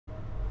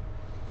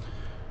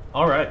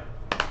All right.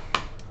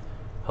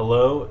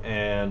 Hello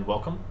and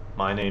welcome.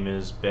 My name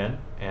is Ben,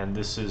 and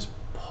this is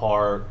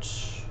part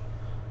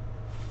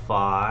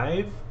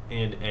 5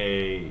 in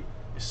a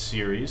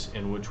series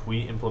in which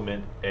we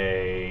implement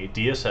a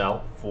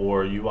DSL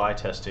for UI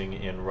testing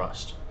in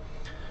Rust.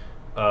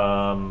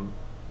 Um,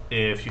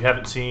 if you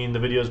haven't seen the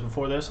videos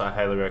before this, I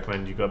highly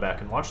recommend you go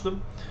back and watch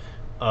them.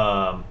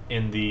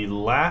 In the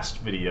last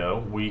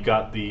video, we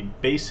got the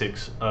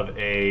basics of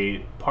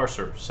a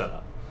parser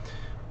setup.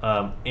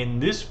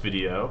 In this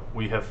video,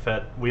 we have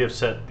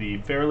set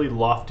the fairly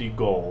lofty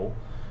goal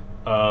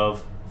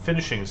of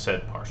finishing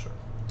said parser.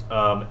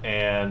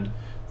 And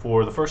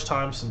for the first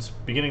time since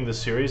beginning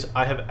this series,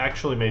 I have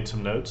actually made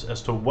some notes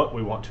as to what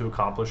we want to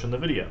accomplish in the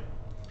video.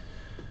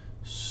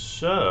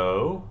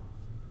 So,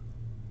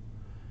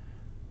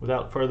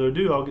 without further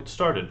ado, I'll get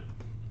started.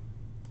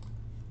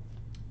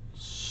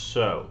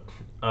 So,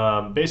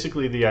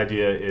 basically the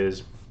idea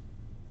is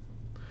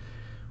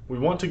we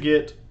want to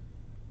get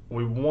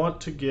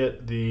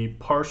the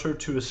parser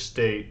to a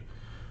state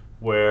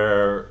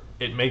where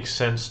it makes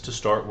sense to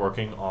start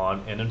working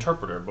on an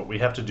interpreter, but we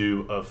have to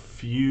do a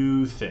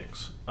few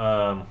things.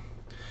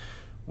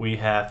 We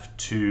have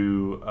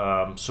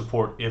to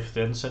support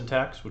if-then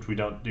syntax, which we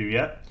don't do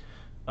yet.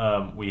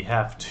 We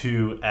have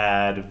to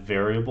add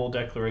variable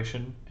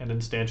declaration and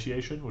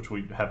instantiation, which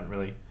we haven't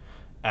really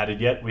added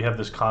yet. We have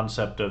this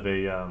concept of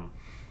a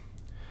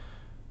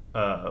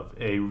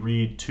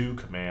read to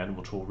command,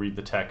 which will read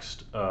the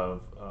text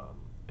of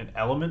an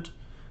element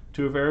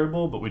to a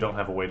variable, but we don't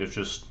have a way to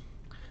just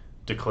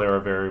declare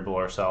a variable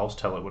ourselves,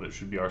 tell it what it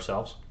should be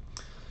ourselves.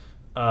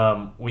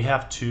 We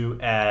have to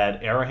add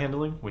error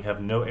handling. We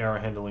have no error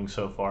handling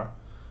so far.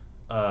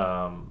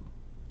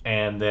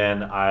 And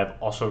then I've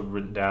also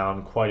written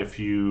down quite a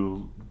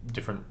few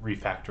different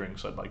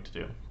refactorings I'd like to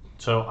do.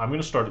 So I'm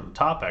going to start at the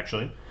top,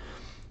 actually,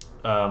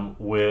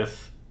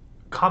 with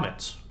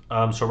comments.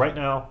 So right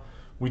now,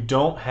 we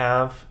don't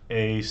have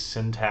a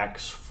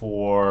syntax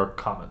for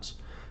comments.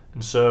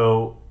 And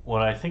so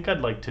what I think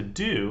I'd like to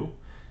do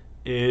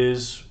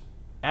is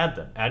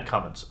add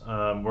comments.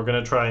 We're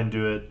going to try and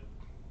do it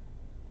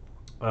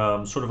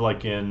sort of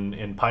like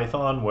in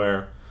Python,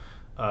 where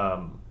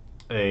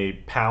a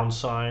pound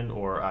sign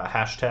or a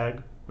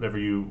hashtag, whatever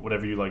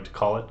you like to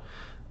call it,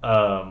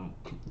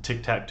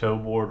 tic-tac-toe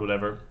board,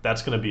 whatever,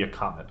 that's going to be a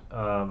comment.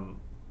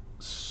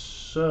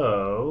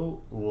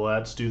 So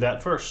let's do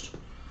that first.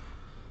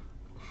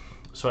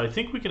 So I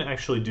think we can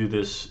actually do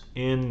this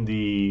in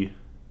the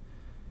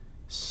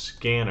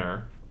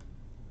scanner.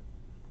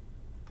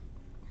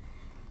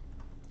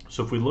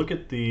 So if we look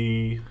at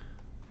the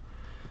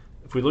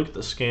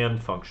scan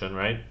function,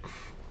 right,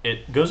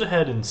 it goes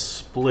ahead and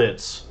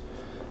splits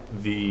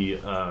the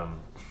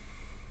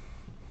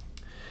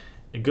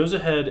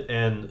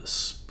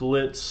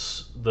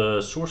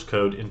source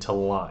code into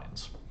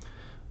lines.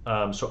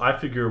 So I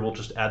figure we'll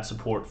just add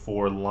support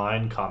for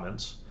line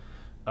comments,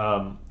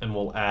 and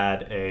we'll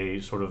add a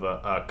sort of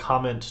a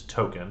comment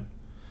token.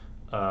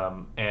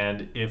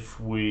 And if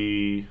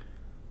we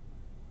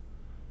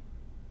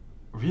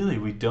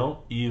don't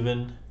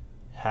even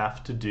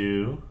have to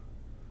do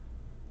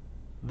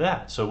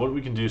that. So what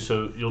we can do,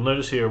 so you'll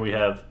notice here we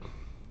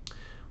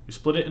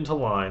split it into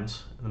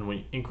lines, and then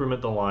we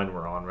increment the line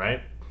we're on,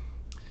 right?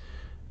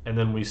 And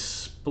then we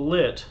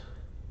split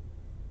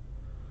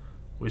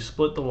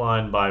the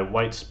line by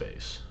white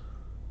space.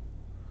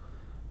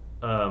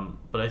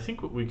 But I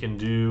think what we can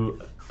do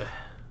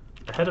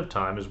ahead of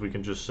time is we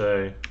can just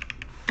say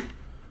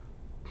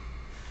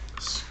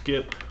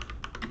skip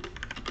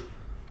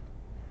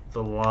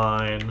the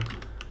line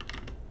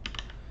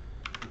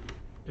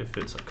if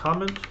it's a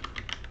comment,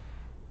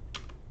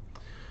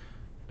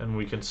 and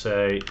we can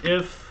say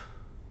if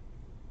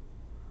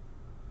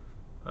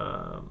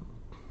we'll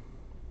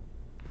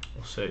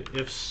say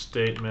if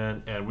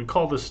statement, and we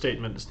call this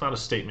statement, it's not a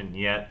statement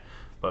yet,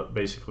 but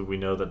basically we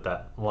know that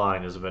that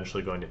line is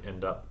eventually going to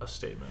end up a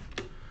statement.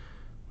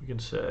 We can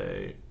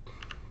say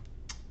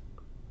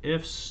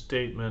if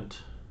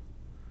statement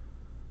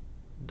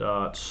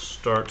dot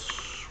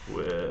starts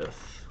with,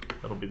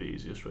 that'll be the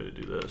easiest way to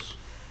do this.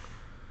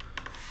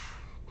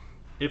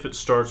 If it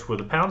starts with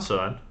a pound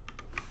sign,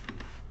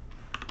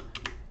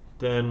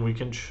 then we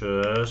can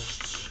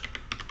just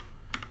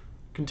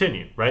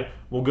continue, right?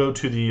 We'll go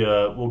to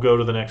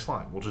the next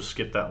line. We'll just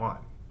skip that line.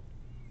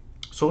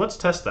 So let's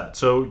test that.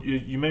 So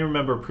you may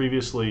remember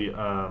previously,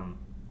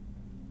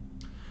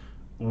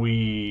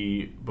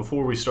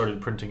 before we started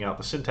printing out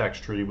the syntax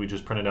tree, we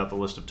just printed out the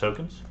list of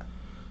tokens.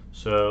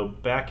 So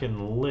back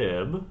in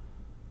lib,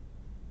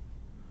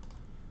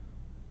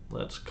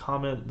 let's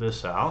comment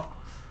this out.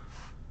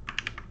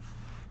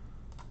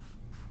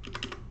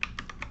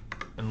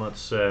 And let's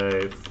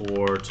say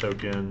for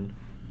token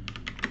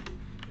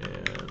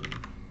and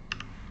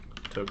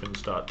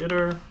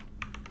tokens.iter,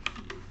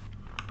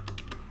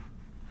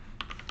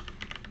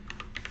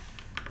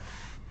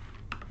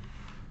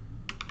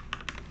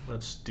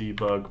 let's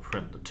debug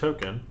print the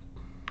token.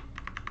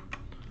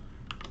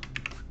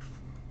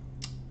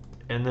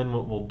 And then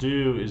what we'll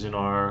do is in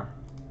our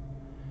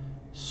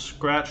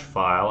Scratch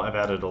file, I've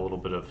added a little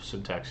bit of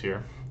syntax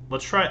here.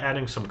 Let's try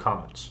adding some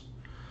comments.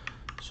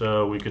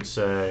 So we could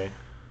say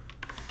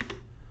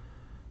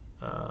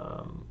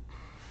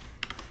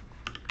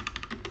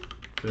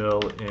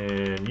fill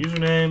in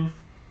username,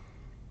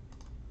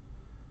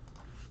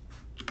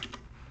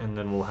 and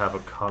then we'll have a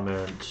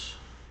comment,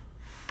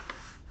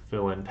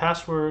 fill in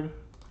password,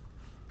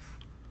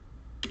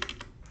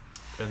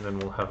 and then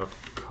we'll have a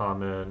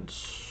comment,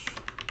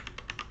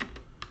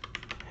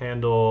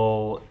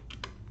 handle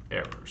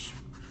errors,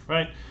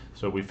 right?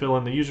 So we fill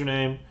in the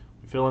username,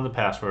 we fill in the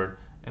password,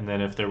 and then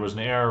if there was an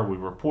error, we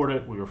report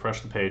it, we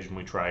refresh the page, and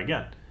we try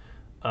again.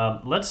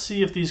 Let's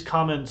see if these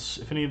comments,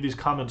 if any of these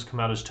comments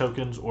come out as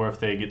tokens or if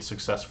they get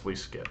successfully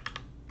skipped.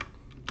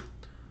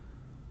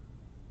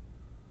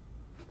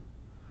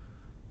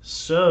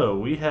 So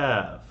we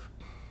have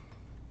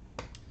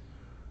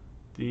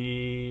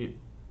the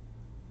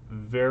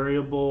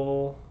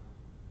variable,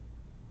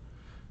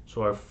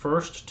 so our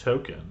first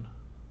token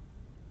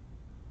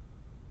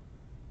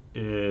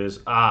is,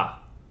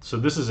 so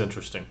this is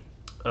interesting.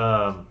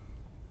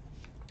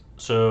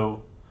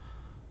 So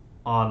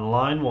on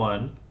line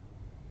 1,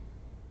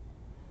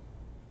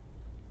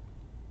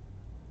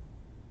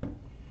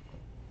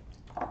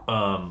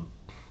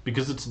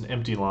 because it's an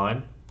empty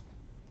line,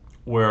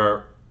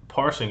 we're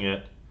parsing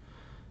it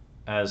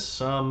as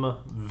some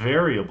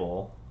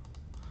variable.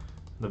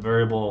 The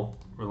variable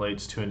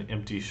relates to an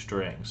empty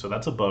string. So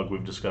that's a bug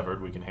we've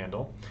discovered we can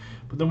handle.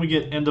 But then we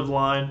get end of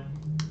line,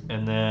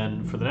 and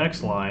then for the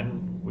next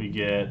line, we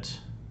get,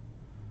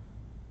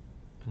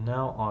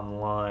 now on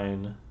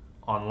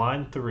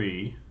line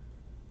 3,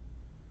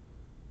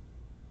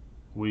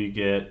 we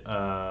get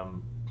the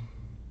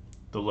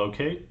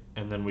locate,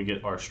 and then we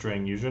get our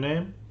string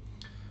username,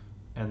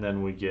 and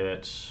then we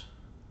get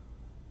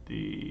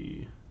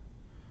the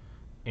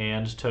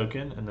and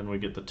token, and then we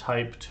get the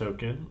type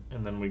token,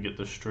 and then we get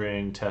the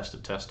string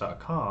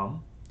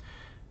test@test.com,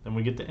 then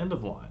we get the end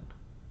of line.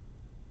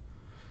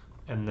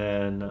 And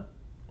then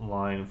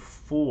line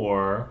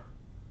 4,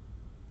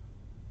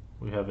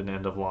 we have an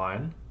end of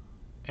line,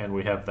 and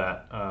we have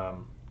that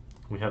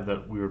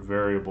weird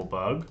variable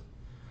bug.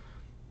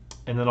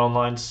 And then on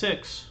line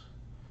 6,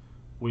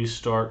 we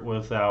start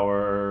with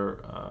our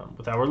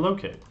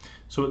locate.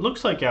 So it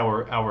looks like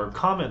our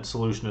comment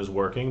solution is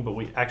working, but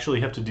we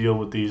actually have to deal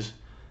with these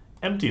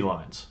empty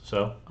lines.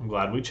 So I'm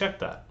glad we checked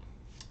that.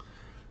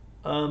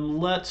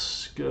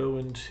 Let's go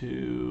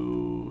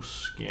into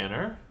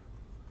Scanner,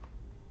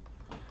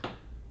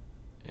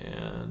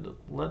 and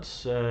let's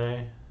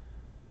say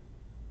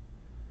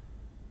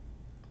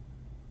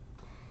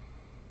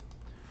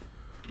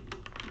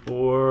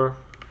or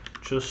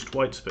just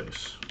white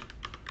space.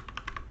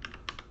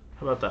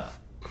 How about that?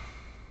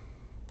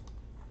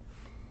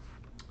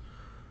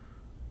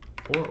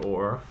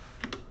 Or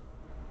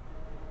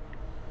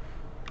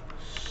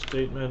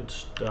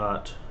statement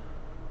dot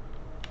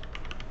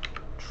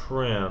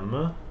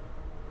trim.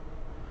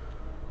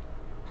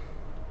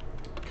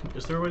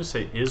 Is there a way to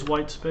say is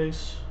white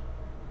space?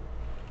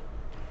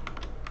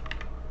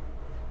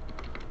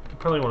 I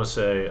probably want to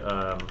say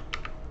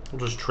we'll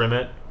just trim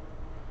it.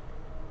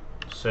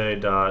 Say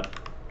dot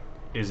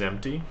is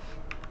empty.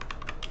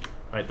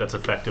 Right, that's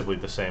effectively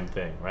the same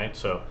thing, right?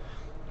 So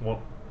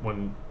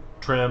when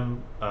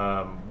trim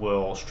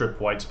will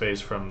strip white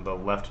space from the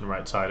left and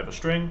right side of a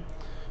string,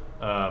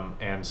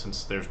 and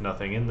since there's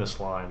nothing in this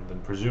line, then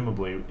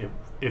presumably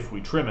if we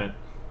trim it,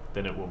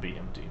 then it will be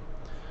empty.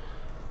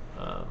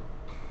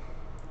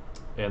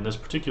 And this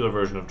particular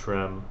version of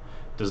trim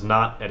does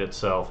not edit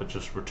self, it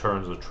just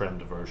returns a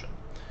trimmed version.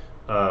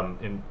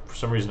 For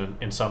some reason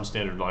in some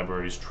standard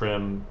libraries,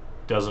 trim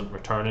doesn't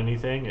return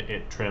anything,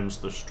 it trims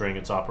the string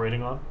it's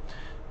operating on.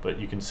 But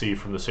you can see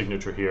from the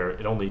signature here,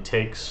 it only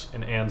takes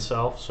an and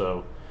self,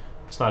 so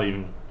it's not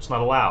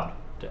allowed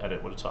to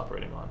edit what it's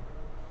operating on.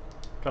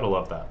 Gotta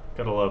love that.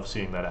 Gotta love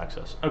seeing that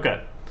access.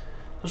 Okay,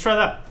 let's try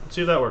that. Let's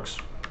see if that works.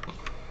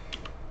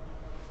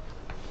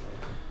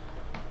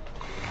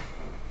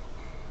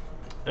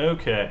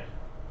 Okay.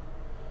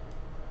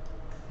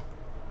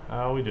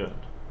 How are we doing?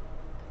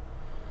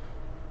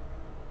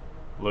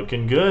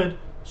 Looking good.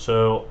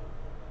 So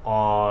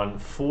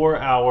for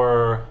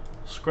our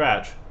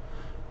Scratch,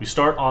 we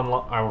start on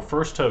our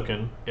first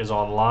token is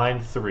on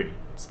line 3.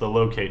 It's the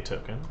locate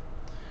token.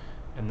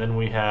 And then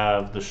we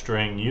have the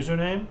string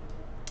username,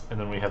 and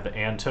then we have the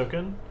and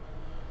token,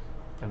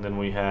 and then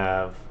we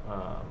have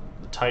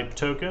the type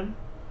token,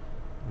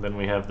 and then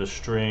we have the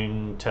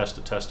string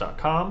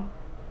test@test.com,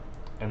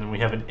 and then we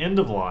have an end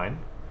of line,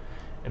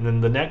 and then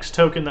the next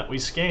token that we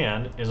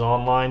scan is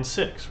on line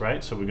 6,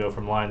 right? So we go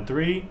from line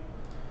 3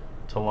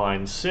 to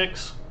line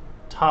 6,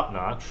 top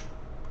notch,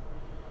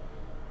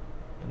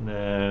 and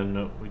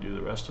then we do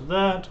the rest of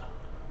that,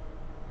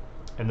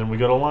 and then we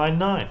go to line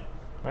 9,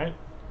 right?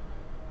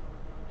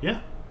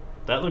 Yeah,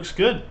 that looks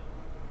good.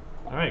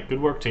 All right,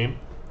 good work, team.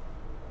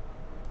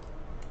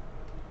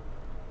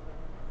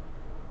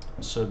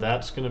 So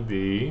that's going to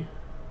be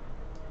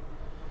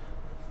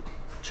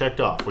checked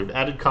off. We've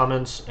added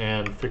comments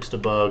and fixed a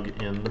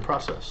bug in the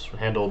process.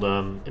 Handled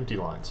empty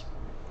lines.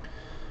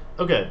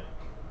 Okay,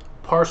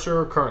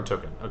 parser current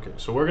token. Okay,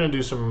 so we're going to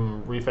do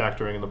some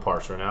refactoring in the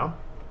parser now.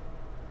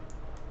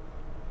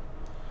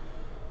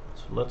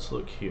 So let's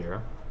look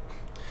here.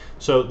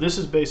 So this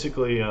is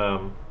basically, I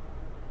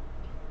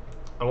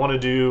want to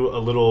do a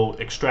little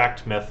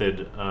extract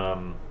method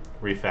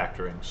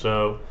refactoring.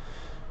 So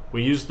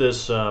we use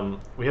this,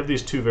 we have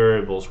these two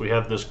variables. We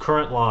have this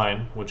current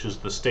line, which is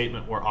the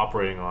statement we're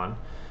operating on,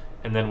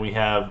 and then we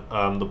have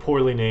the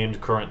poorly named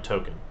current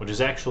token, which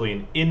is actually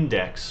an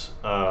index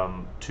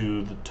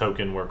to the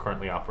token we're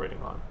currently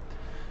operating on.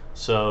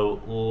 So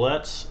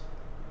let's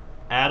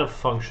add a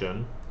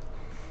function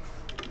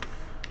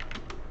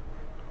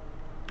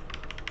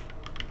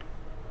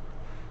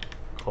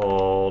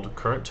called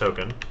current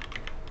token.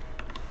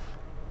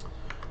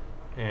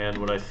 And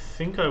what I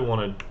think I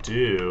want to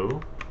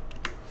do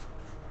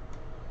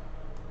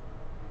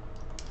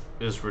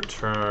is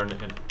return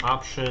an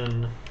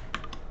option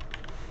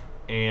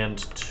and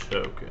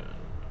token.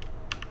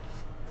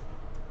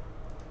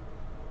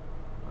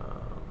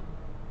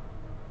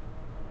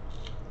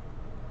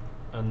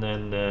 And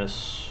then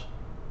this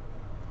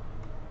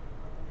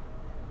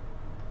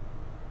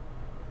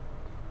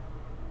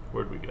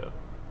where'd we go?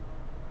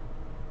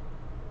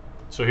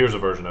 So here's a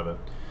version of it,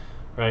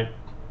 right?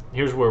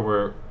 Here's where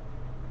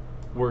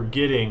we're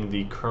getting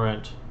the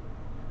current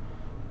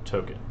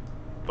token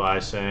by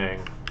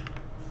saying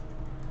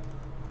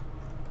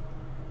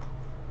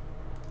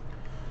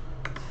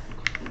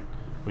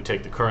we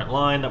take the current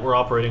line that we're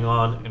operating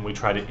on and we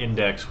try to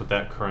index with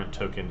that current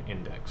token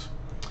index.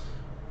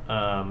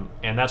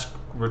 And that's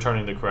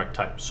returning the correct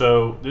type.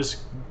 So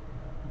this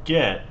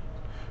get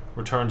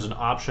returns an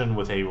option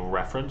with a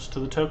reference to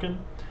the token.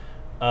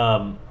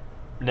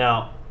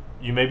 Now,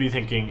 you may be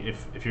thinking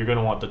if you're going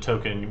to want the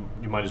token,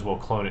 you might as well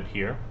clone it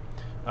here.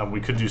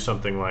 We could do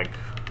something like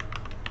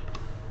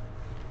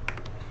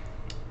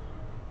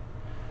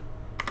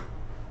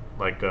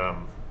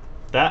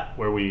that,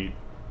 where we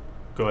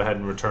go ahead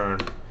and return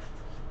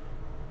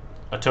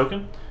a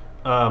token.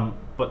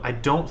 But I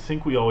don't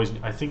think we always.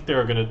 I think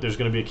there's going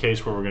to be a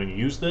case where we're going to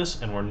use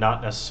this, and we're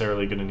not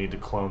necessarily going to need to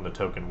clone the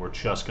token. We're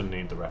just going to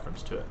need the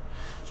reference to it.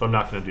 So I'm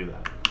not going to do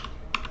that.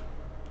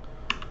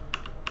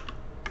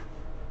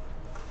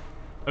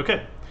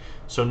 Okay,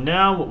 so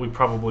now what we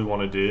probably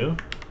want to do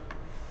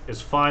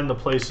is find the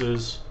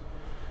places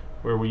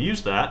where we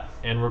use that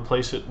and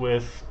replace it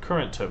with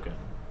current token.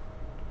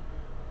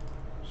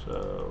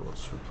 So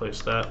let's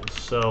replace that with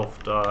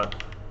self.current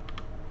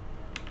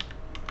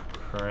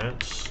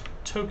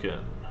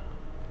token.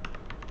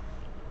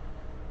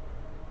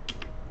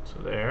 So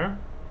there.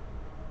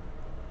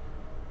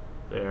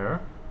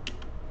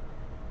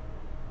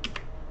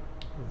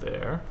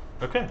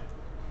 Okay.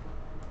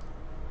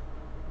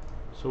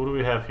 So what do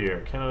we have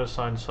here? Cannot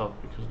assign self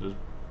because it is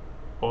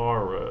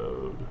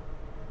borrowed.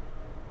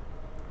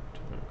 It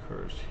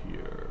occurs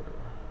here.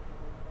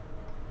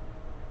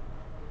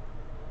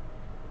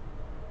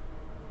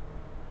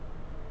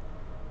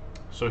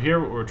 So here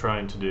what we're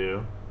trying to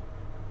do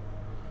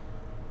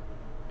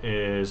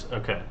is,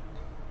 okay,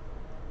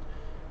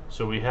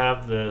 so we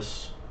have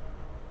this,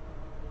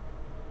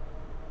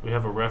 we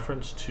have a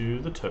reference to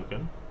the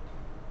token.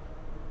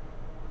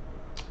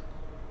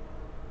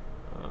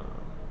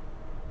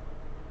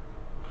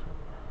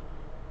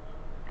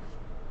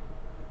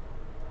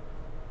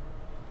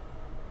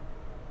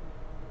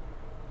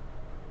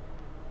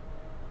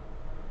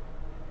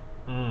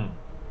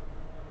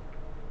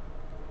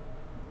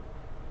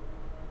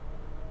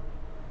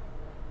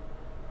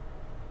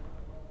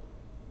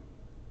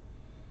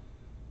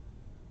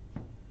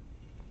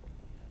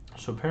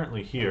 So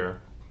apparently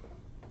here,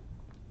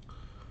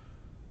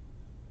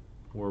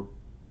 we're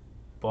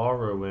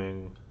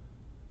borrowing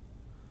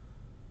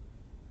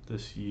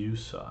this U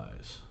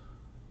size.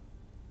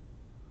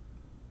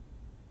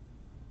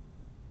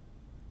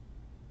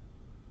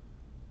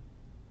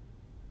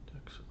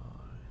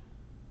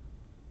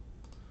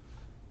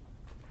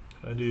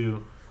 Can I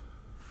do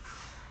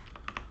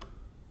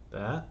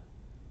that?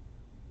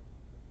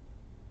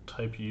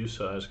 Type U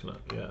size, can I,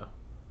 yeah.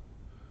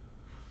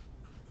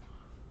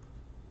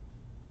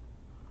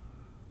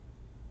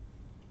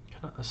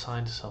 Cannot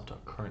assign to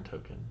self.current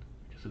token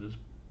because it is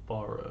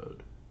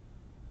borrowed.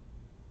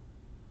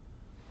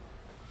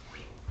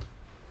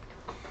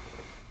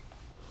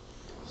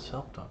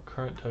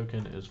 Self.current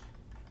token is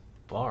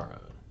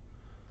borrowed.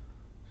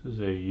 This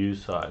is a U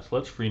size.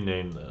 Let's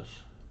rename this.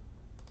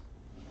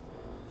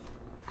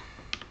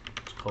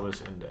 Let's call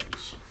this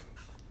index.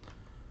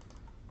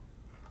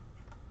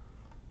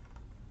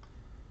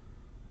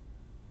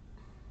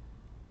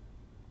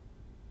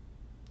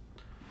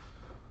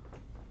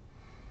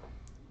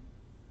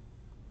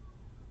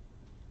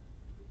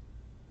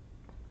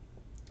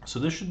 So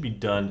this should be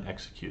done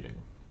executing.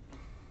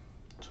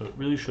 So it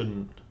really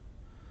shouldn't.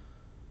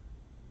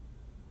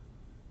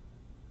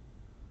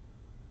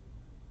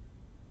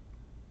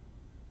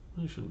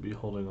 Really shouldn't be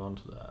holding on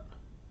to that.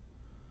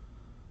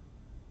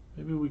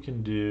 Maybe we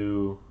can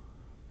do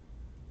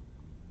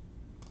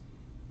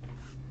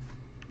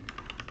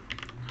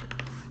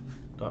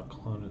Dot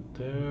clone it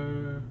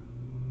there.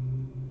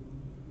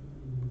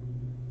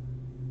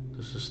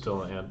 This is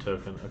still an and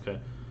token. Okay.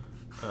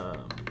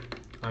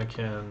 I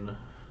can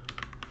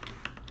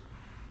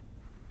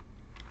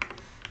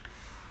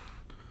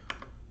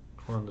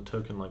clone the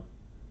token like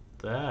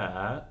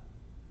that.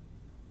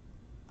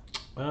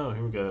 Oh,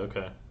 here we go.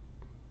 Okay.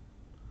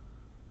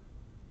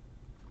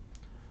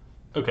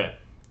 Okay.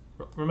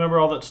 Remember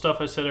all that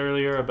stuff I said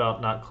earlier about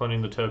not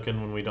cloning the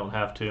token when we don't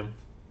have to?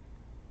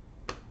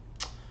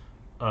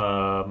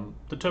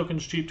 The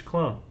token's cheap to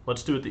clone.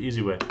 Let's do it the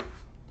easy way.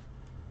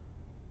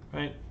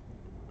 Right?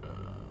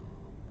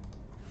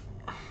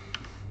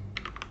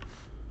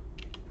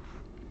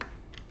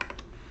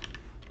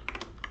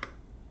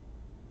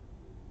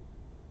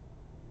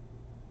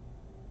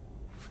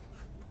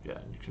 Yeah,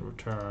 you can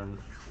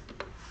return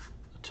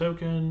the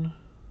token.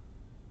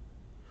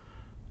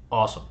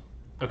 Awesome.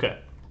 Okay.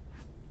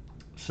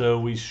 So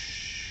we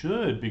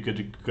should be good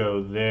to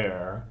go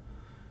there.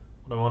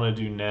 What I want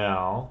to do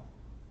now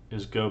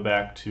is go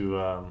back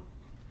to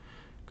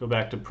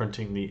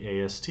printing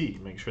the AST.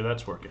 Make sure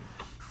that's working.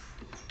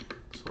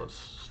 So let's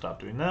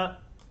stop doing that.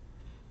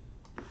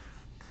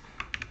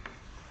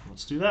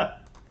 Let's do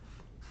that.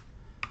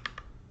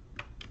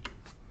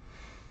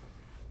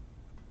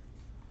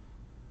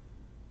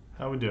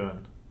 How are we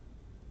doing?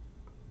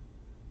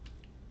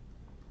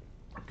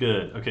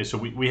 Good. Okay, so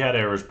we had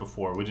errors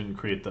before. We didn't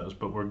create those,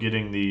 but we're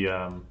getting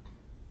the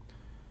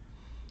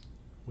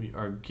we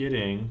are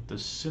getting the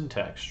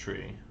syntax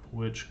tree,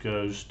 which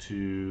goes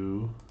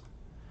to,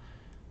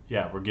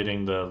 yeah, we're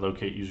getting the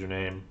locate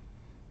username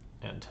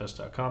and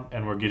test.com,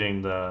 and we're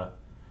getting the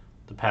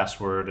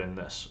password and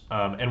this,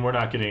 and we're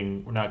not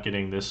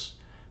getting this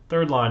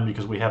third line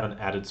because we haven't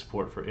added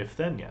support for if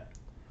then yet.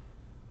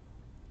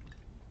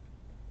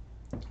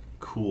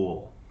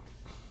 Cool.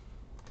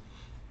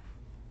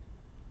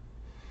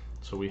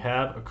 So we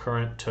have a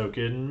current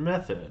token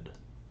method.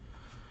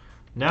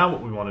 Now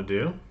what we want to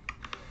do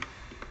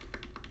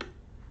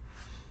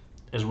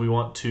is we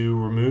want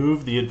to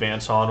remove the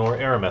advance on or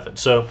error method.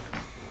 So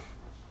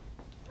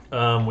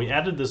we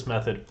added this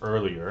method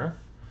earlier,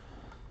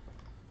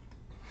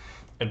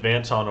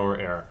 advance on or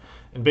error.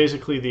 And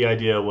basically the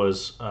idea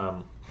was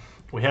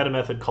we had a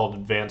method called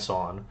advance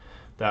on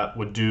that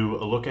would do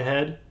a look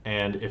ahead,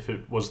 and if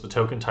it was the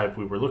token type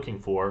we were looking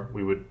for,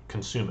 we would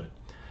consume it.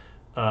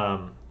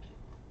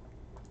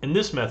 And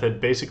this method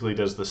basically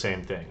does the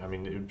same thing. I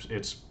mean,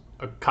 it's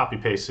a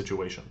copy-paste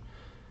situation.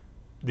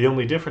 The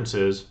only difference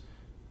is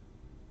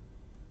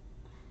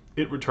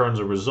it returns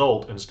a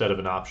result instead of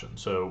an option.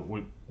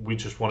 So we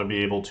just want to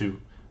be able to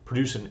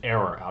produce an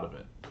error out of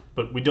it.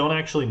 But we don't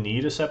actually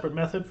need a separate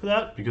method for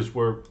that because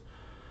we're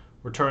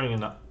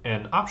returning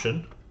an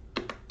option.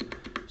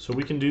 So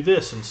we can do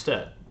this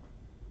instead.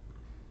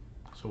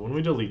 So when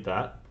we delete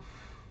that,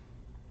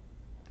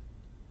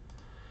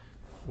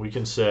 we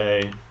can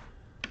say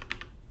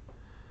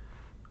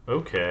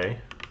okay,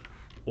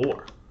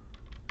 or.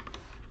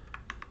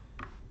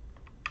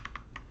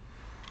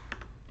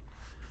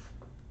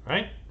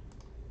 Right?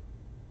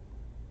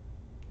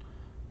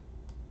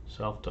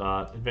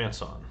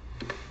 Self.advance on.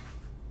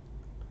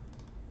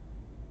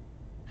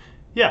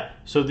 Yeah,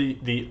 so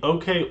the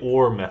okay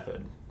or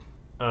method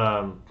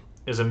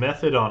is a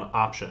method on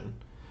option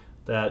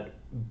that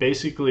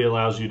basically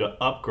allows you to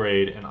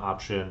upgrade an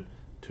option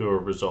to a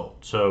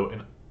result. So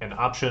an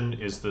option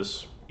is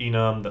this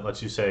enum that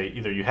lets you say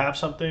either you have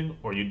something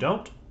or you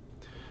don't.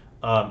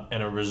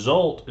 And a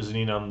result is an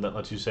enum that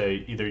lets you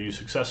say either you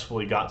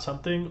successfully got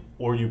something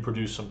or you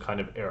produce some kind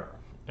of error.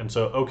 And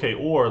so okay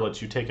or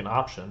lets you take an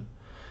option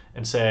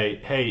and say,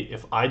 hey,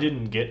 if I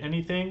didn't get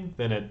anything,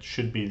 then it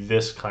should be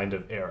this kind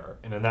of error.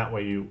 And in that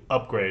way you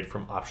upgrade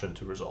from option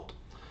to result.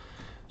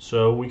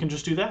 So we can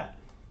just do that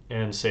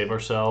and save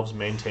ourselves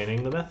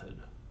maintaining the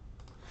method.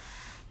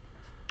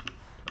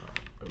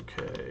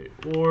 Okay,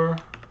 or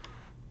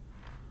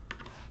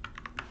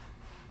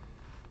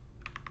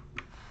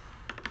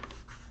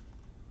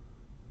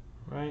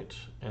right,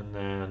 and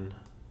then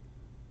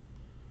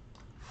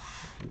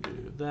we can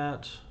do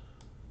that,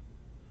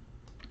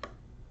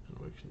 and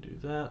we can do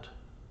that.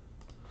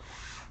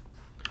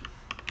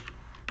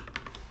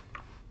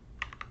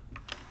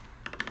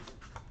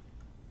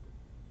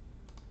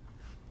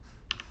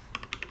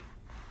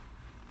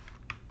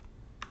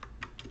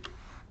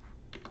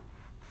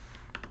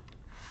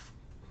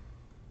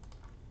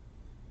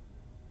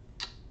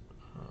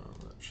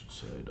 That should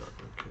say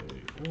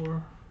 .okay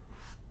or.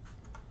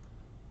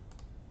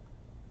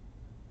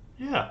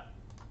 Yeah,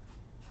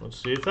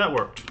 let's see if that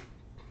worked.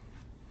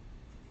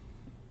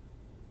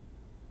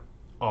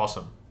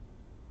 Awesome.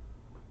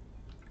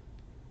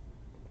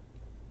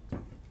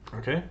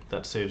 Okay,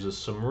 that saves us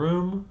some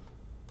room.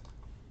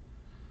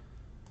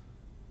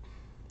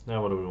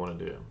 Now what do we want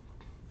to do?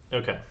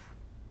 Okay,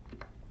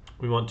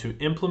 we want to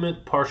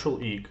implement partial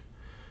eq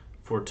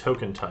for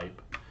token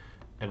type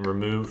and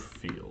remove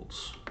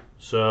fields.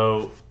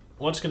 So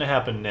what's going to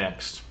happen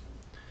next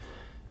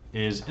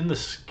is in the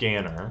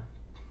scanner,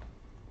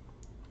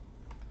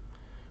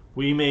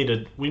 we made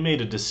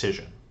a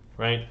decision,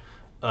 right?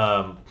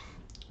 um,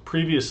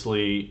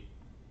 previously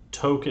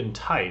token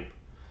type,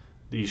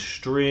 the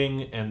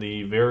string and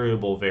the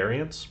variable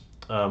variants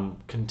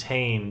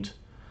contained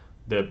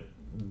the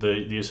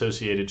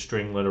associated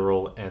string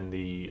literal and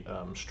the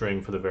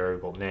string for the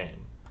variable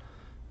name.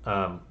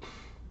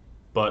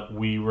 But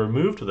we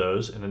removed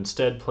those and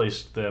instead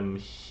placed them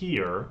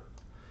here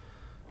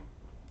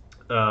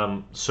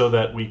so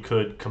that we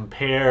could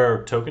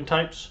compare token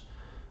types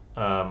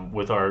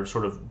with our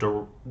sort of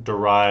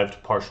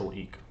derived partial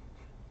eq.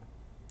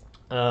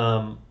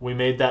 We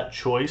made that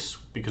choice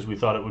because we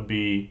thought it would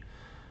be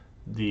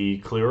the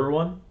clearer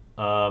one,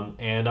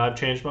 and I've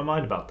changed my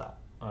mind about that.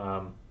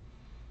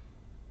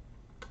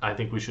 I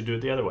think we should do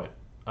it the other way.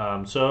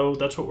 So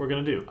that's what we're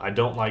going to do. I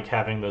don't like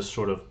having this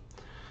sort of...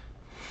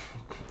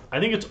 I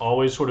think it's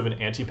always sort of an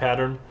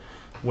anti-pattern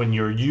when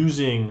you're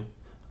using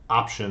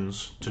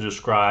options to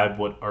describe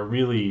what are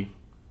really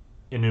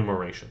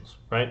enumerations,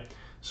 right?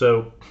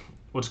 So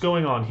what's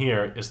going on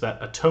here is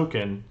that a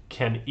token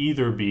can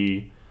either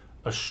be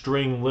a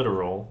string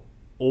literal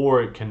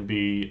or it can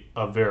be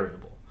a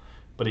variable,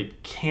 but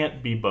it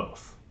can't be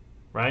both,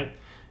 right?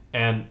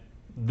 And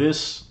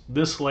this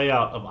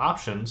layout of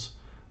options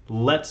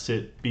lets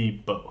it be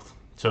both.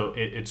 So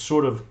it's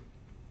sort of,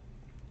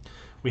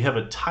 we have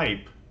a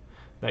type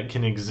that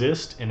can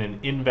exist in an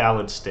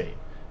invalid state,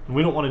 and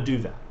we don't want to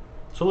do that.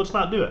 So let's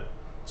not do it.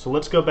 So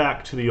let's go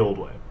back to the old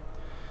way.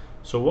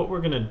 So what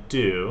we're going to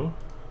do,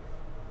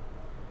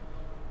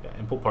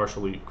 import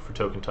partially for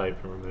token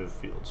type and remove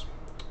fields.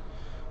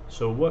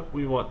 So what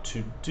we want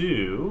to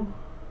do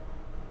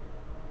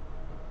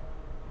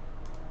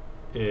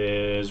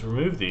is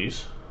remove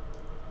these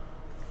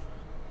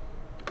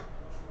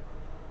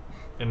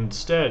and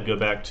instead go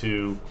back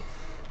to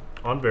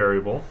on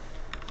variable.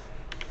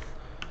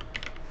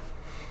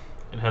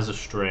 It has a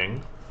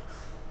string,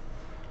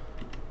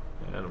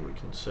 and we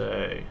can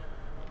say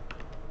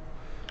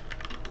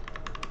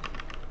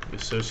the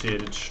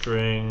associated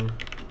string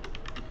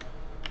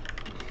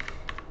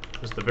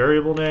is the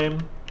variable name,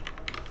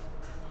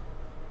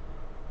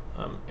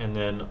 and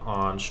then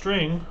on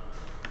string,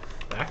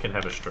 that can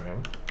have a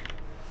string,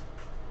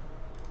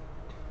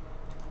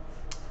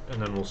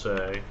 and then we'll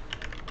say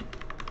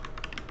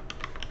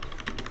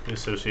the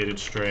associated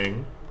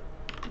string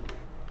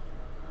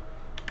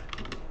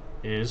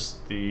is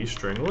the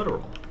string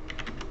literal.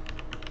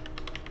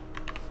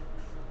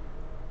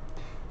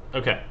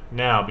 Okay,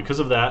 now because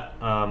of that,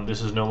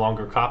 this is no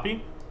longer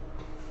copy,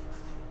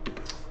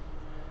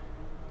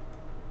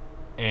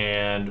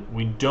 and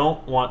we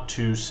don't want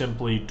to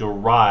simply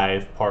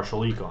derive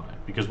partial eq on it,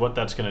 because what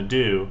that's going to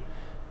do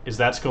is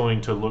that's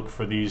going to look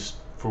for the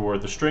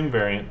string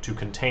variant to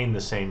contain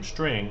the same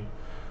string,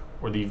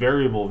 or the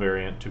variable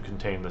variant to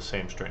contain the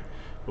same string.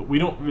 But we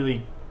don't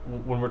really,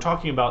 when we're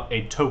talking about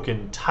a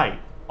token type,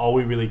 all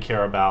we really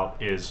care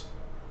about is,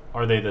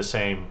 are they the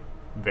same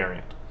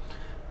variant?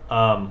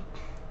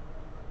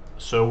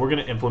 So we're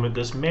going to implement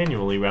this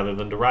manually rather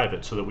than derive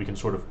it so that we can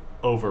sort of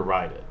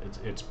override it.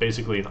 It's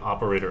basically an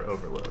operator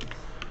overload.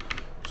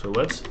 So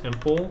let's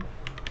impl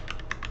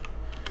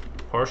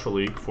partial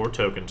eq for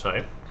token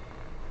type.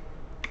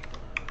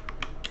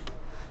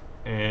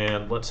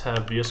 And let's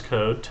have VS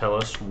Code tell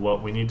us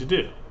what we need to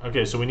do.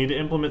 Okay, so we need to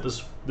implement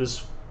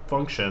this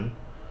function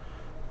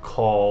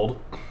called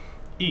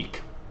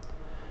eq.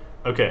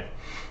 Okay,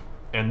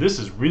 and this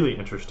is really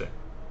interesting.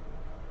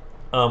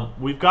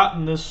 We've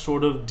gotten this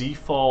sort of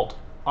default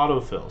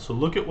autofill. So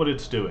look at what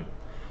it's doing,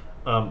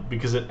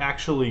 because it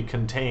actually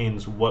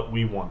contains what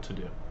we want to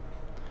do.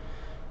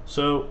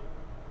 So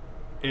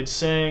it's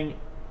saying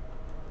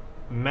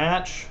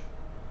match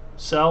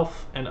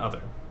self and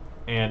other.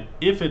 And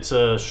if it's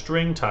a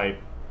string type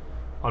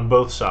on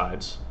both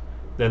sides,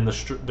 then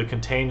the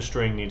contained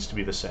string needs to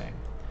be the same.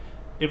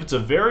 If it's a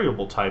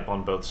variable type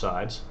on both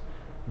sides,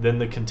 then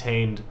the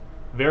contained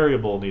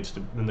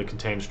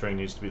string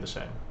needs to be the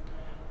same.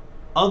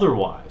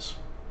 Otherwise,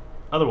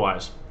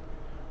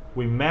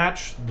 we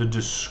match the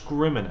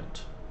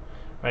discriminant,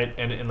 right?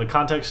 And in the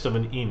context of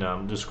an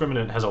enum,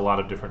 discriminant has a lot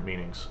of different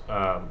meanings.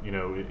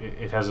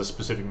 It has a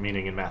specific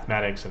meaning in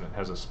mathematics, and it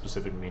has a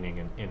specific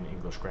meaning in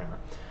English grammar.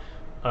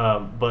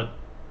 But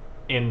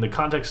in the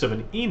context of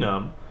an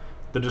enum,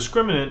 the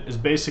discriminant is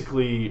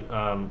basically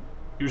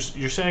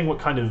you're saying what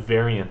kind of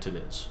variant it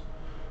is.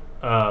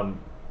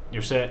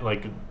 You're saying,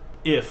 like,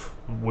 if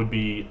would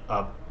be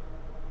a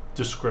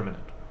discriminant,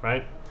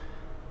 right?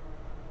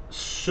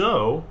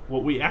 So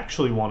what we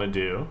actually want to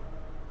do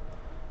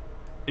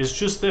is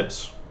just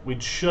this. We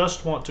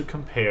just want to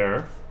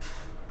compare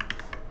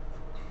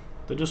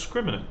the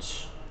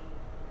discriminants.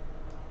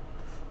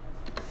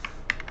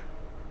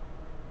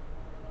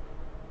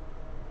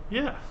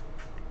 Yeah,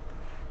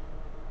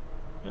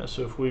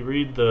 so if we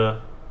read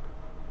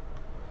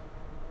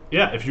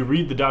if you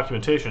read the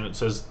documentation, it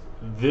says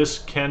this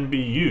can be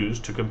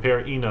used to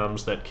compare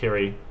enums that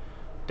carry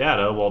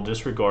data while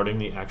disregarding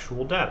the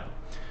actual data.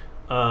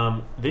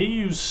 They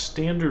use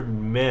standard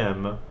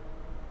mem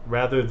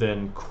rather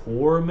than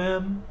core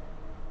mem.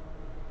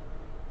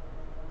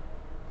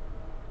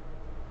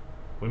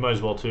 We might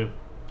as well too.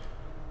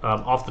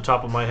 Off the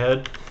top of my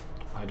head,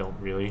 I don't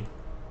really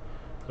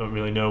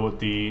know what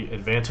the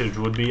advantage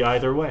would be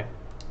either way.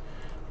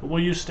 But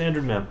we'll use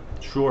standard mem.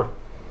 Sure.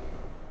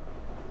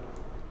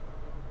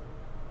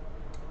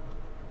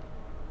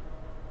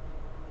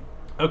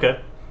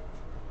 Okay.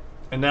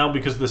 And now,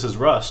 because this is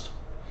Rust,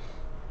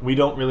 we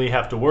don't really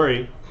have to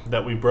worry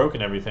that we've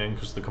broken everything,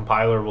 because the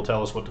compiler will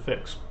tell us what to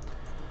fix.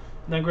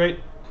 Isn't that great?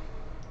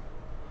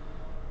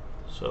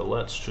 So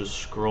let's just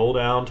scroll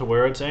down to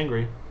where it's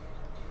angry.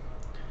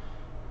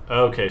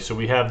 Okay, so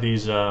we have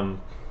these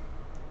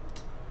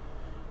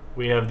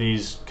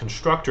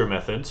constructor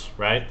methods,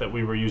 right, that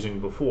we were using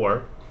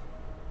before,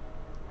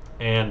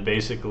 and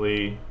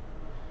basically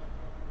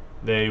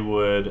they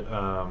would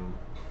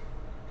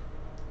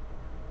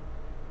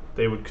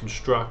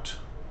construct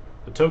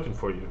a token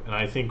for you, and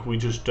I think we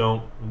just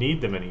don't need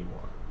them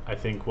anymore. I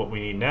think what we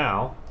need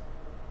now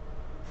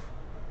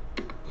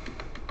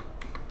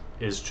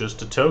is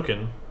just a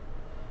token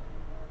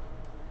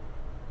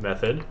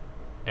method,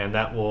 and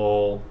that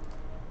will,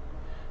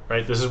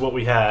 right, this is what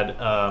we had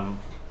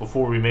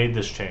before we made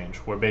this change,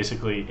 where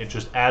basically it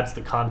just adds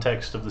the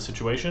context of the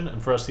situation,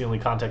 and for us the only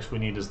context we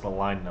need is the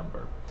line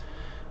number.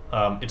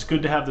 It's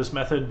good to have this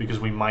method because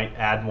we might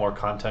add more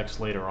context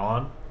later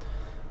on.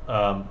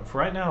 For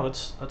right now,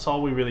 that's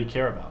all we really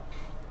care about.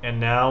 And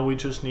now we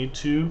just need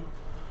to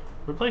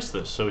replace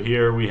this. So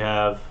here we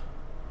have,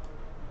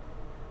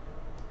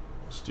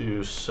 let's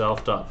do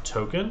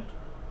self.token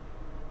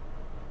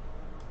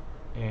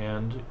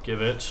and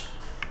give it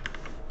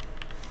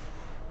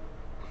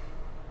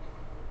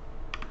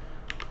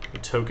the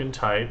token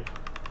type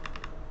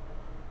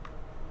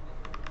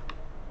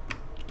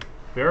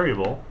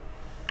variable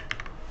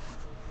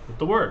with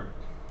the word,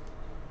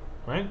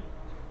 right?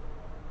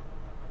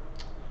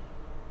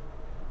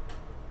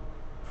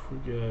 If we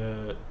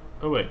get,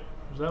 oh wait,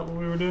 is that what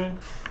we were doing?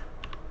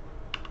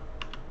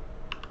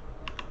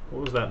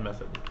 What was that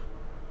method?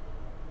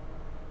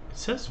 It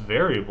says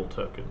variable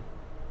token.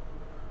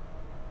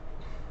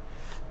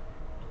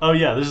 Oh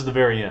yeah, this is the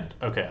very end.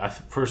 Okay,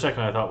 for a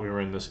second I thought we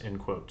were in this in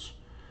quotes.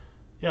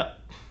 Yeah,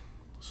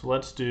 so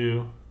let's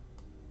do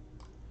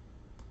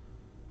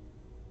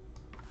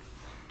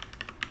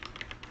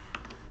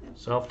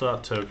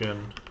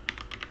self.token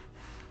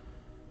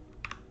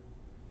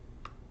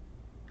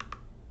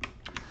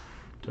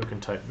token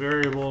type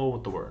variable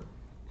with the word.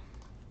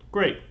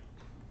 Great.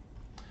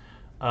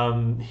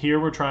 Here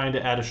we're trying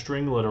to add a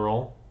string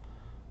literal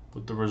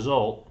with the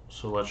result,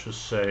 so let's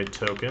just say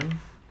token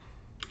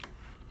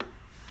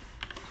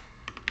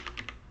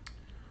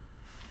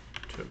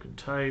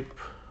type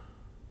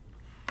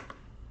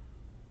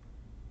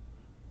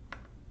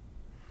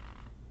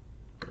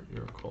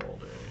you're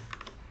called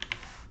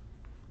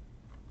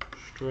a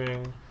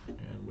string,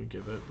 and we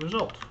give it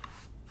result,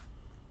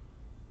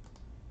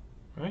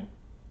 right?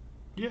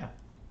 Yeah.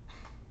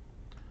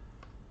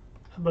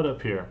 How about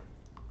up here?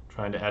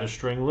 Trying to add a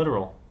string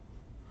literal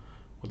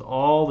with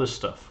all this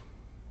stuff.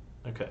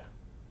 Okay.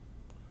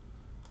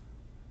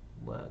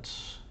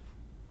 Let's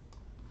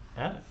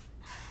add it.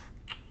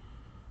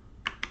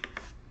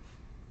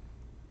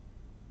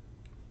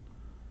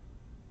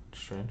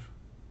 Strange.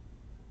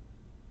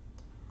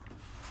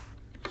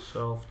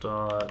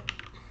 Self.token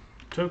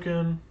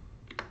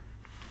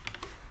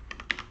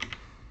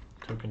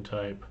token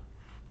type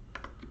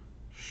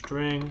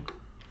string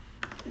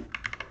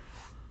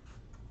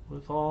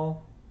with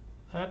all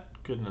that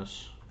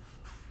goodness.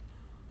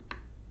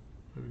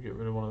 Maybe get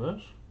rid of one of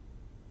those.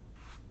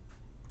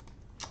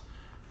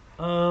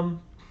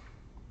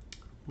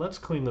 Let's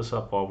clean this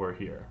up while we're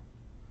here.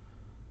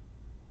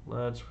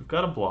 We've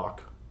got a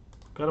block.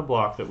 Got a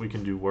block that we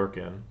can do work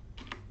in.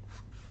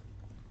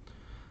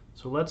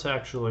 So let's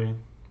actually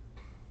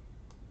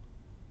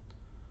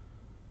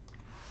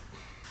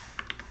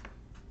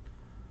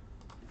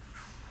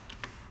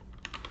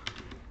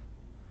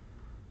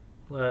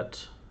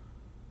let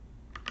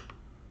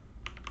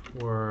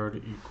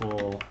word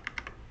equal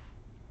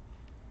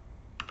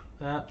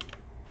that.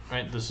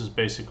 Right, this is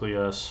basically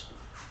us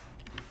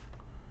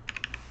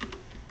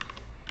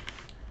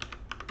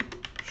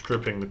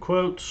stripping the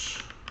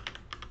quotes,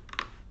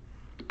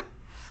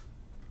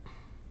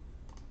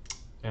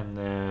 and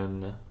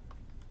then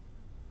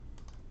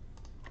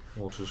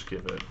we'll just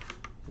give it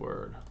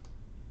word.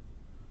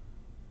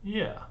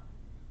 Yeah.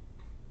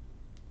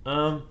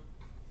 I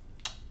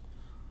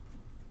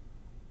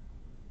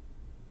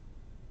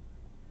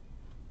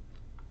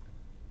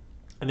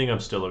think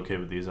I'm still okay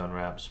with these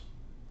unwraps.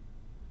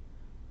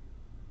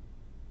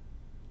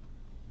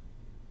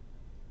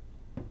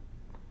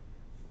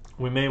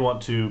 We may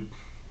want to,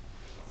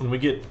 when we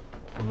get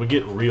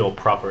real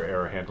proper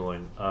error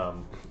handling,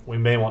 we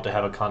may want to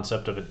have a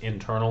concept of an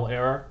internal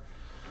error,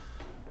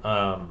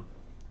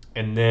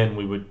 and then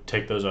we would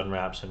take those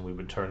unwraps and we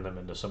would turn them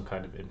into some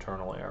kind of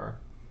internal error,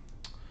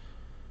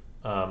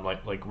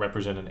 like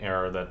represent an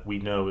error that we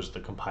know is the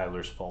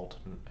compiler's fault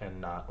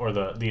and not, or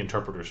the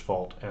interpreter's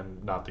fault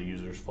and not the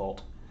user's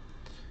fault.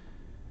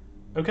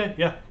 Okay,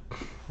 yeah,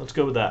 let's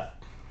go with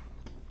that.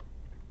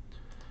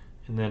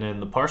 And then in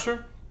the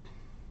parser,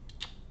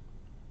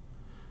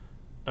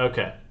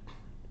 Okay,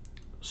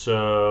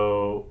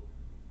 so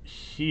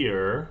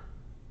here,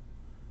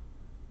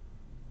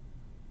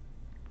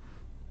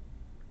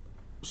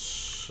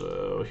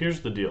 so here's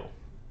the deal.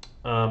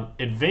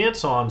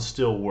 Advance on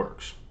still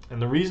works.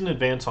 And the reason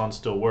advance on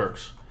still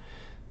works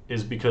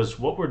is because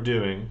what we're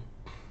doing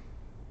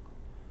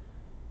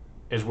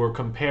is we're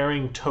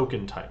comparing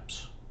token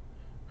types,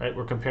 right?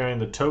 We're comparing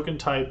the token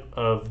type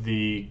of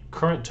the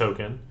current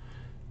token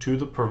to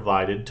the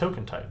provided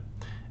token type.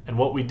 And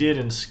what we did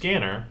in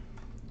scanner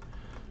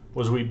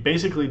was we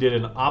basically did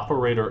an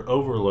operator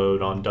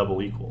overload on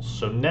double equals.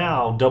 So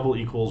now double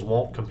equals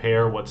won't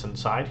compare what's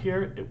inside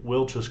here, it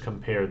will just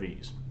compare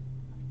these.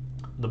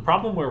 The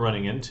problem we're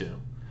running into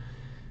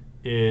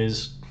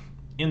is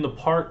in the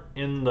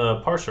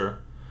parser,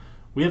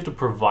 we have to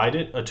provide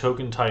it a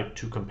token type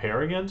to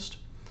compare against.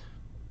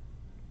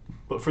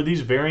 But for these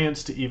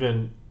variants to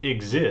even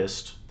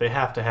exist, they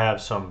have to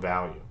have some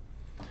value.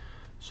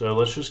 So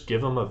let's just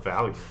give them a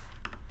value.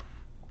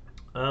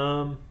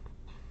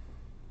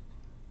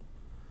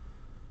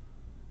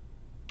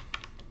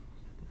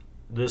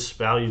 This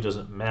value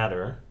doesn't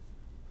matter.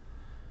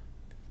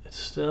 It's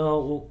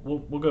still,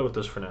 we'll go with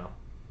this for now.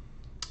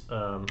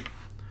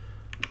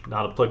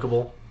 Not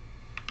applicable,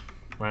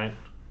 right?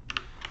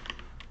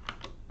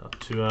 Not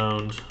to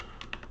owned.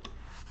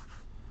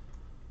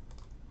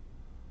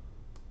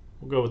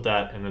 We'll go with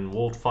that, and then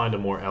we'll find a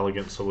more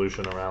elegant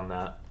solution around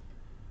that.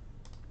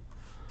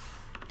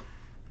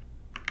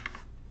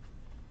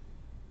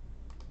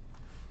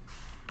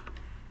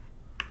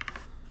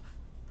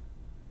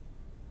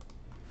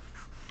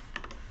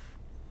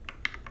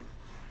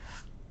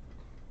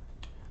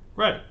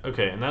 Right,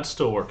 okay, and that's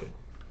still working.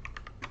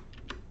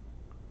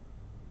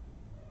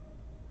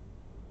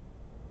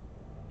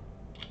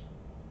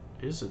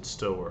 Is it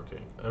still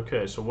working?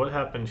 Okay, so what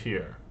happened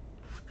here?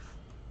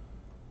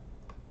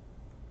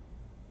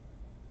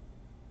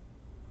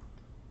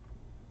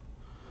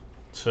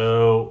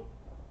 So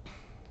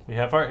we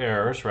have our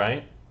errors,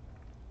 right?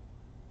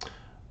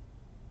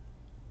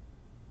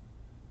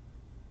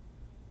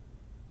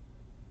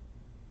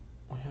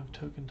 We have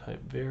token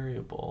type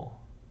variable.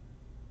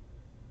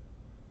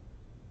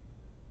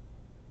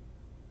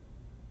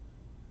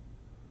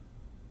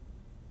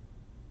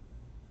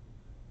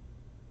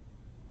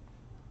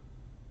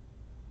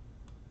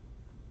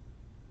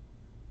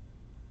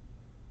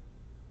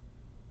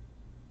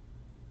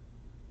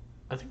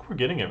 I think we're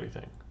getting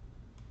everything.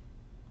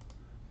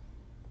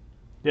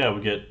 Yeah,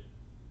 we get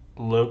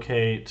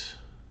locate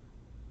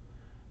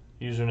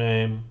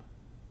username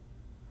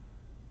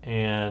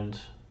and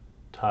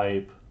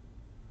type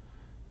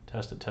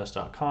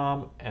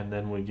test@test.com, and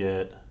then we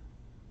get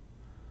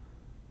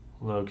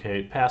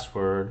locate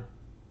password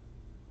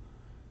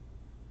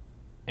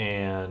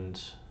and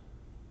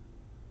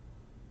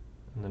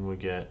then we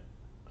get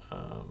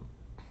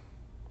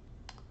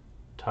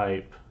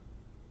type,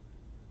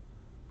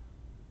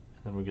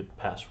 and then we get the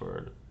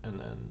password, and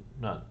then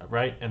not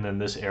right, and then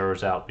this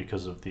errors out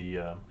because of the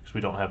because we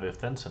don't have if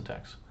then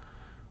syntax.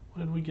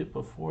 What did we get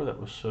before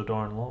that was so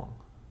darn long?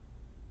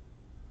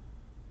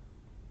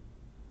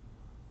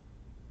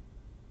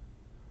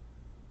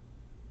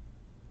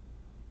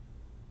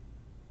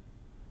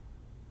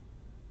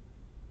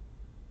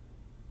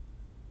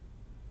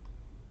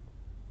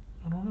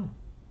 I don't know.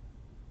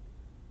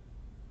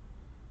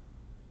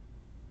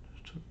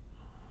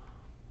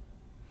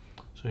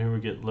 So here we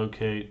get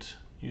locate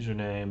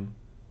username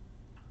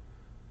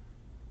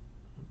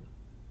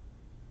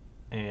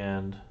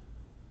and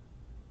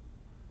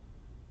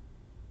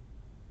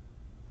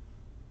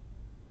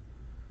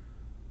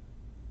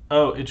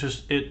oh,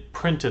 it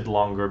printed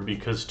longer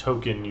because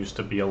token used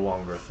to be a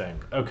longer thing.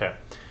 Okay,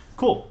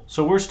 cool.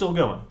 So we're still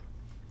going.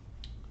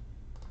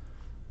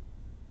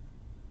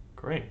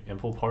 Great.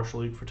 Impl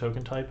partial for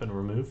token type and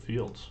remove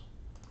fields.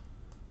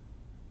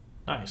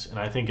 Nice. And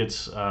I think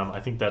it's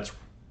I think that's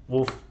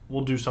we'll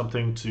do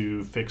something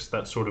to fix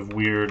that sort of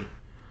weird,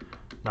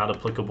 not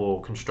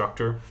applicable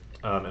constructor.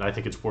 And I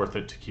think it's worth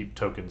it to keep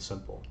tokens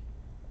simple.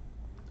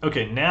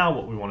 Okay, now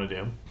what we want to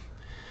do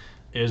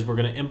is we're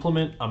going to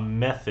implement a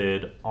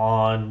method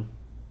on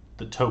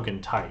the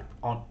token type,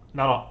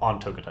 not on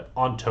token type,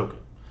 on token,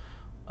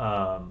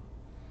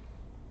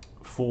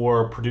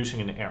 for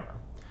producing an error.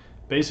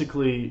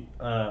 Basically,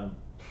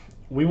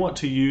 we want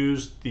to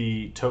use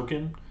the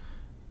token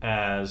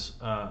as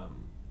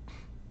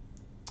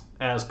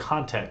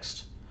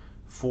context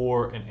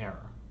for an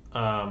error.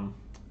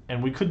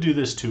 And we could do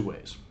this two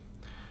ways.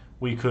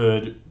 We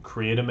could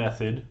create a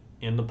method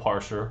in the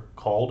parser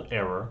called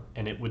error,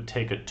 and it would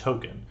take a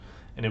token,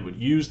 and it would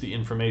use the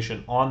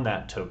information on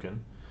that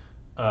token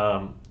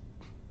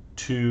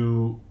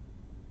to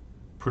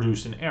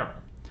produce an error.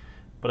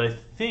 But I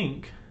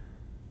think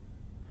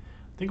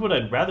what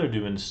I'd rather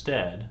do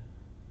instead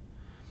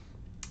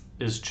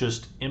is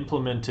just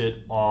implement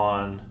it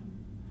on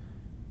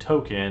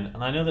token.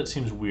 And I know that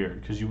seems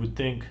weird because you would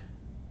think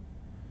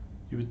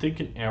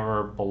an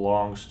error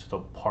belongs to the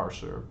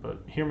parser,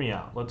 but hear me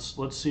out.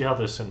 Let's see how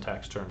this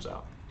syntax turns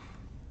out.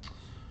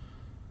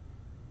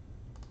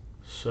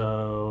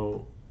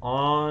 So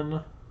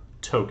on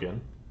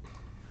token,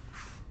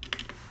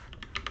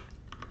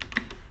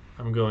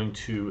 I'm going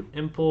to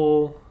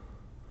impl,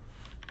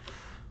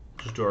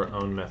 just do our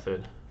own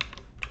method,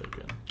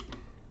 token.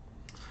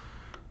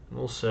 And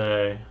we'll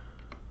say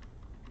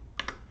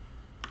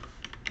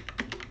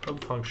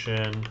hub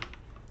function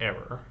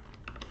error.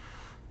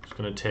 It's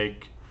going to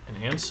take an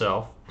and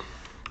self.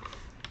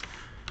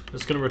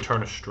 It's going to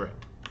return a string.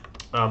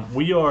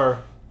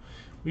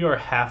 We are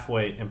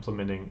halfway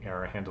implementing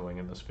error handling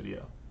in this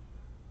video.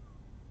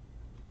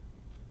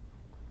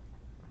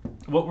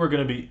 What we're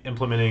going to be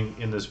implementing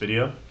in this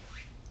video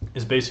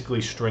is basically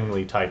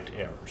stringly typed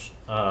errors.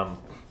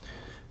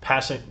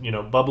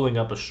 Bubbling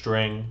up a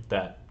string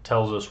that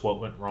tells us what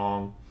went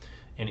wrong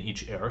in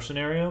each error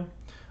scenario.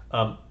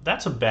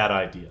 That's a bad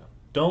idea.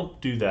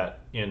 Don't do that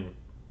in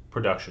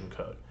production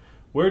code.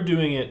 We're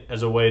doing it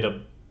as a way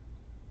to,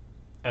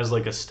 as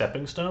like a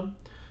stepping stone.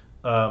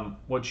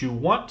 What you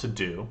want to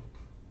do,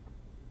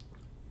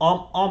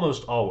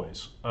 almost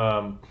always,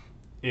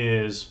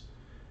 is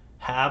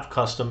have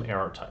custom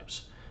error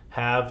types.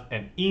 Have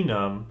an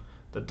enum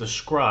that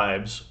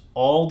describes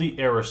all the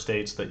error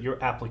states that your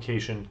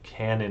application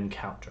can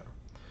encounter,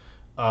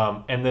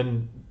 and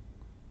then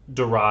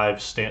derive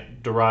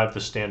the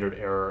standard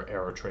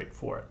error trait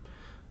for it.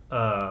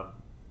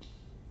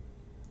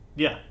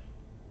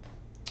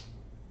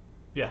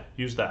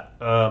 Use that.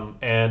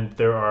 And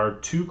there are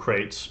 2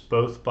 crates,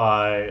 both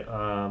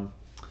by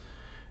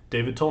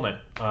David Tolnay,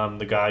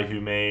 the guy who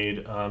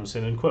made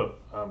Sin and Quote,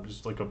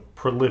 just like a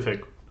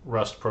prolific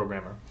Rust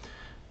programmer.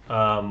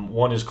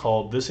 One is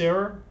called This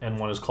Error, and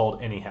one is called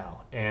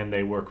Anyhow, and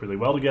they work really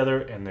well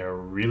together, and they're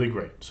really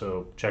great.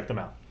 So check them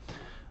out.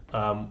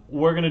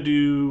 We're gonna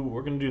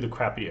do the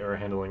crappy error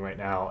handling right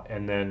now,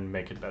 and then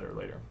make it better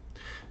later.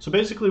 So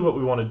basically, what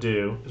we want to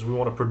do is we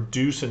want to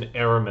produce an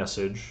error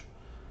message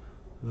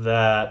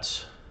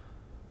that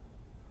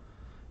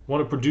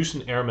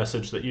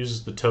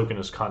uses the token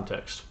as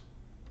context.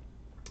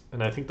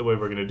 And I think the way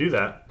we're going to do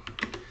that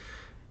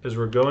is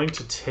we're going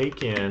to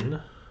take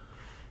in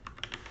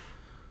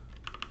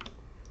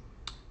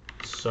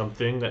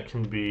something that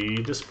can be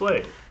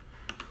displayed.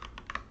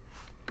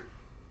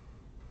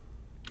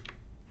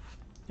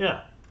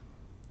 Yeah.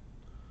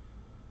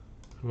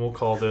 And we'll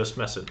call this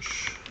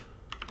message.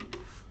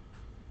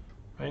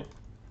 Right?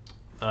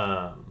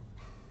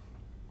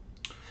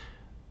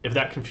 If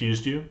that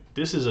confused you,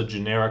 this is a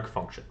generic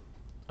function.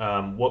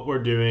 What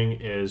we're doing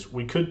is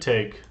we could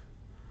take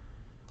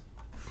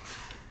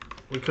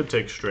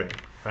string,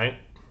 right?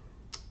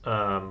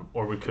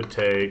 Or we could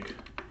take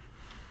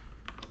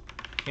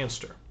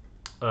answer,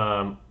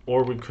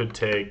 or we could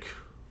take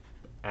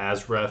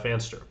as ref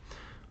answer.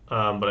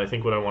 But I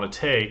think what I want to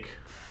take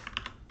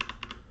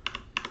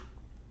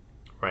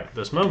right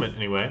this moment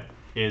anyway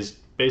is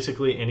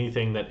basically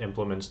anything that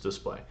implements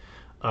display.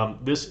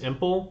 This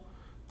impl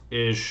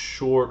is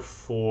short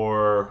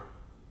for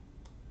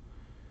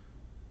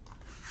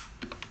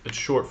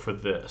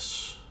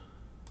this.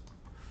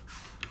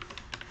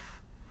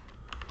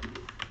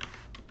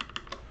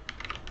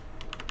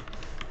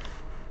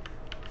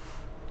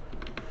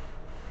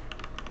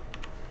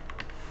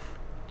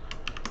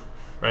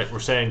 Right, we're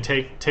saying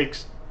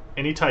takes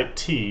any type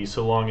T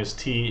so long as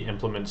T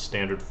implements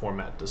standard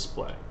format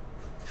display.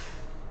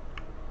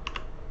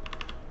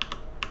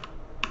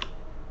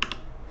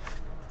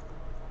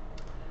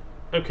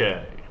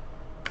 Okay,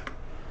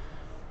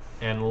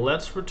 and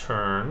let's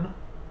return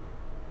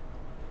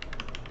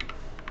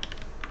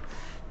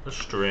a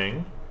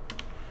string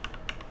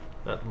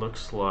that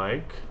looks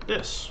like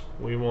this.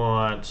 We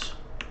want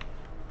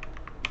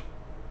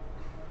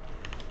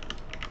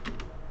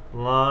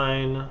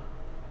line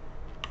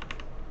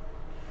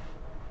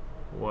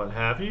what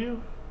have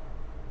you,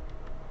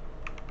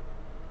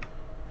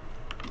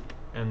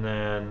 and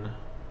then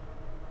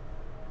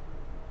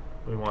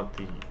we want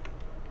the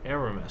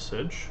error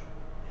message,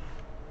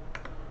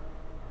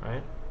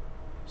 right?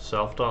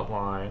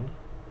 Self.line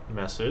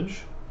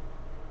message.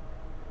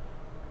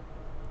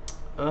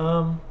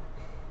 I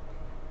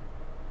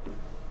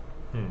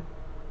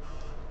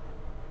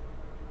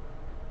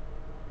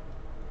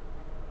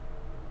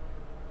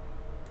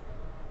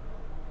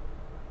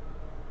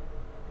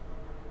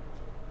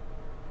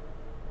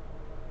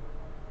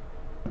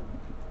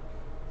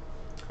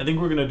think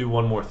we're going to do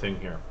one more thing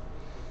here.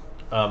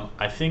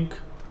 I think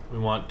I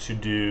want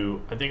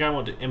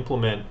to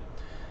implement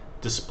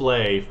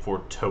display for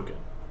token.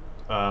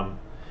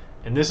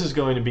 And this is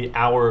going to be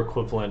our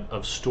equivalent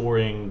of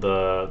storing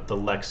the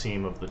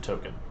lexeme of the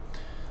token.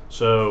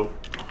 So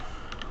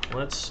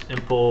let's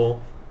impl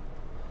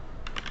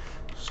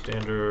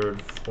standard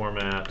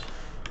format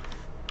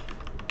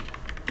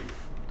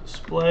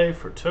display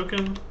for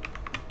token.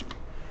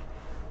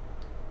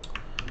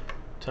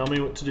 Tell me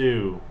what to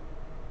do.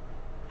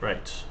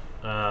 Right.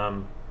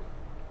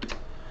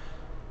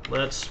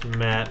 Let's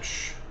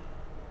match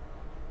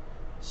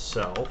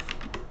self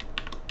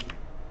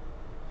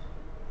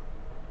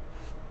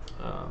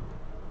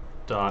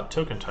dot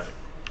token type,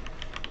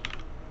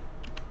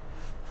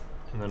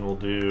 and then we'll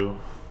do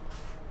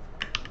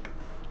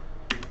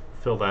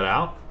fill that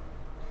out.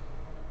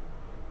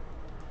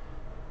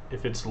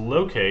 If it's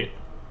locate,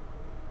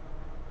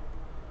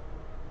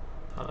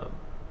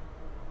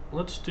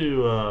 let's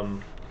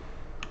do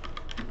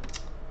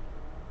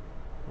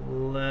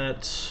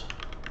let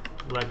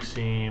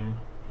lexeme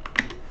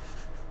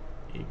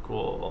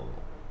equal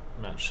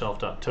match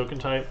self.token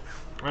type,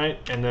 right?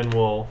 And then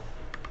we'll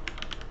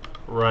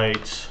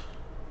write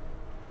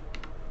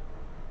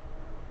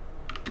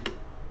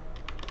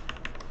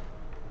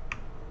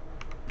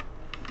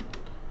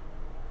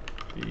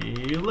the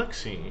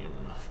lexeme,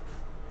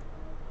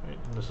 right?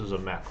 And this is a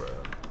macro.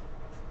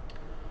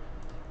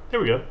 There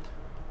we go.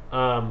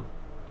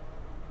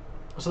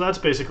 So that's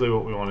basically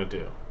what we want to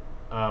do.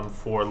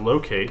 For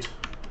locate,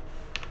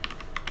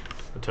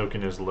 the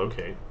token is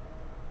locate.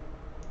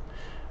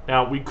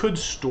 Now we could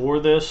store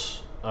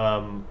this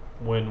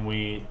when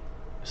we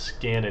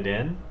scan it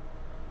in,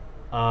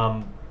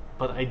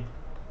 but I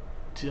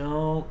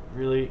don't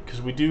really,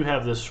 because we do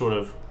have this sort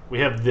of, we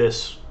have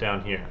this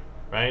down here,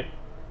 right?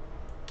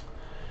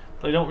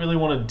 But I don't really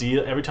want to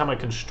deal, every time I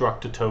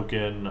construct a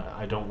token,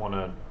 I don't want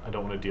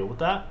to deal with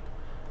that.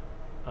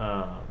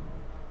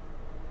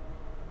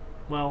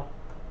 Well,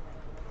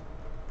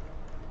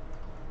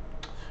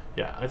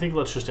 yeah, I think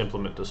let's just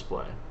implement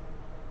display.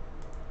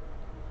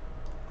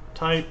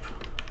 Type,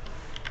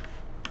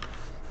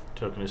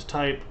 token is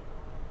type,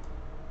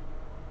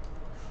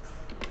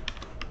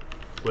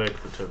 click,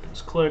 the token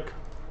is click.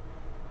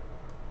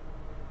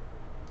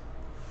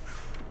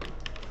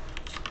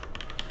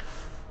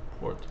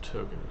 Report, the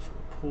token is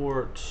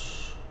report.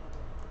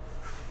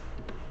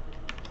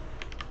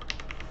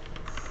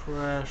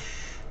 Refresh.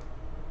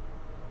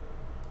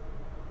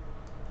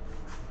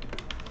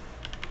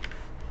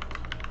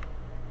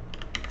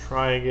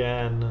 Try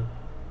again.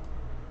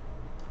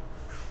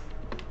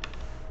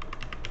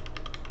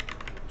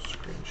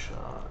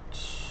 Screenshot.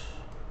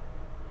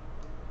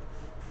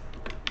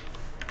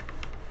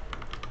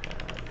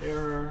 Add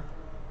error.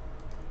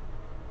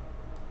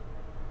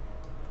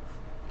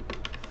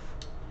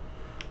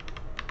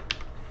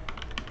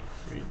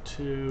 Read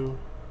to.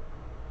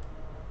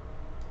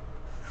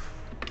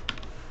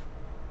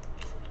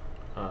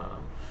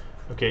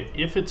 Okay,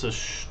 if it's a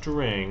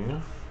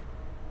string,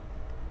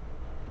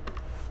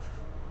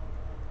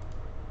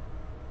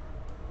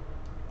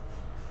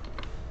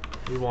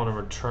 we want to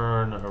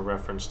return a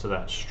reference to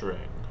that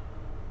string.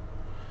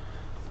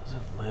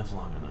 Doesn't live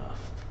long enough.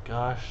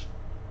 Gosh,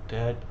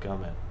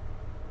 dadgummit.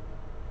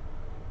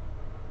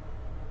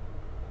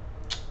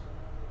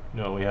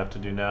 You know what we have to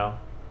do now?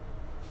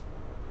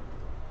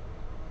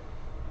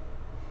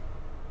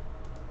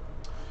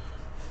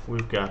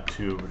 We've got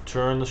to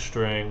return the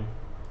string,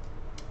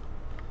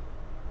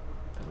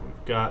 and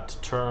we've got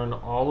to turn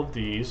all of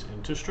these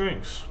into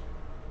strings.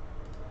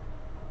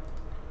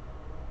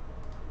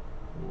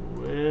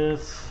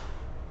 With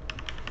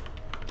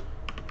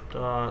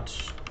dot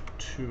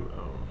to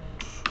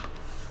owned.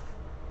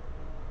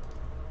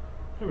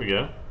 There we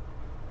go.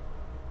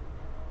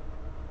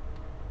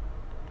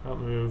 Dot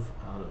move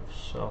out of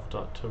self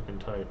dot token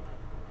type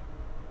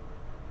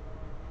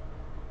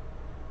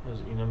as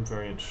enum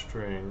variant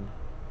string.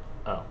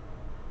 Oh,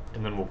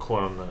 and then we'll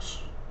clone this.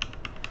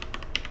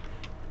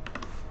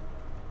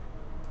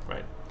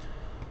 Right.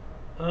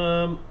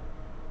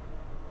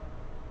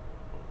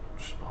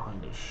 Just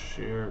behind a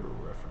shared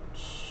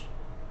reference.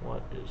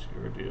 What is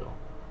your deal?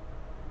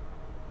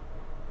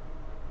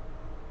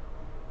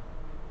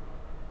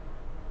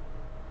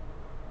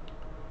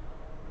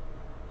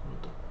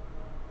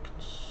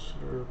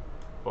 Consider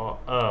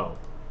oh.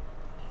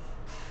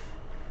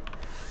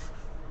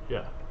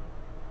 Yeah.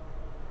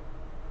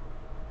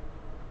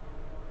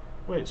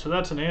 Wait, so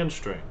that's an and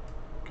string.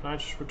 Can I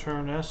just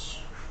return S?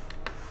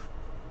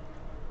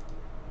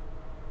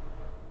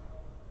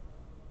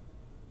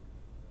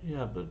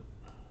 Yeah, but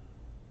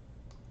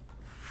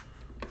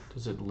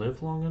does it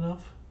live long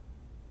enough?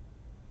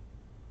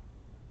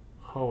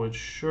 Oh, it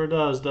sure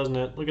does, doesn't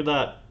it? Look at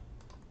that.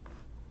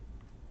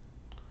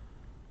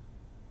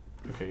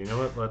 Okay, you know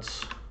what?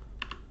 Let's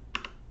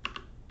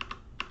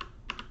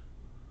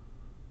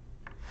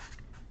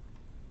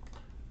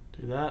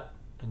do that,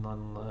 and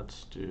then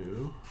let's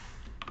do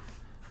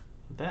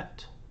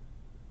that.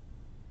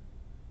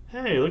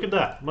 Hey, look at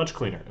that. Much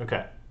cleaner.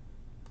 Okay.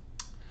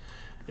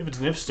 If it's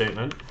an if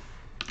statement,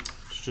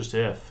 it's just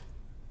if.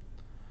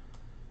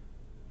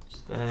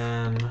 It's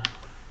then.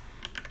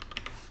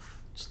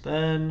 It's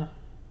then.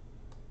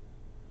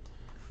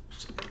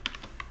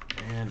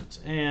 And it's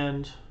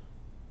and.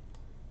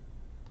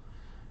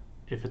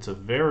 If it's a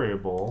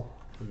variable,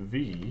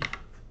 v,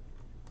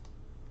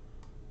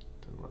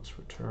 then let's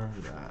return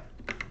that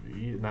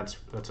v, and that's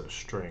a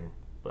string,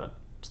 but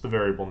it's the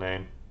variable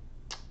name.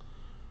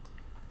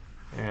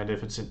 And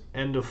if it's an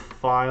end of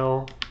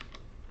file,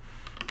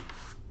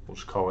 we'll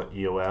just call it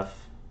EOF.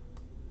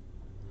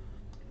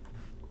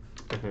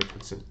 And if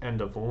it's an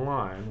end of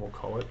line, we'll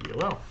call it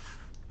EOL.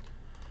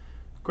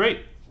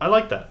 Great, I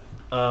like that.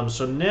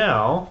 So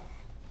now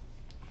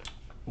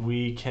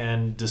we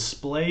can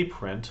display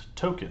print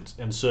tokens.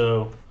 And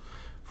so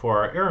for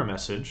our error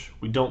message,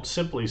 we don't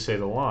simply say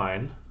the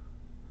line.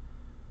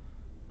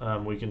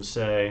 We can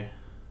say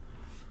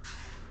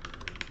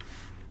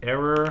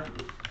error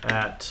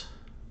at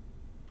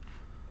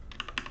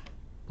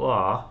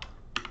blah,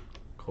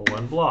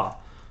 colon blah.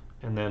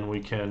 And then we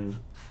can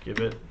give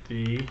it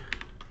the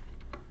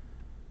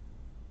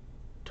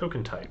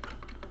token type.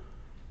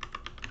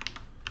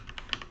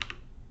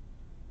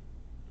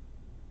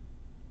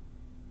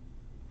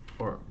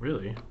 Or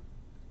really,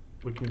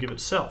 we can give it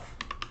self,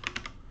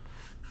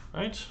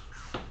 right?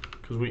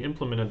 Because we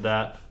implemented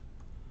that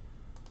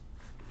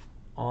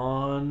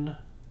on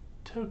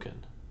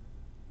token.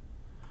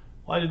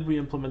 Why did we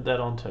implement that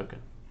on token?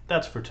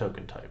 That's for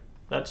token type.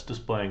 That's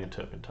displaying a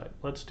token type.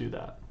 Let's do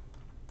that.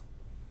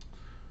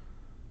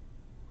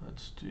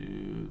 Let's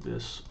do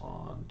this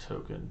on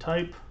token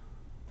type.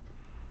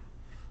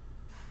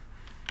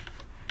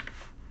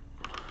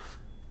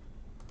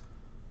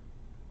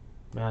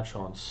 Match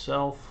on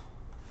self.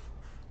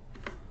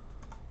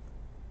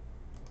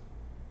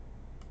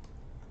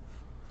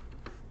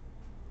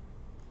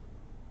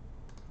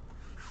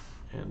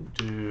 And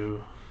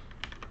do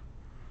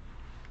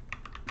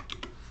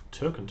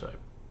token type.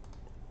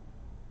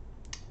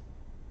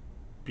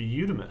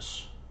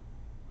 Beautimous.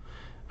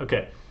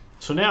 Okay,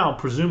 so now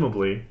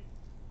presumably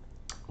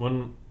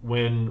when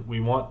we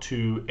want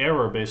to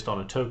error based on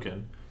a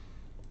token,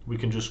 we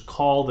can just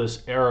call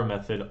this error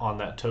method on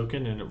that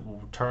token and it will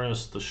return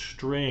us the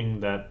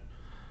string of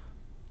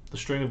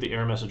the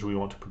error message we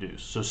want to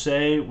produce. So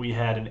say we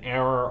had an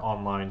error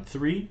on line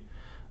 3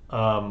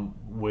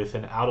 with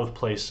an out of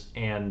place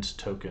and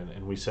token,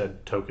 and we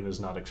said token is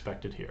not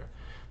expected here.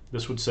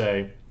 This would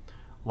say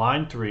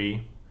line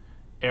 3,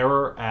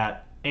 error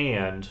at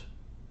and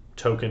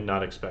token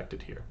not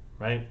expected here,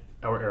 right?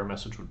 Our error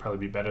message would probably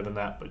be better than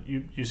that, but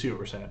you see what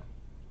we're saying.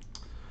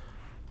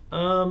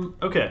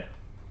 Okay.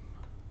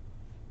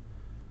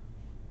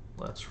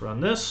 Let's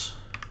run this.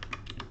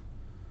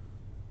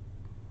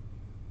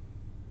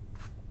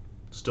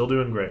 Still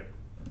doing great.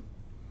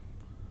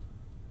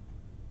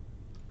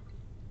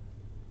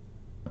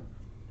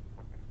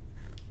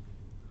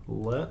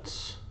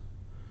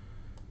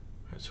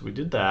 So we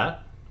did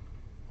that.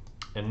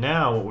 And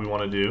now what we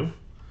want to do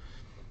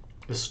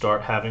is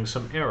start having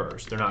some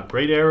errors. They're not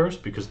great errors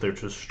because they're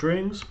just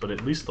strings, but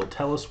at least they'll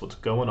tell us what's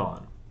going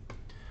on.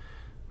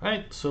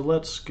 Right, so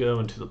let's go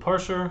into the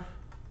parser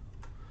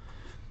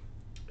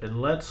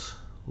and let's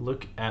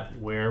look at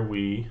where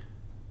we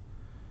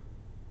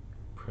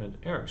print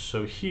errors.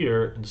 So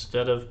here,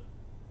 instead of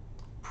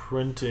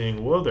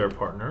printing whoa there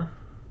partner,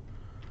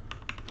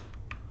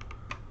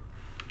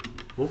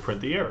 we'll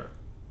print the error.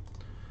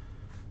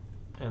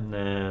 And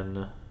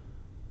then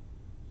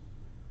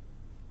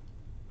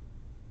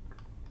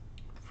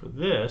for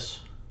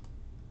this,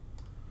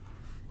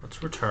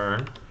 let's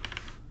return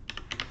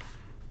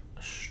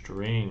a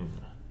string.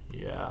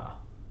 Yeah.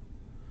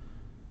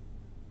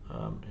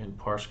 In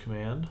parse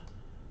command,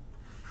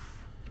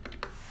 I'm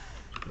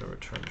going to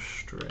return a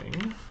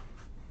string.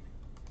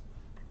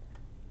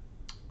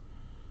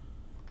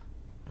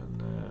 And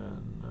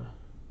then,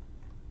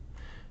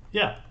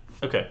 yeah,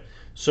 okay.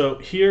 So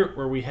here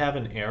where we have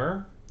an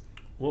error,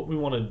 what we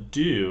want to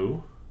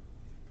do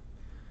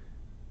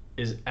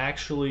is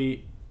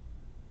actually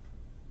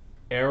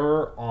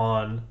error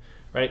on,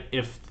 right?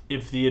 If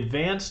the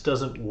advance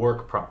doesn't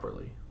work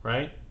properly,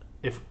 right?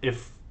 If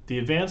the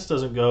advance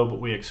doesn't go but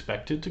we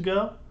expect it to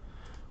go,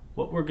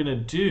 what we're going to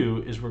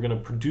do is we're going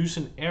to produce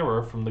an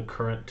error from the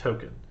current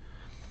token.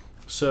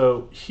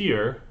 So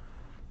here,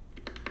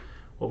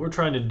 what we're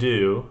trying to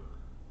do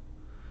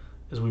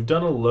is we've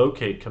done a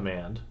locate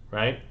command,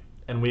 right?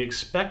 And we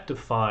expect to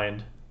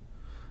find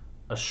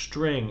a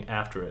string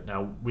after it.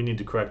 Now we need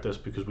to correct this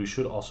because we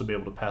should also be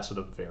able to pass it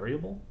a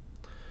variable.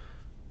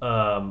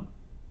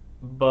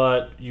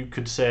 But you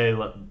could say,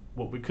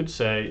 what we could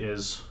say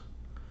is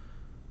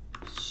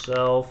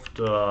self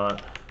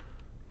dot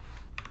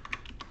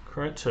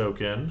current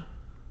token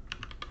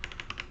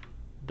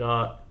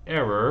dot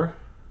error,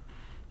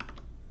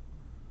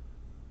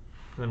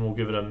 and then we'll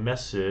give it a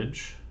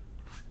message.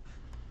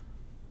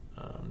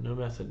 No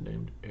method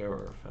named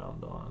error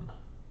found on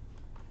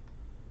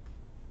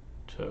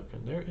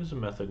token. There is a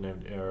method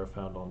named error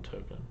found on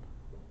token.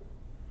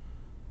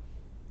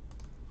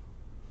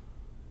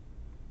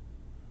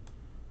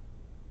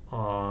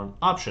 On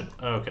option.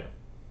 Okay.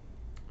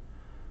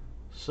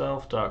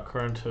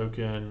 Self.current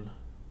token.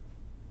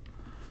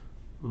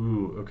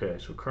 Ooh, okay.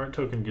 So current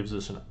token gives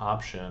us an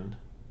option.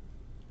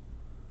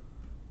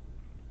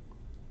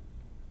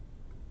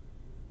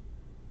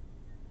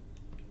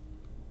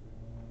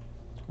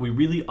 We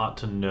really ought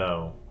to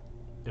know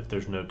if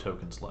there's no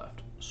tokens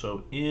left.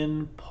 So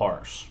in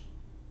parse,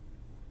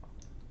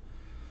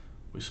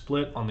 we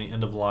split on the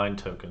end of line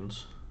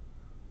tokens.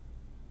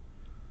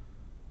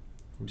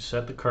 We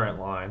set the current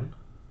line.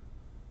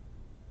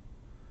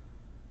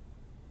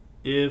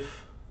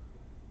 If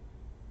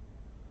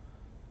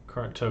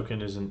current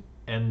token is an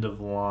end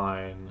of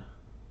line,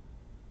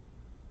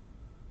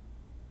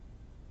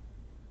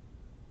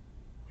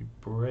 we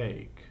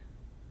break.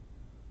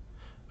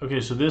 Okay,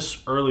 so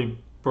this early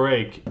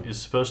break is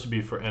supposed to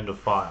be for end of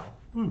file.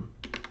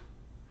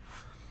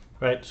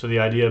 Right, so the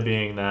idea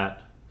being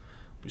that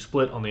we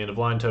split on the end of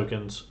line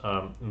tokens,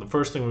 and the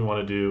first thing we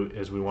want to do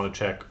is we want to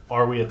check,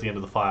 are we at the end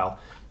of the file?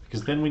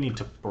 Because then we need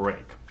to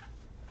break.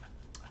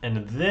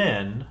 And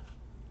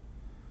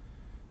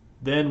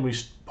then we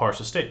parse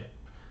a statement.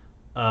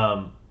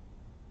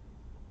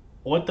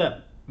 What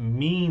that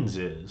means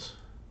is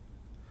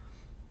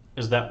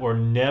that we're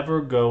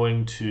never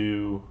going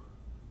to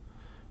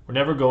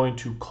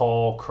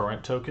call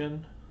current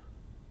token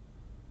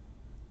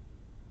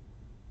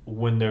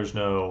when there's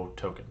no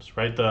tokens,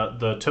 right?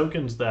 The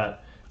tokens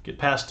that get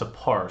passed to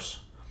parse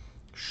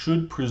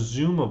should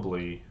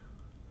presumably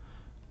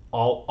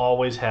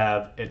always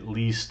have at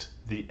least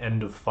the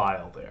end of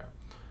file there.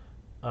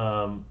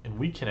 And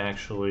we can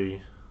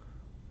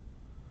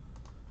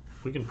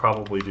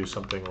probably do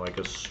something like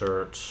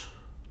assert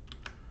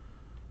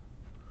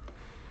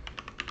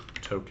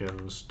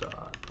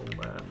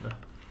tokens.len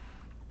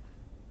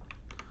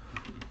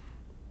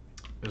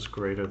is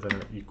greater than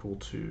or equal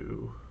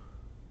to,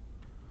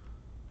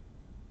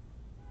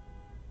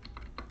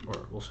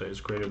 or we'll say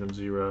is greater than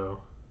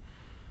 0,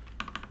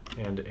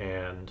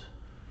 and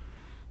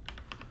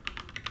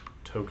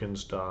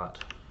tokens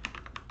dot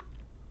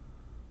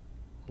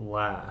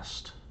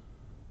last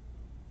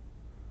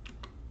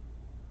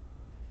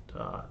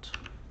dot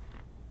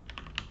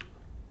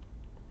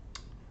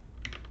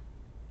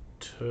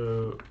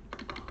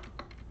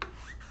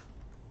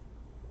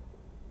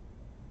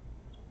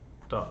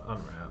dot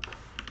unwrap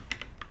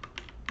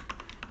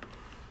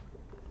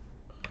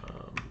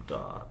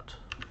dot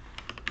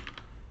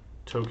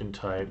token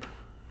type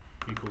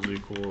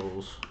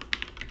equals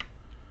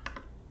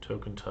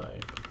token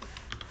type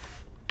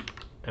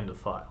end of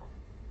file,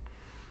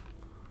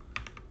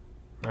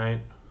 right?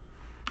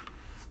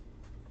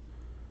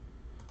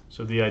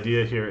 So the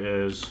idea here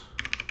is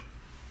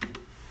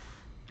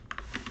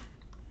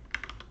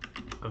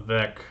a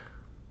vec,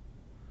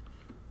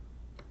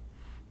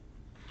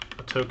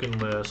 a token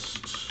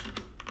list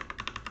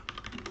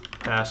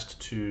passed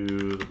to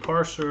the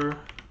parser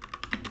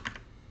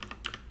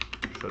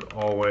should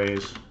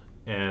always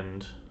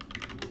end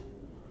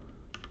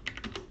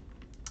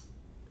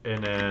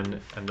in an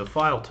end of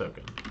file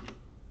token,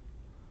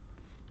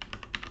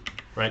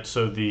 right?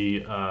 So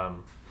the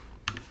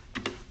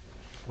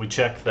we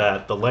check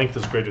that the length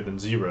is greater than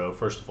 0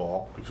 first of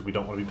all, because we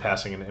don't want to be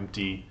passing an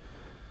empty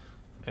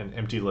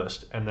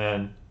list, and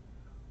then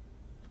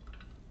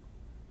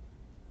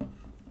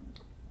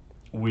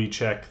we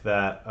check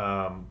that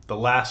the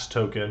last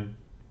token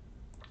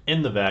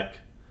in the vec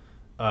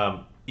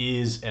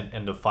is an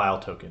end of file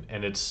token,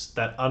 and it's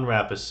that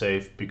unwrap is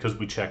safe because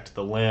we checked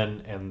the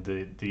len, and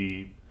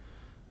the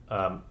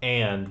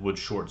and would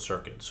short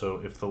circuit.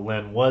 So if the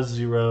len was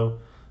 0,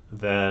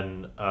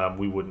 then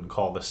we wouldn't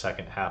call the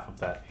second half of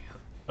that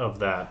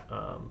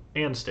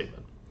and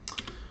statement.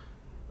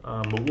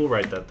 But we'll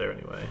write that there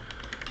anyway.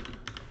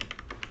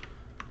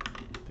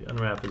 The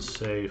unwrap is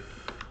safe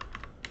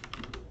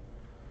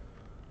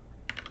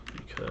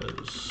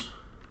because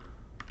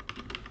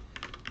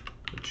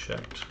we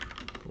checked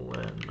the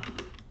len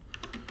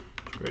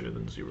is greater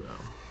than 0.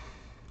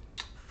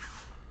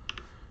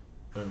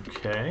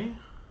 Okay.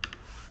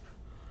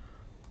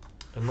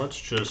 And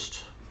let's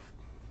just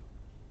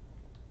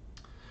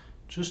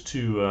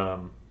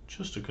to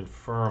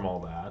confirm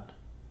all that,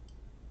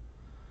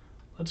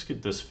 let's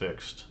get this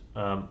fixed.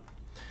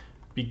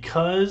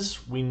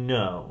 Because we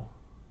know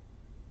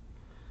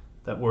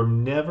that we're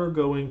never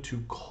going to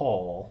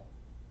call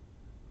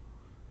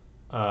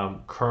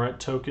current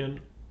token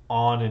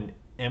on an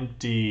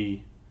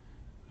empty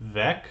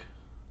vec,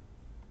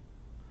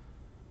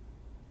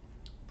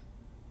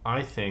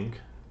 I think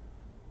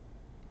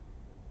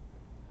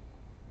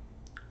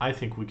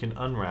we can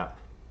unwrap.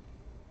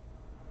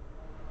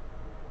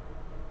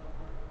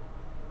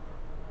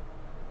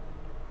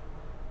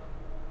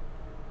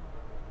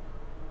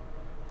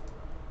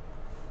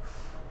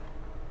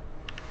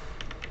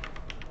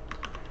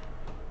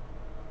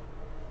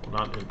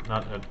 Well,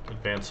 not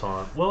advance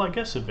on. Well, I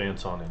guess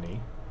advance on any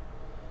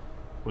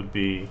would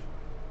be,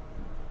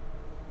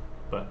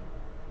 but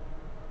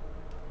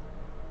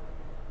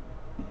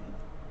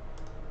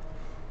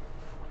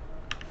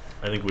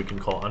I think we can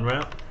call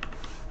unwrap.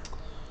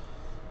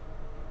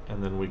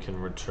 And then we can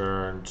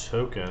return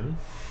token.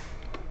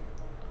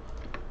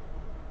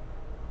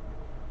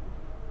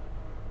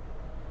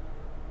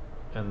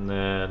 And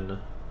then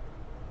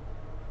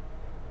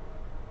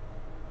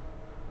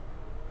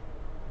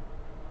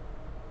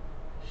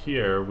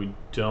here we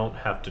don't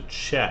have to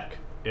check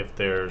if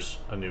there's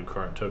a new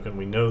current token.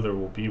 We know there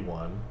will be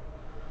one.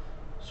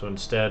 So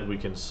instead we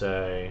can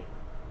say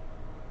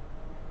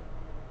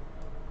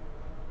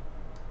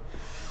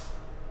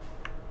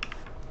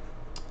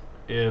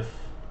if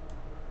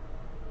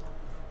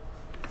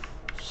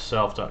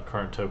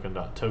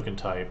self.currentToken.token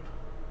type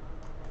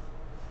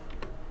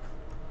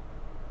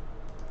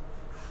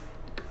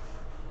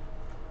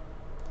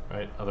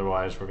right,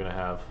 otherwise we're going to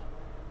have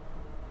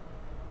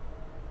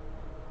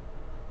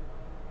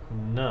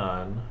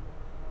none,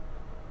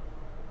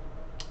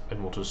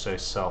 and we'll just say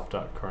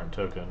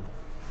self.currentToken.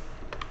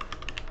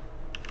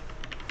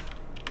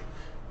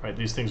 Right,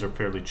 these things are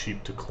fairly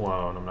cheap to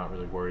clone. I'm not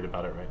really worried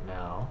about it right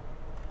now.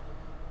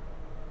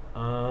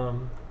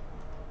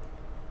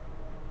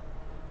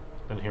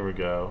 And here we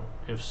go.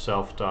 If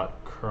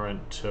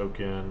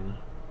self.currentToken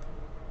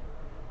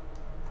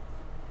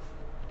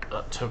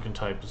token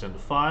type is in the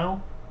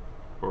file,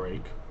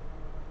 break.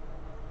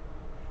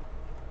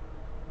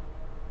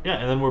 Yeah,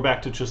 and then we're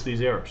back to just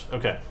these errors.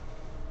 Okay.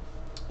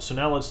 So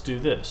now let's do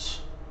this.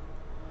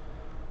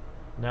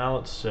 Now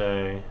let's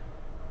say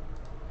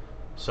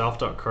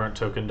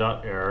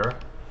self.currentToken.error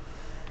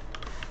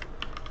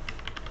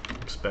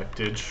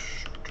expected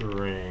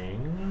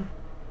string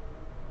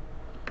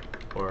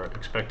or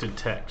expected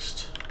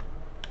text.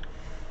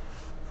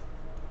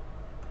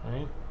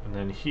 Right? And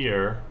then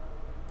here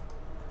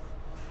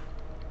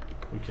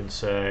we can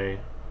say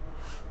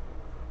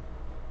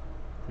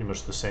pretty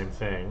much the same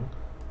thing.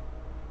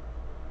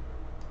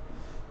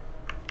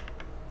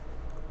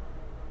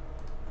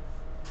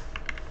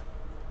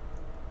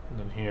 And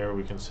then here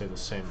we can say the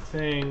same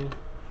thing.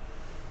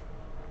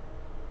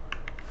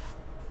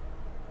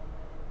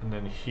 And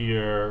then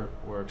here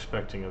we're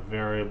expecting a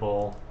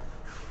variable.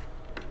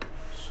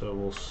 So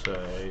we'll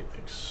say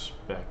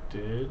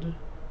expected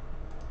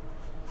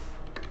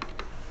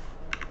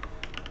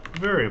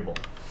variable,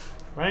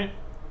 right?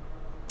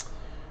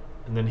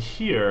 And then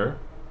here,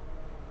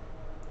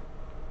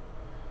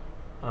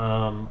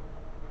 we're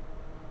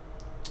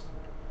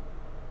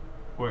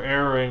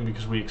erroring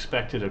because we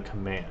expected a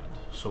command.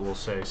 So we'll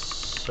say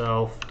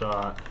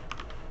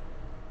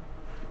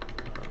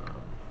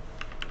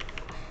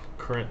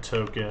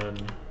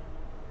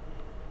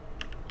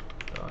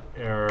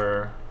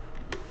self.currentToken.error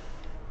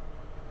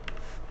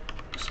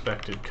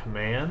expected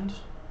command,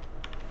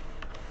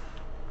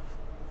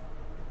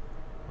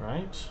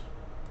 right?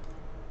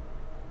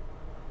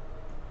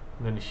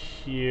 And then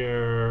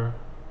here,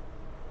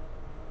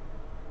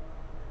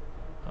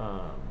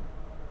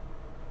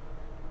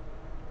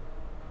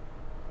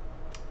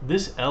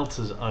 this else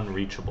is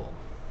unreachable,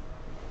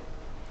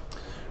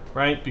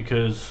 right?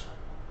 Because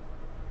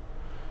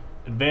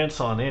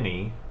advance on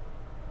any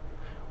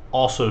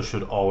also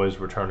should always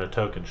return a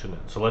token,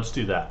 shouldn't it? So let's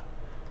do that.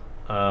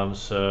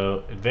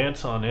 So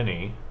advance on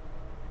any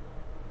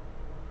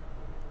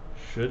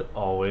should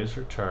always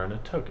return a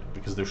token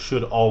because there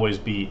should always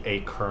be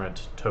a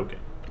current token.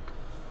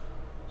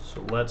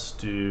 So let's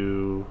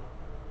do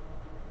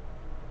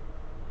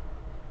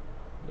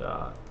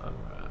dot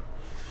unwrap.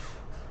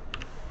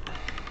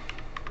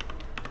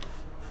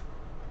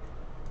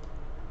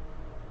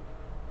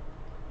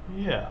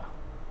 Yeah.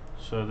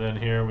 So then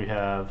here we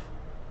have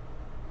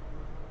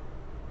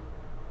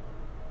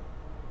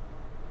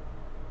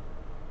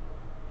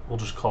we'll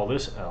just call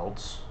this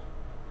else.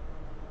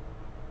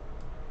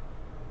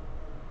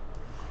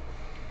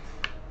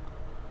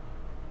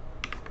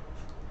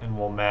 And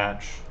we'll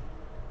match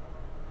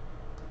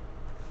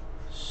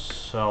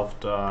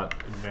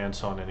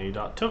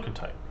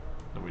self.advanceOnAny.tokenType.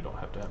 And we don't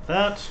have to have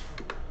that.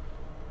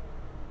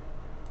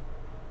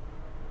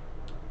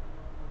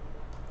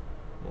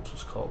 We'll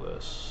just call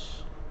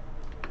this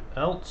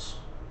else.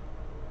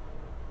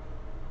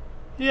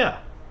 Yeah.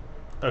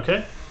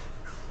 Okay.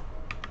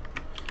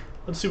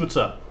 Let's see what's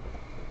up.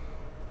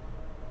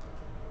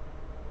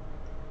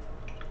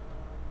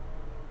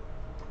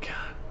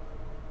 God.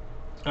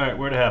 All right,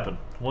 where'd it happen?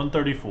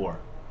 134.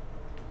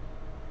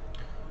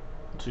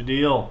 What's your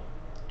deal?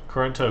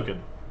 Current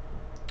token.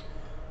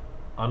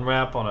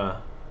 Unwrap on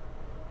a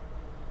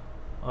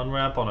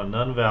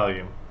none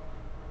value.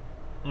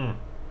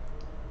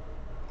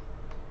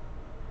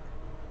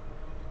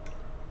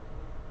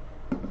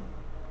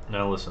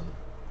 Now listen.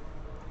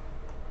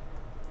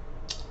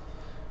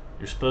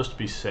 You're supposed to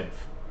be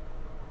safe.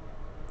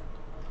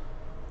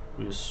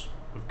 We've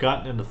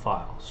gotten into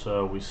file,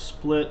 so we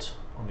split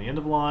on the end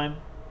of line.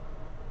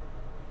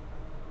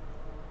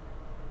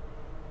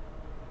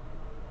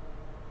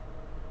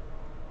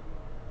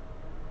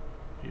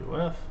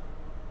 UF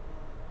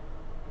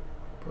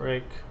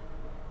break,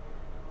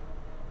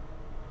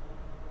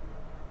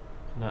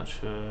 and that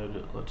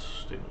should let's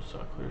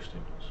statements.clear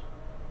statements.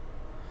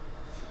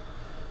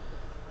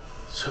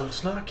 So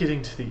it's not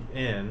getting to the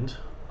end.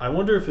 I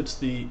wonder if it's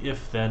the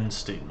if-then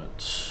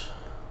statement.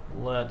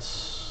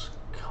 Let's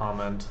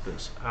comment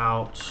this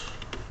out.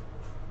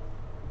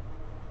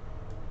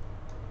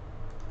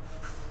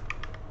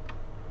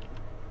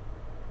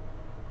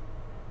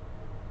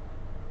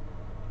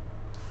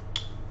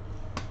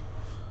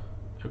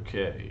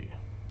 Okay,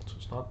 so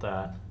it's not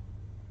that.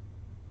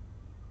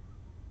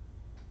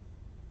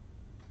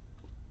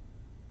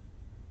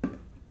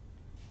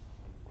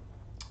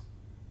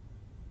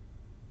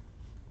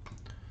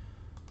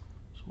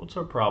 So what's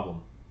our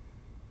problem?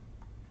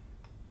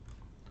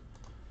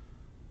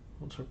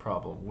 What's our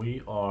problem?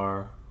 We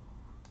are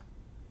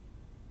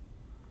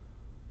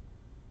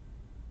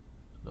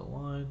the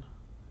line.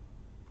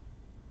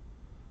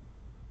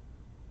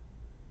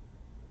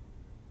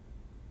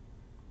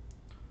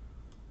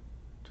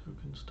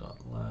 Tokens dot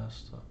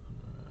last dot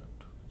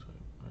token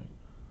type, right?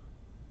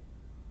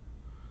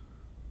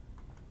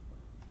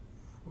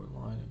 For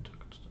line and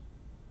tokens dot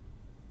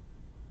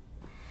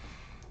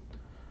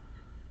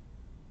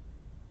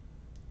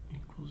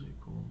equals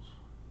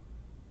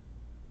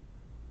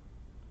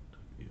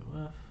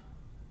WF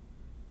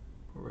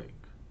break.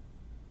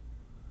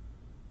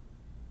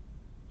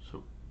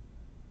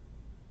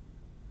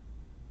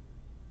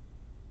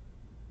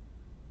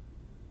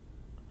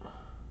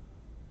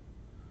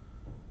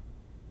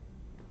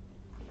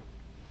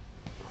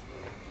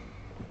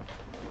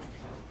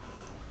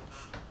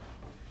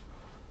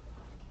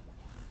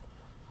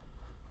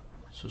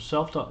 So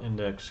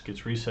self.index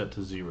gets reset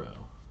to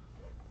 0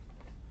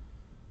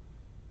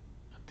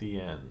 at the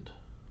end.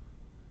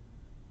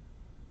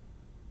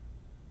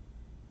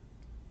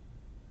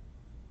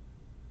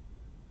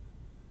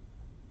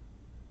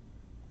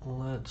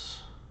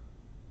 Let's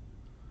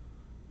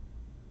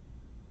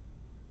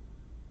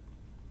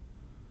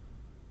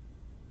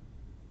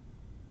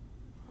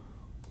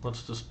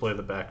display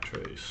the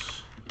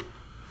backtrace.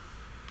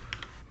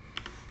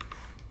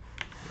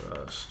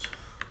 Rust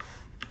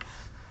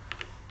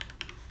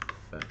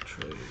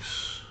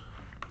backtrace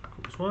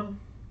equals 1.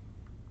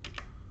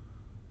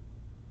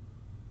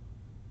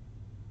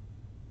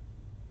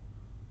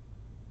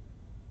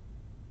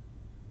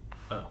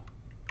 Oh,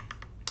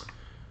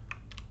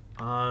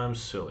 I'm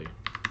silly.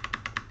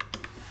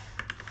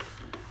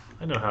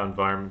 I know how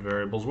environment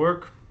variables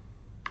work,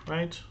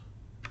 right?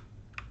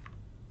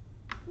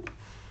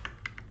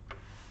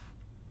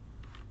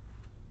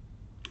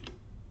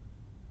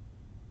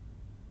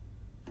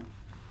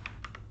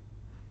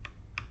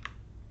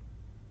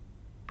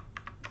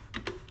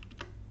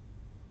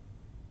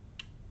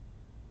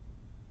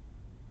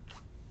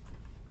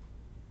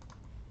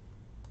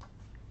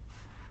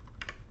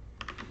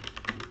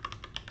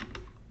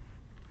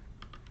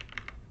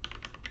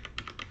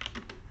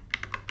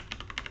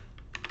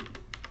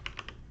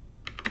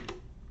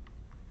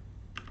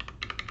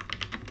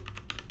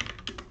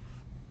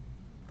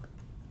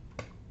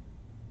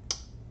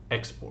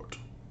 Export.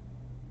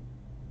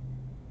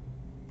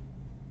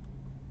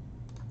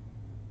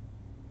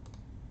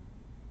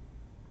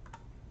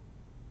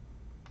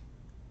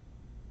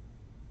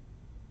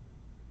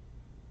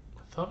 I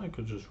thought I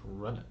could just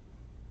run it.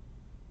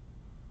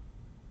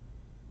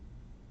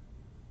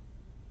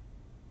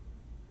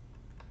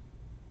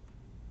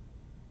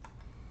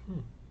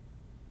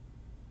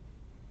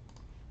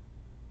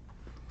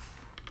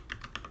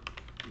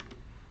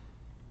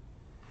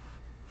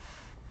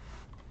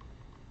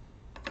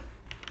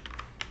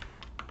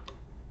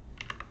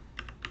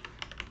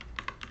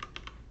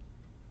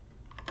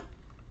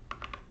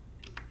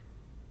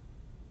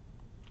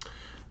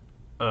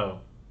 Oh.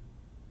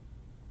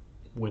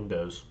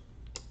 Windows.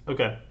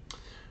 Okay.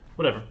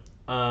 Whatever.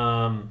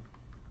 Current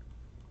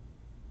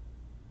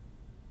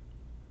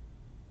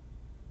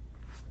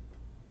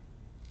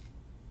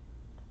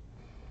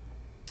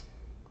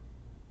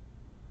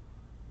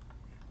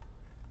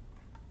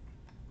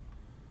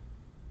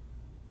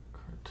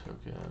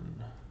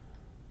token.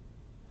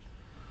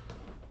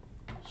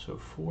 So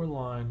for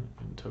line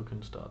in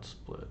tokens dot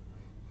split.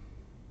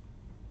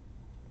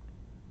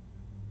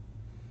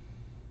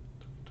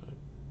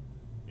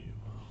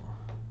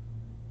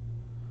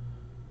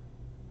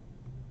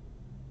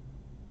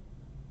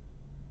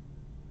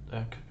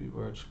 That could be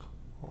where it's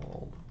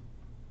called.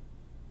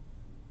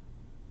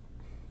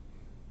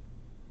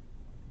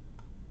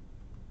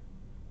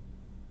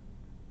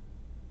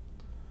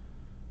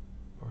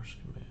 Parse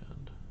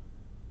command.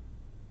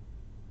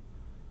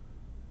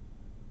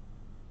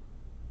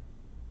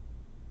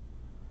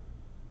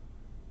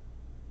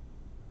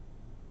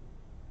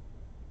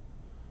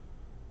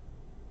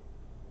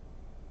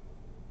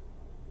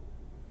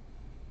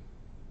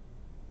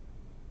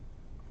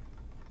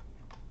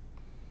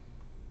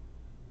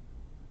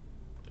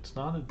 It's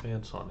not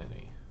advance on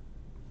any.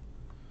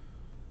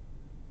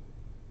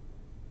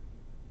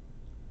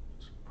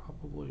 It's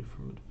probably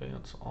from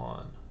advance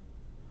on,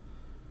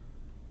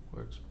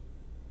 where it's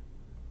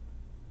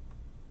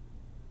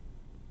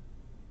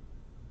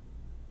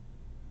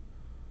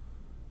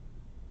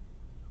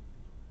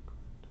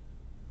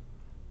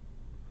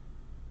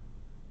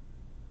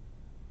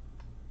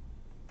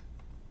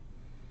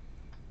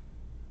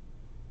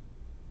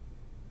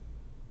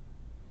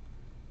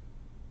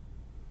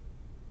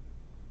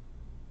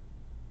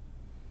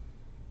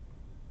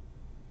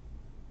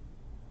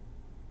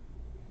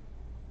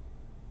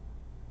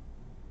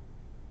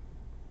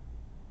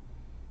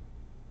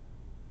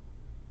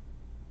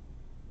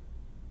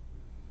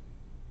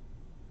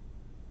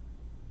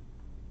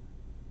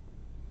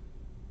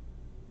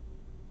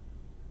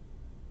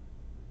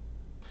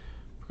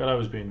forgot I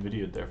was being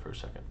videoed there for a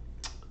second.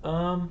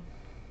 We're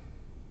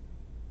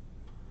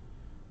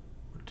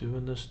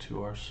doing this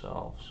to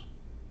ourselves.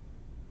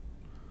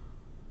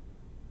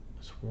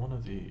 It's one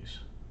of these.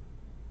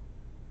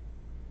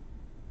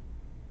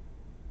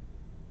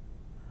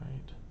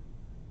 Right?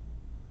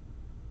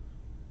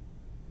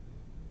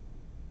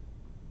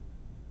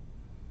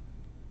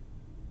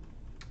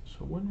 So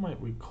So when might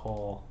we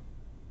call,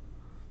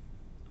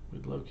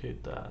 we'd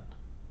locate that.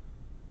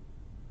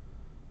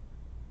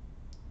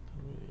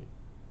 Then we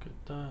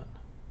get that.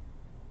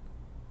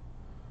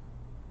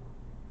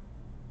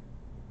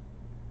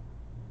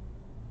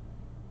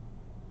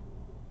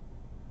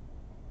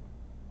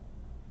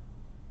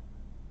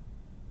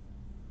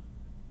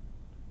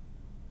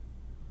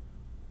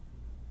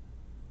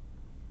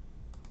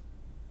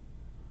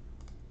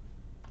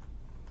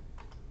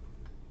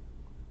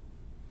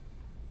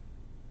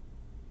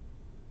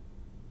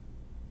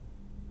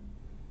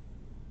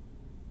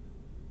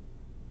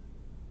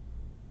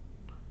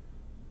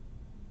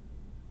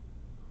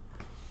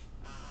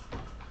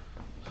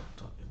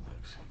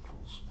 Index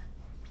equals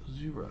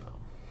 0.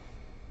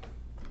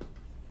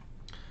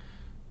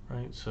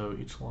 Right, so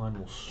each line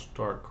will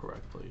start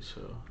correctly,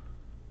 so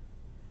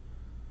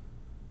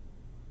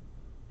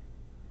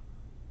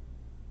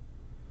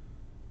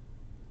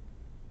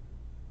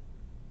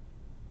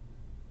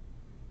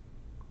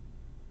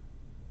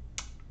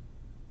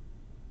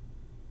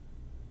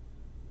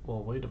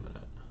well, wait a minute.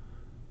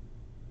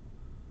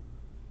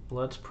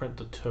 Let's print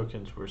the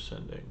tokens we're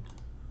sending.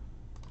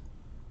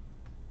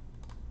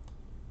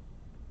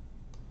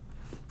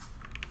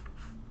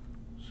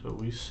 So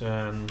we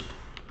send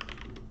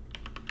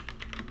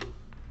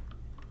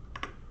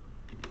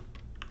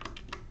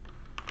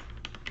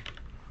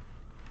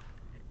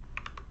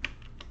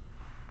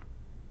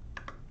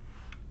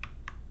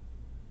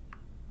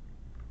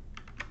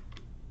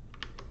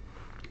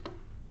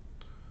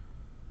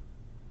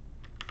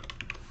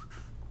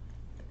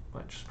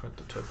might just print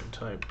the token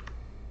type.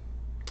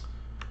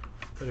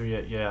 Better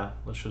yet, yeah,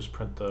 let's just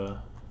print the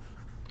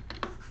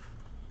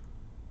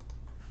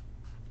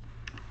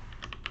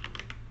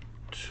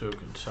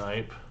token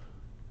type.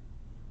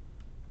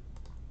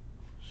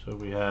 So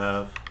we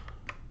have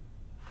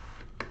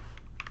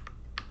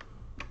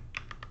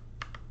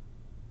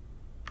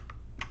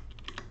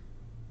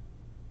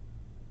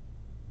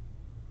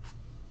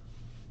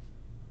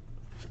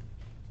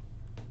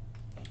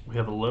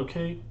a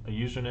locate, a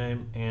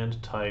username,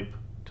 and type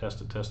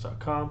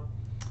test@test.com,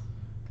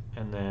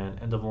 and then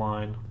end of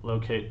line,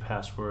 locate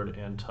password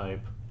and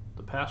type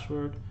the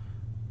password,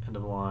 end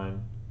of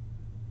line,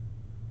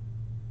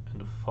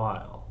 end of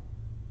file.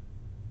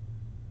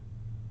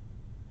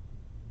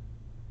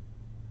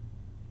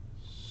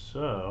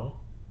 So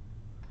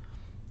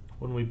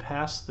when we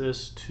pass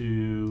this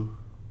to,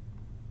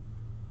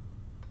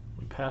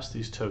 we pass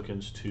these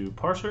tokens to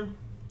Parser,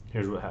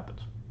 here's what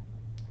happens.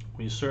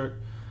 We assert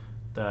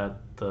that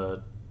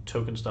the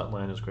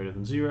tokens.len is greater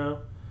than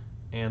 0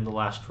 and the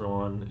last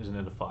one is an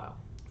end of file.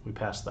 We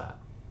pass that.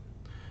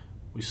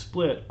 We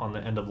split on the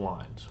end of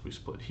lines. We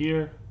split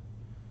here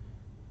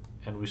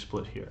and we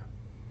split here.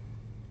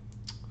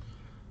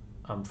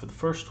 For the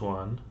first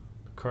one,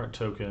 the current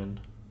token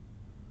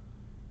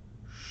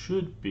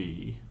should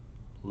be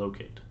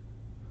locate.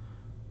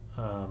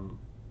 And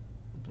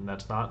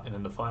that's not an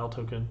end of file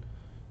token,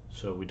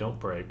 so we don't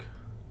break.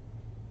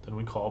 Then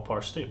we call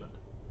parse statement.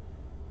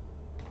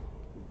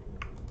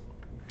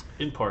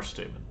 In parse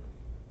statement,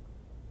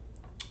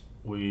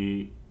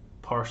 we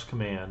parse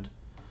command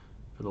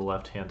for the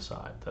left-hand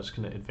side. That's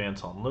going to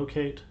advance on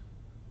locate,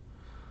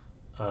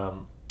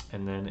 and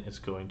then it's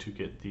going to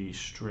get the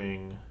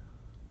string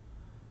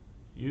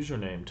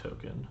username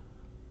token,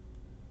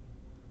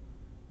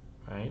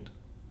 right?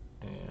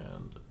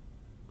 And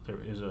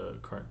there is a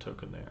current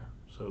token there.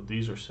 So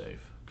these are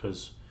safe,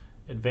 because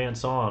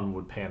advance on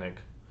would panic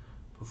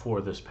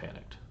before this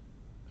panicked.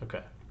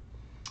 Okay.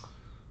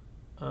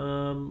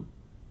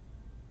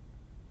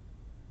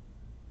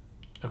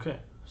 Okay,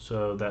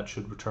 so that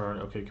should return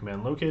OK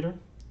command locator.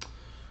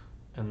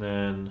 And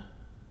then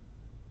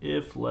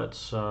if let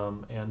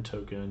sum and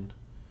token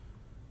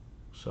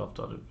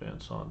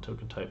self.advance on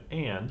token type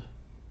and,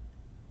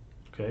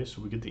 okay,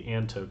 so we get the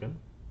and token.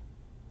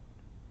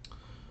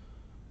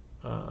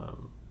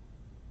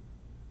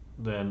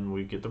 Then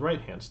we get the right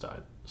hand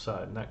side,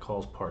 and that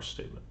calls parse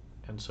statement.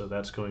 And so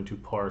that's going to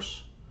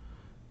parse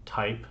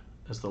type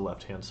as the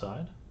left hand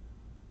side.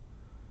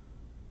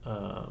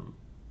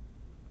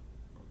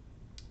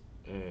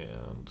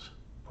 And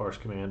parse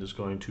command is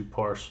going to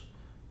parse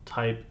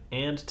type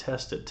and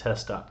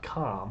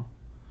test@test.com,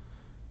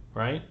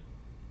 right?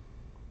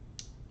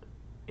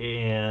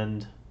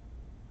 And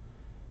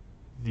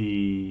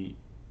the,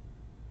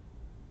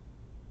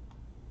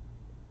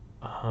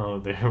 oh,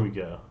 there we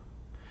go.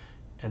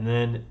 And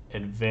then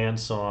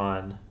advance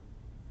on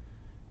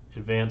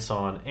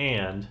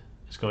and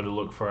is going to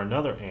look for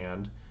another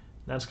and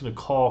that's going to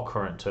call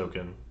current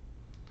token,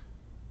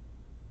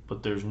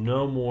 but there's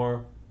no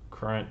more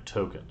current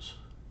tokens.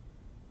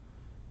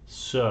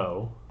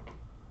 So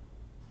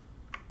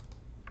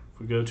if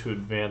we go to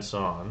advance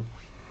on,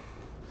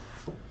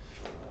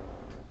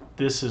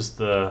 this is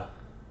the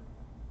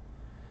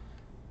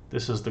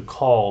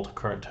called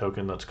current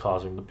token that's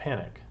causing the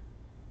panic.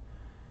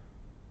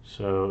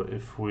 So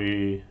if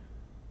we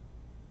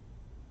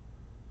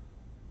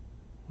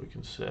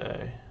can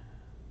say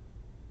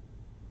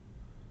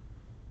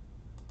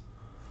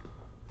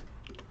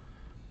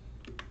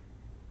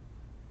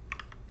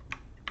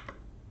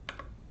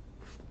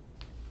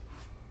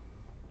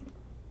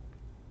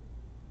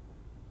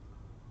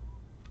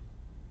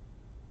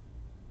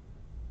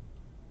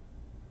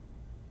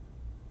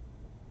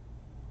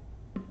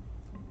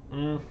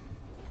Okay,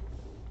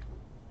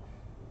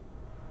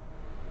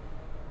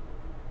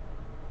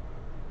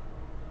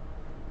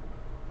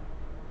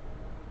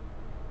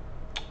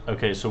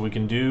 so we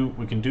can do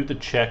the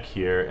check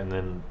here and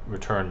then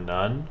return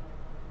none,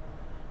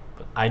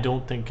 but I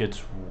don't think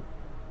it's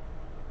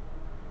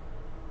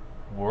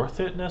worth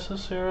it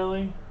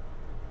necessarily.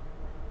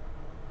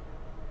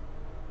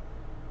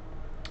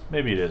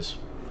 Maybe it is.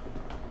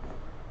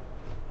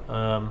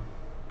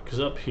 Because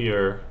up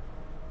here,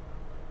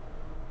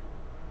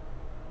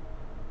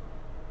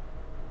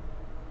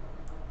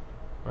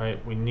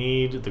 right, we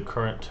need the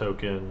current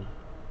token.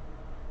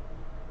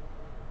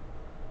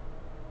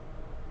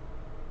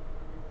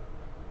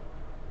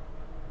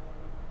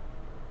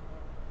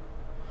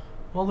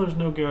 Well, there's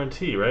no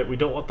guarantee, right? We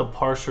don't want the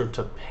parser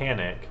to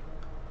panic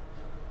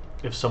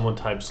if someone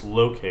types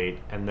locate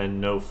and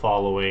then no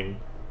following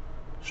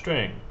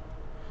string.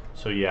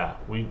 So yeah,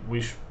 we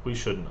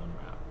shouldn't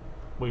unwrap.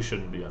 We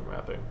shouldn't be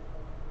unwrapping.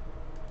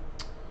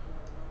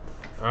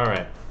 All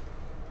right,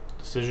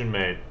 decision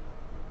made.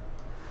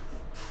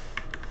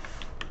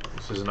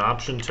 This is an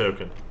option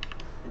token.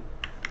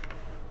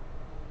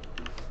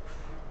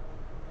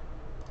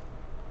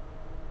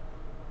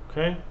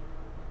 Okay,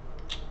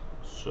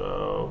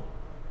 so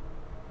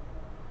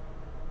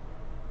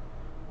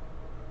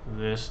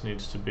this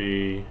needs to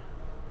be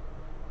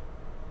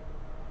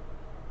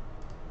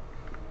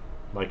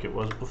like it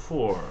was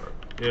before.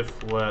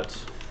 If let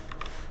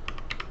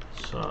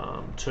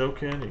some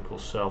token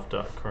equals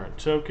self.current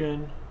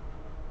token,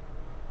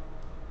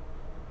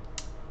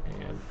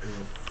 and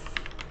if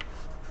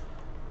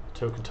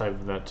token type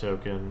of that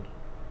token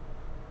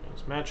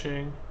is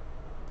matching,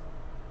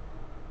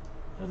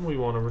 then we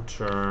want to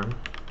return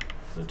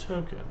the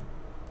token,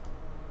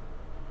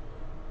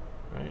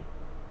 right?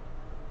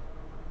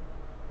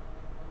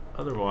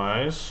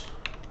 Otherwise,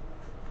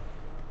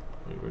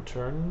 we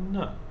return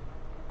none.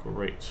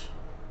 Great.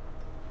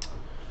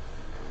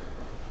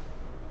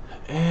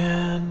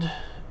 And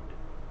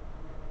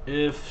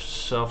if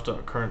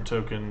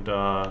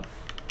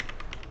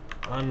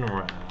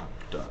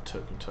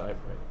self.currentToken.unwrap.tokenType,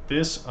 right?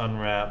 This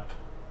unwrap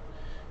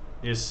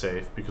is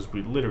safe because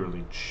we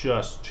literally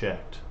just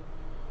checked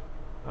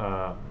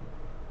to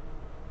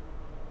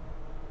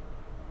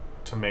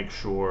make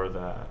sure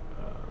that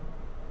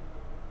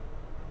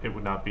it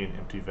would not be an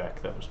empty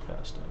vec that was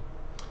passed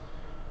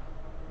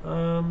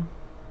in.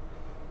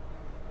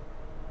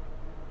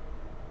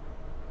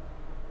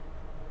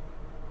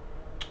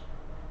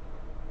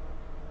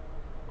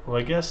 Well,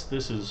 I guess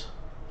this is,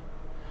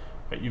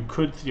 right, you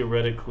could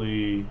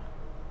theoretically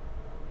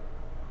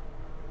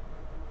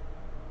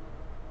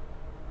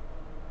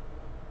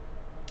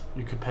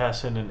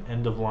pass in an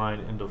end of line,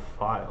 end of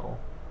file,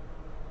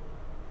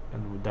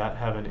 and would that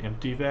have an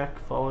empty vec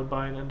followed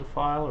by an end of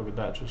file, or would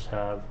that just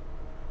have,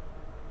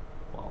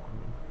 well, I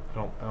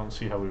mean, I don't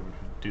see how we would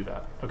do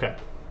that. Okay,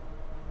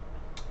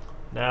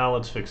 now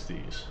let's fix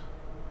these.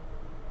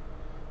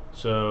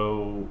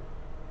 So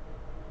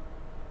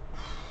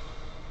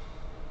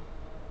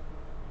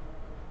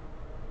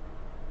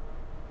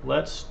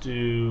let's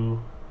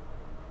do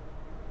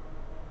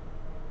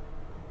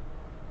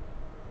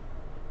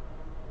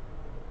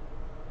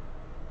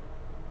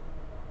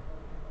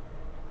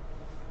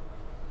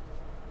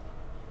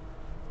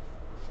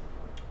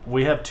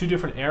we have two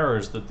different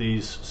errors that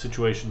these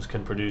situations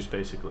can produce,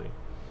 basically.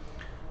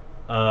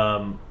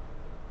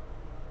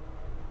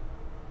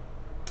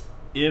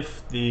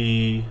 If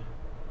the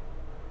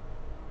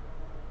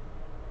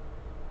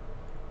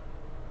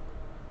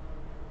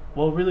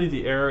well, really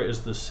the error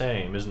is the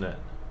same, isn't it?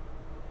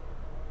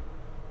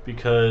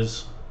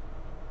 Because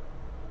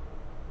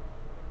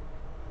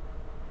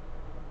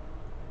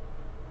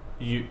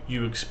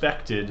you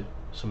expected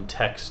some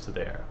text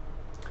there,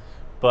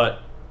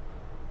 but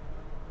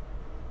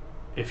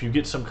if you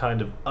get some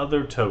kind of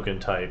other token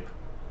type,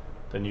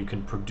 then you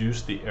can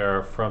produce the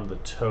error from the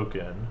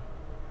token.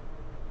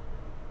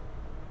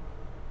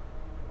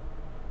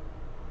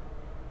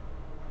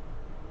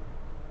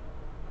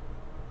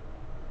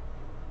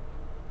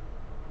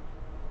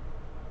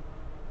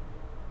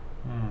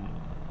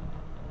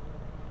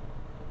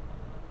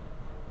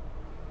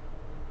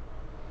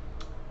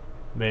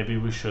 Maybe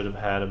we should have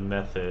had a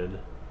method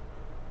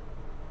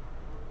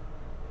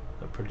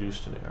that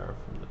produced an error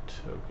from the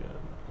token.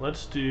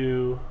 Let's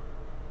do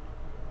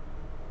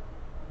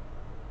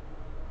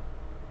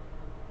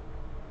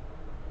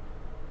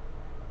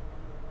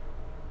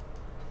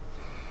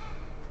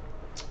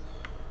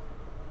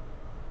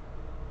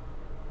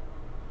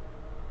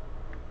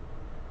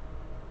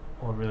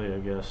well, really, I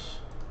guess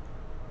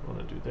I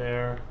want to do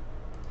there,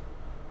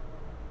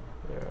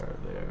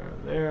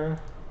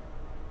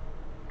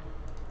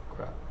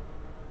 crap,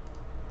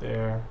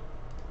 there,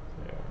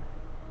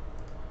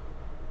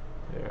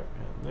 and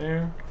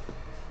there.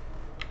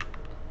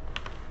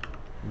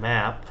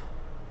 Map,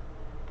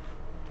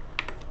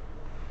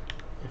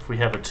 if we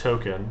have a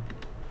token,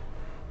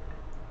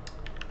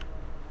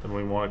 then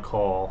we want to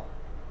call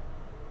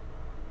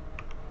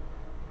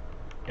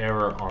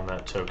error on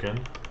that token.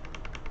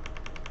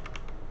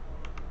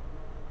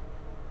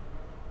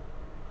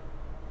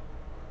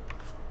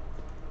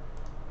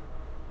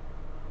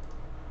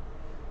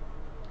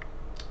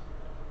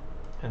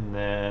 And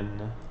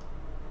then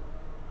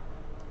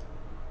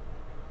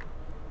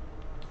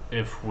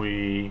if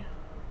we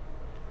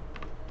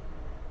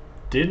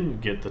didn't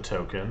get the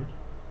token,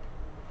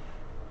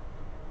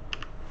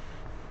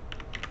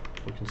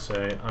 we can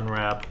say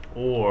unwrap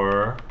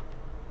or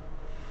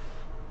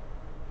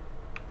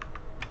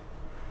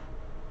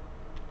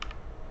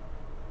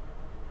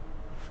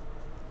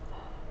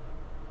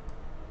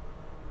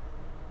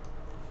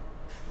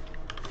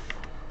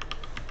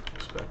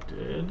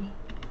expected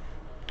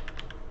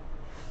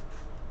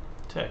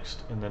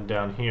text. And then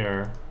down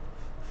here,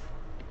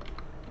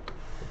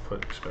 we'll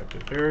put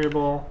expected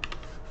variable.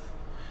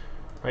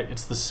 Right,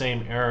 it's the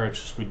same error,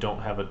 it's just we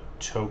don't have a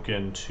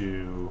token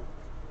to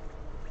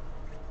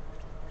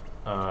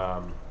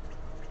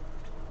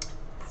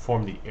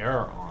perform the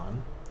error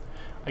on.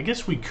 I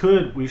guess we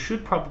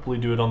should probably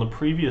do it on the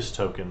previous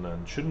token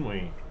then, shouldn't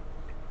we?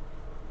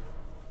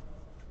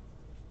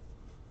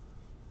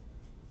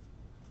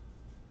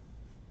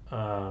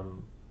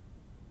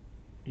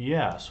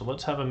 Yeah, so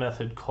let's have a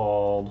method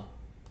called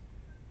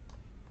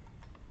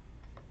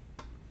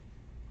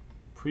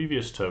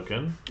previous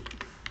token.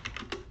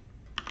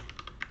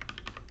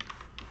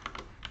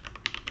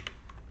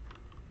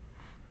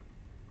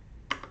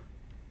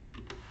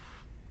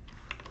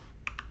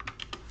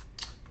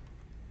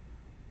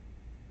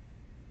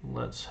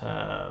 Let's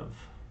have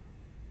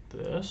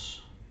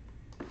this.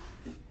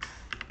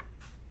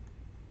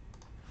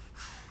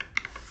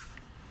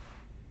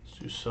 Let's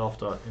do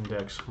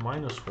self.index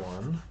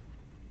 -1.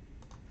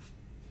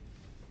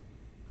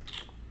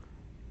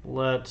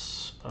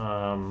 Let's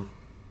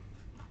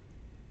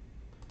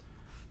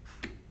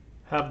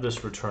have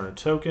this return a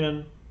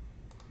token.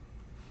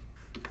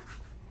 Let's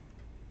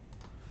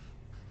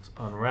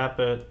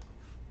unwrap it.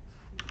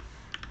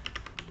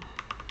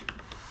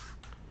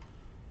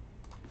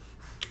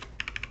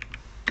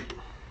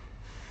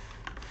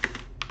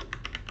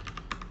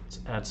 Let's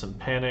add some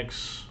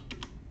panics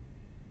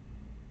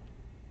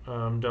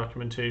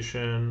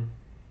documentation.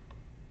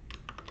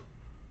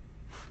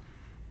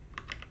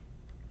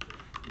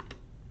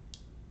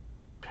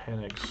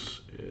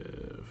 Panics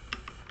if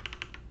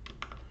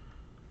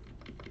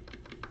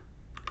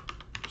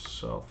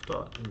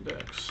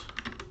self.index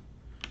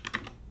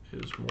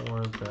is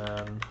more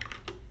than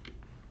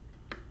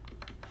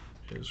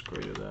is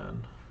greater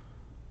than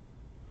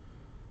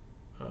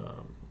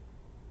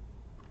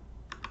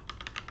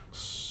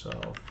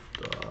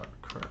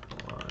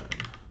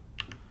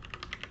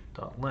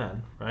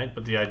self.currentLine.len, right?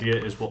 But the idea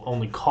is we'll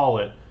only call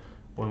it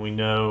when we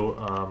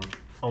know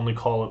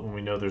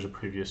there's a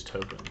previous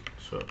token.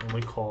 So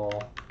only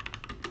call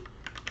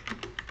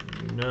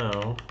when you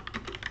know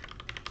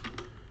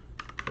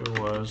there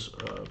was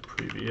a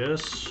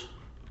previous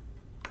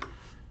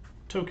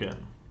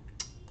token.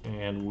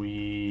 And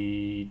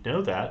we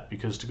know that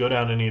because to go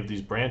down any of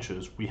these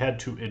branches, we had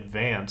to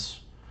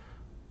advance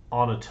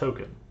on a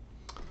token.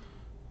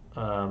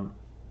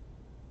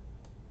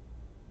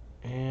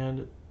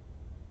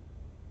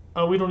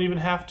 We don't even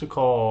have to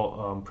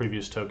call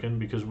previous token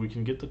because we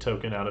can get the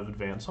token out of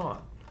advance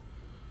on.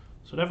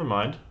 So never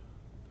mind.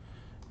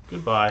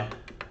 Goodbye,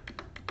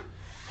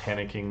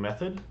 panicking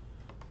method.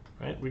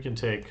 Right? We can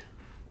take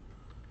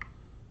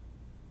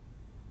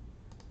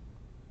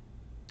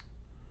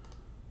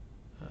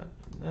that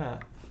and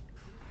that,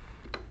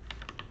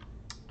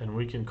 and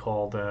we can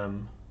call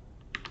them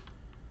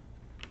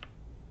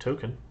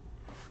token,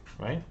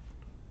 right?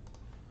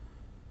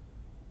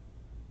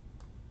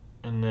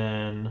 And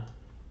then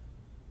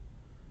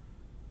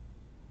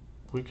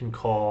we can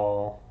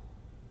call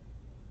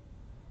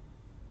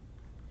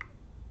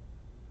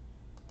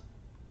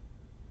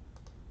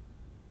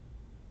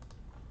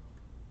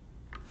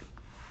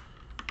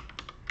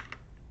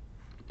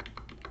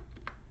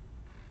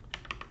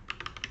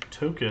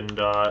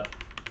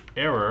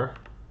token.error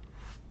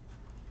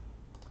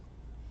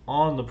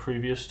on the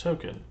previous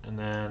token. And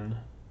then,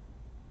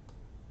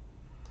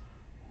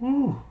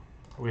 woo,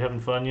 are we having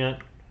fun yet?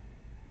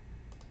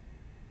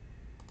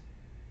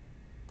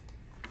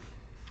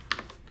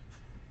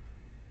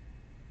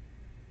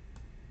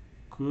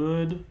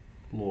 Good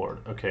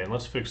Lord. Okay, and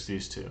let's fix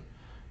these two.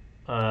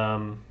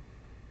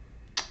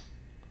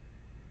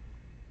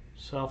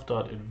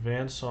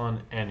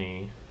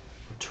 Self.advanceOnAny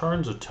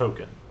returns a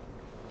token.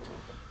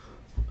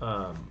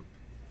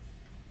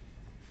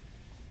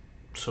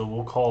 So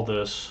we'll call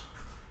this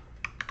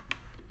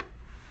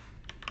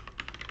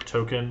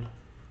token,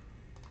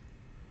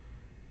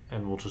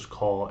 and we'll just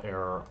call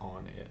error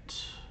on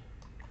it.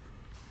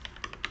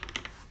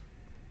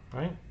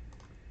 Right?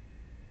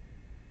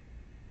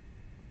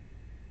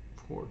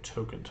 For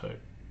token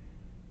type.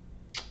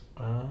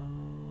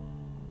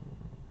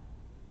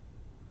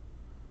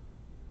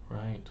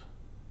 Right.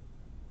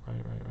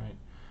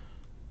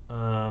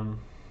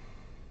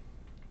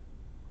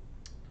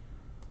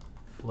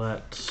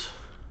 Let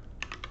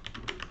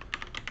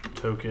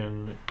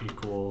token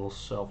equals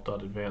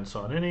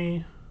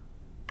self.advanceOnAny.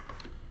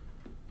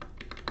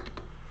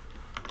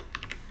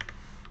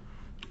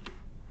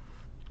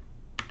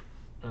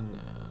 And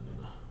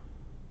then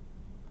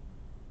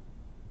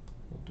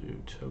we'll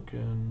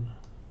token.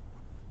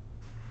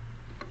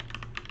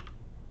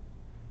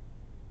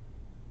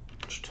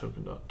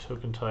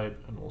 Token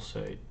type, and we'll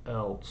say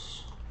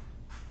else.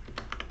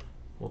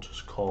 We'll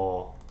just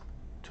call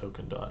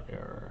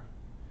token.error.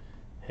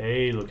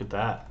 Hey, look at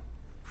that.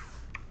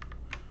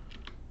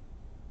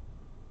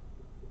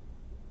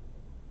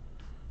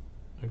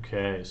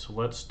 Okay, so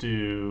let's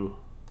do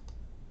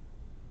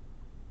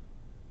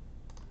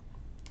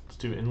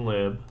in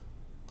lib.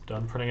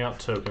 Done printing out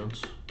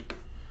tokens.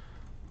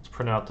 Let's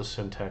print out the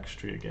syntax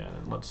tree again,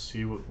 and let's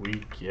see what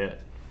we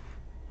get.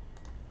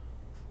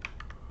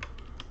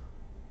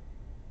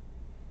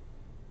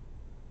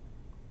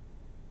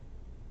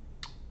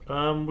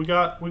 We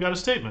got a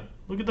statement.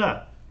 Look at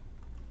that.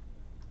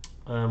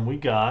 We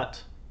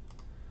got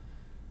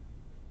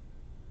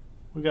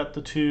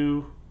the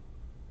two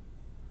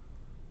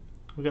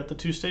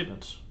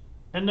statements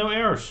and no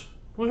errors.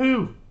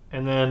 Woohoo!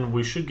 And then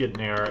we should get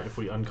an error if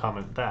we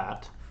uncomment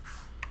that.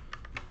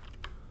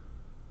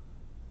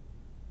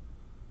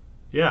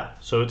 Yeah,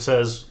 so it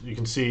says, you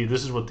can see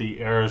this is what the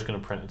error is going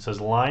to print. It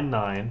says line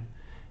 9,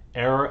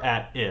 error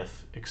at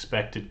if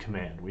expected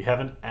command. We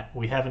haven't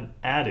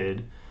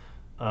added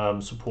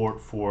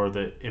support for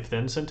the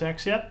if-then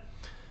syntax yet.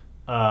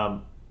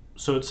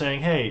 So it's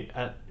saying, hey,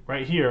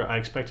 right here I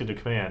expected a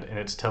command, and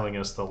it's telling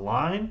us the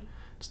line,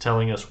 it's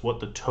telling us what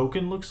the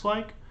token looks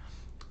like,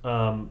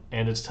 and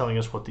it's telling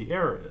us what the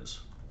error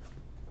is.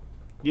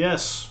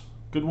 Yes,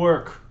 good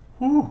work.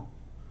 Woo.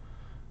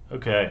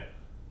 Okay,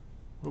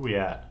 where are we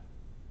at?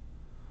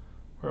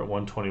 We're at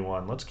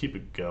 121. Let's keep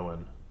it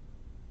going.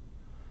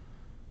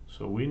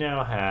 So we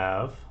now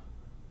have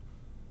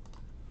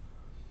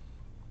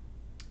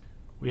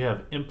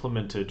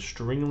implemented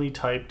stringly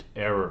typed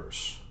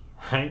errors,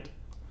 right?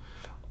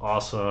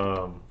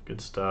 Awesome,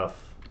 good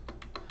stuff.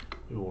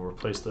 We will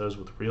replace those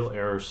with real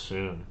errors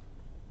soon.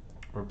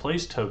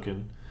 Replace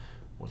token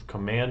with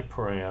command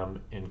param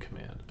in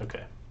command.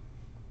 Okay.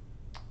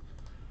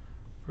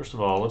 First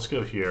of all, let's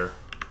go here.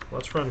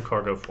 Let's run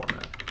cargo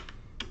format.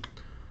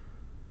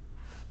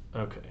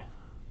 Okay.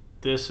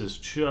 This is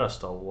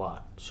just a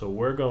lot. So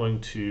we're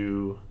going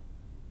to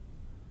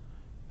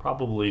we're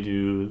going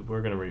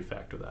to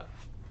refactor that.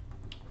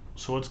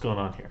 So what's going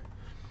on here?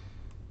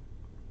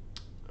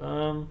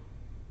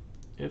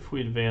 If we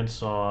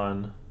advance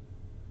on,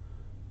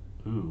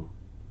 ooh,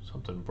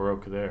 something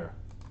broke there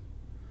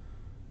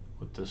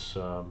with this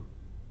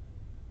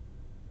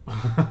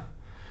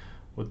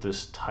with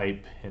this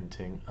type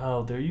hinting.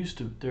 Oh,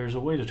 there's a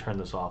way to turn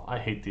this off. I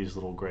hate these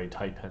little gray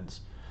type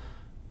hints.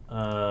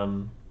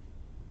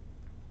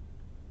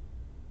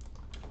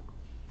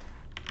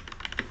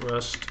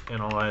 Rust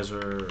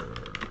analyzer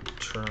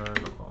turn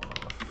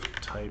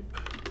off type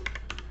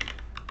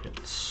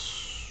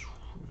hints.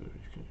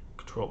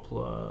 Control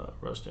plus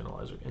Rust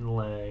analyzer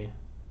inlay.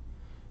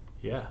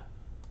 Yeah.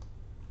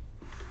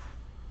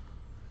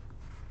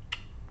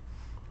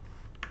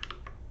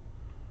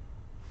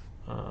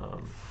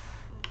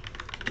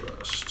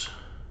 Rust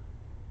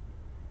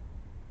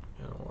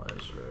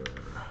analyzer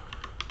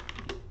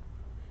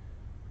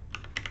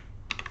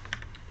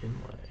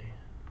inlay.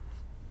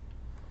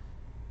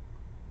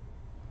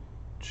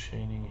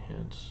 Chaining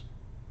hints.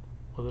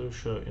 Whether to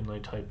show inlay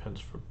type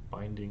hints for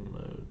binding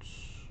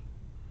modes.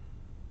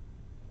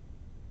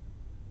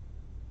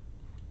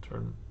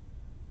 Turn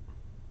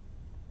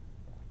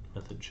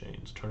method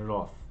chains. Turn it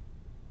off.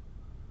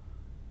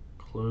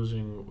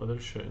 Closing. Whether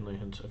to show inlay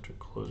hints after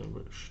closing.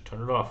 But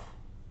turn it off.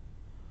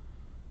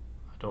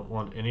 I don't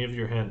want any of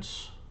your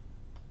hints.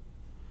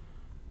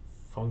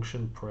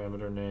 Function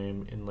parameter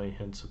name. Inlay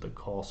hints at the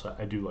call side.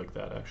 I do like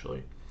that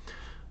actually.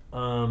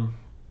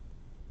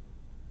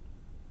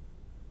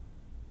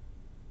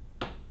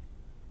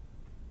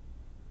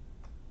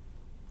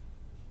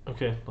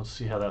 Okay, let's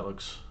see how that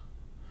looks.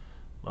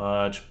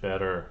 Much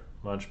better,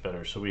 much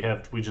better. So we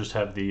just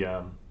have the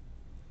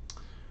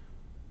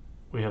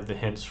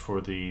hints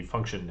for the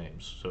function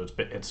names. So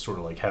it's sort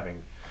of like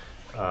having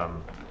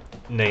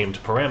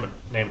named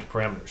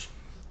parameters.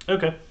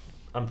 Okay,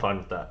 I'm fine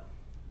with that.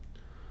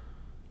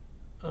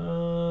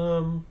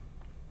 How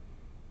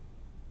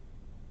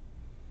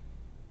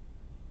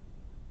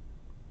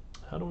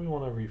do we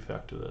want to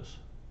refactor this?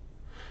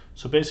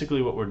 So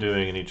basically what we're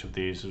doing in each of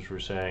these is we're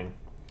saying,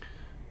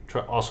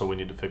 also we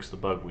need to fix the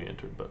bug we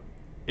entered, but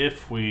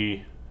if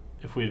we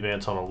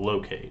advance on a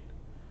locate,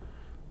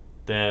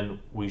 then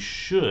we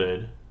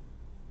should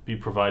be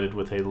provided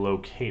with a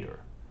locator,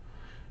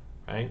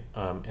 right?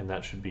 And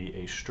that should be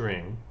a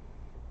string.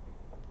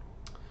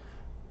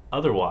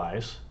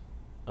 Otherwise,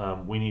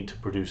 we need to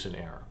produce an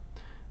error.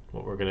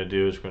 What we're going to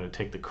do is we're going to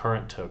take the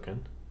current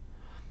token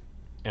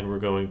and we're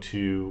going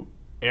to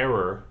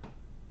error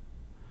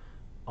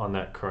on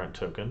that current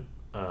token,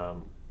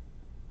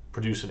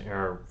 produce an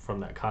error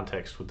from that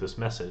context with this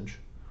message,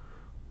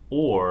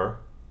 or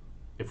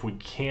if we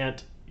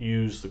can't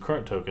use the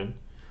current token,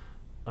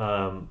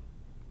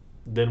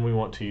 then we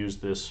want to use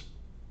this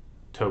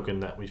token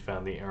that we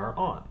found the error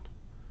on.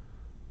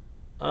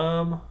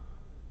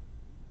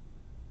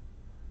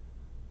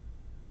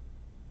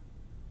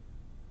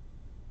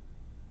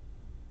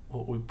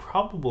 what we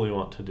probably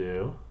want to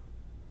do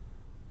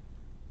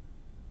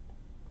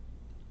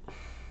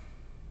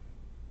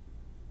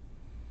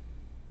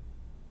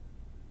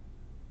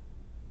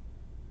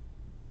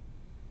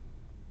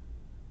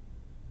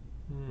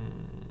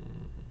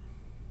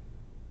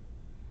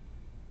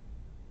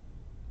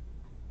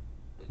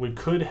we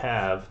could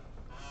have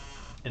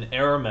an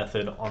error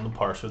method on the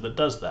parser that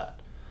does that.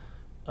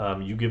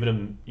 You give it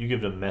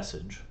a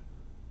message,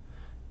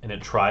 and it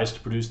tries to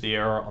produce the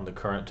error on the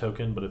current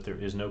token, but if there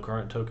is no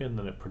current token,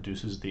 then it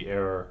produces the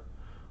error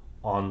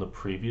on the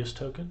previous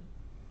token.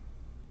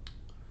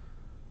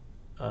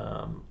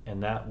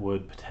 And that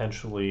would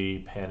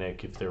potentially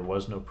panic if there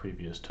was no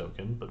previous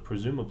token, but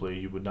presumably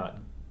you would not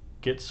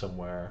get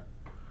somewhere.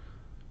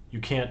 You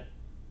can't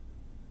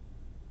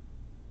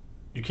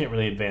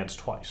really advance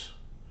twice.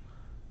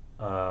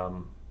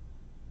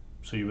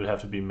 So you would have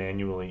to be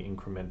manually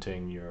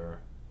incrementing your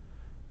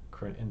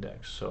current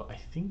index. So I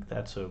think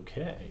that's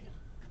okay.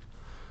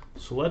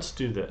 So let's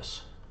do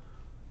this.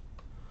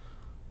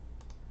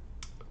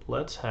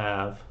 Let's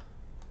have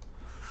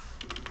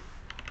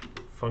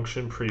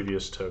function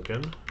previous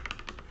token,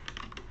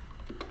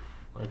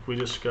 like we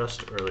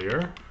discussed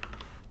earlier.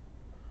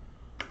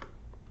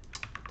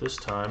 This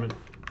time,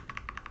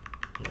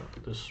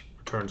 this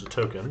returns a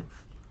token.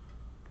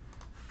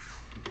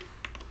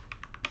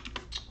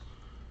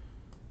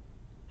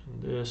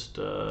 And this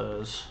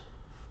does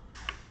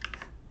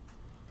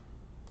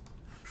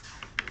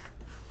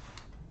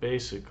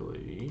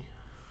basically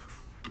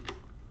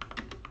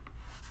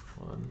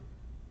one,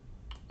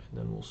 and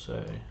then we'll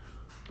say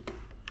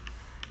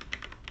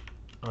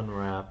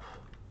unwrap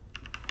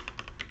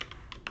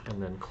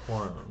and then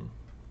clone,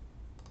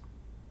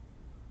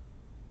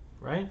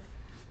 right?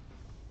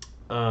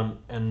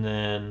 And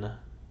then,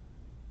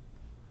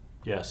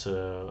 yeah,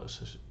 so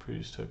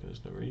previous token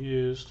is never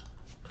used.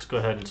 Let's go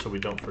ahead and, so we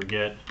don't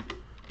forget,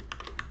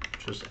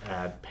 just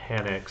add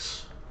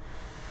panics,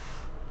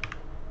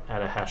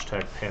 add a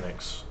hashtag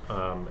panics,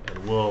 and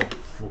we'll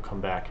come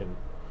back and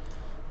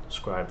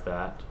describe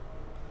that.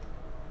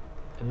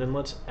 And then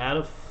let's add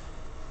a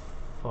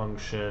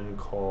function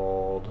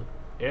called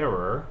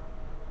error.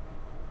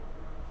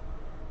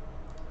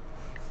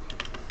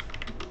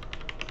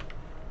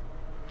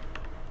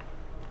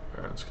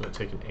 It's going to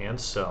take an and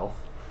self,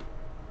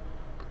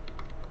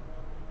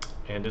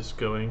 and it's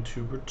going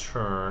to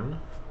return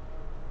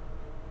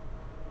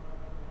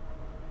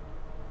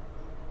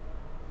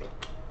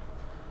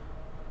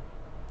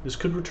this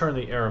could return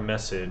the error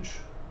message,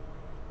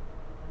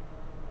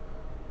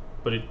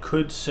 but it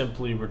could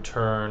simply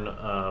return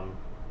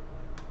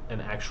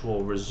an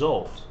actual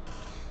result,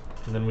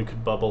 and then we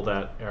could bubble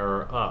that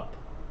error up.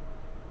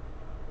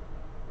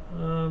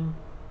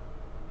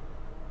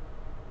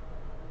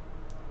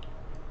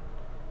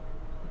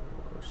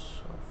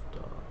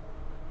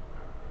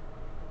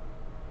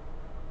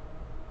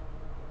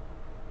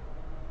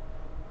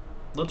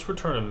 Let's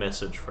return a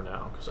message for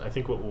now, because I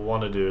think what we'll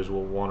want to do is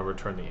we'll want to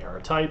return the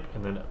error type,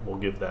 and then we'll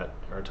give that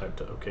error type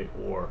to OK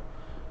or,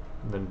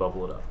 and then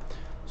bubble it up.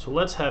 So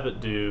let's have it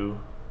do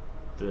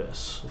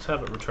this. Let's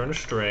have it return a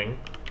string,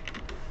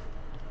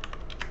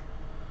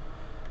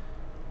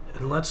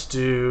 and let's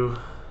do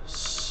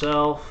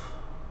self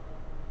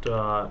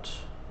dot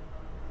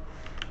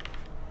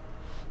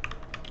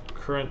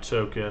current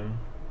token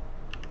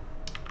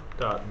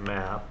dot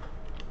map.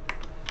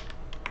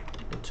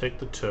 We'll take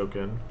the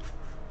token.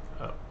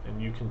 And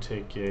you can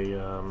take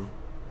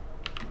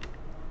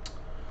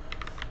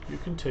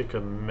a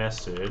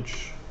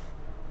message.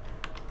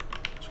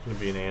 It's going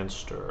to be an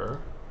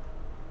answer.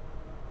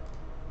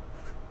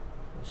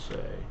 We'll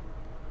say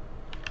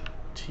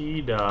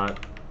t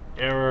dot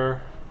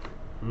error.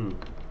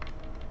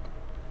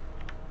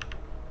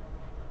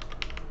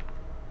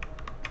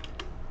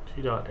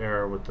 T dot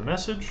error with the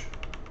message,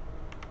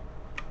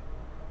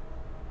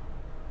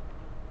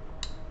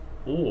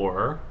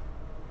 or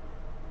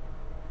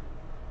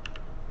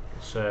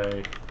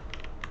say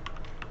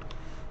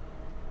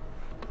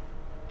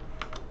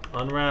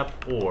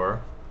unwrap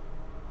or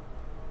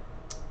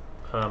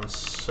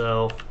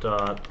self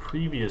dot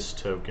previous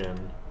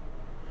token,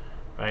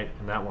 right?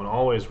 And that one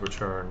always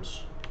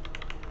returns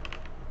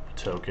a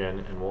token,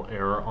 and we'll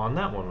error on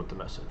that one with the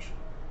message.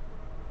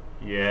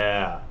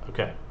 Yeah,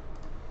 okay.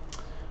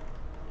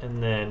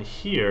 And then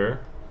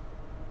here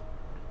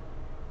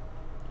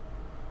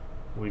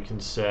we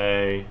can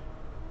say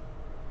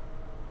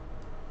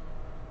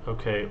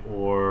okay,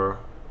 or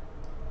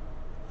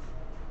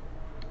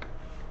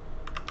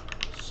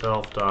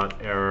self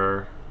dot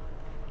error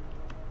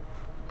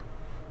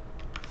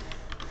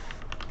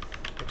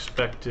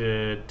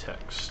expected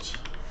text.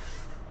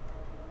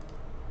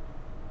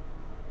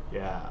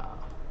 Yeah,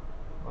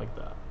 I like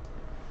that.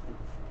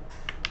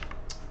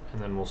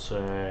 And then we'll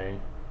say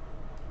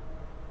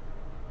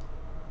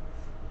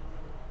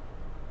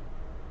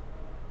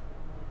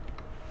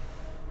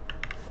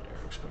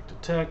error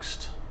expected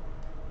text.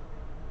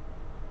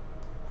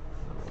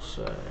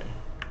 Say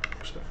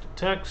expected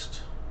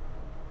text,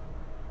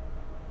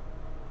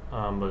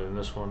 but in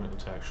this one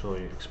it's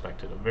actually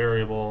expected a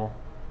variable,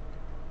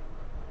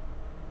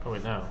 Oh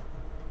wait, no.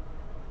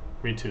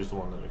 Read2 is the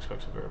one that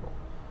expects a variable.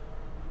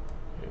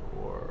 Okay,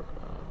 or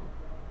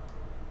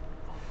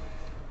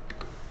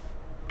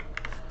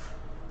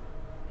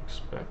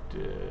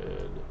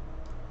expected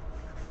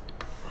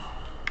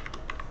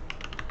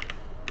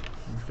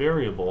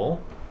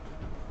variable,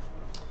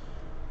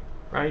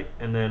 right?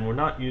 And then we're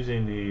not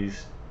using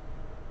these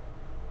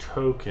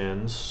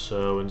tokens,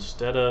 so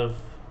instead of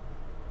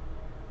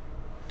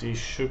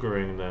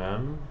desugaring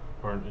them,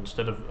 or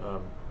instead of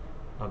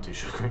not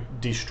desugaring,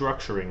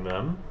 destructuring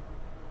them,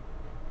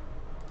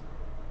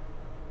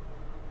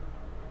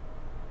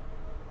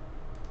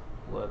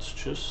 let's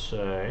just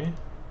say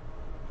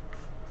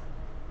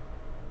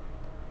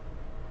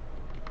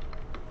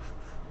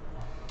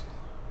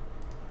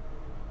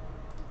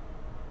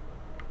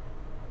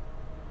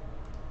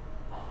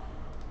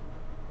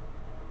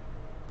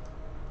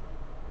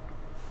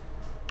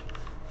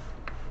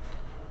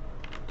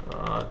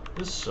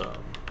this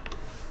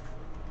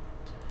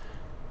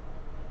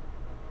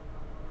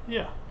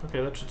yeah,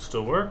 okay, that should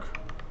still work.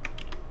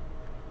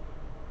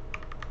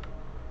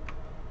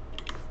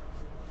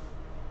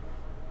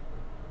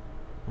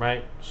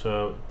 Right,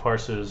 so it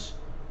parses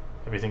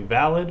everything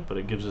valid, but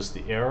it gives us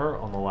the error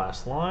on the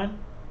last line.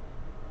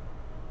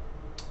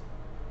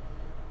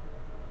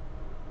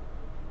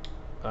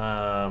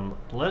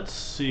 Let's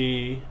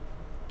see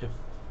if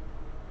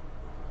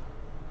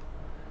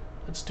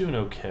it's doing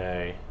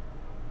okay.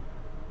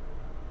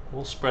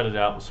 We'll spread it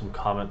out with some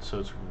comments so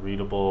it's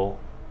readable.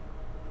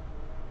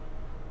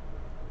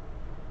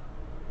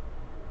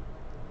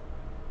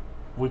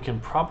 We can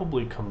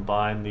probably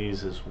combine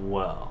these as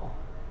well.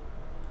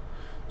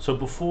 So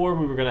before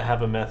we were going to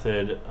have a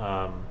method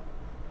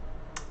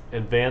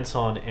advance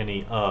on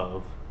any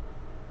of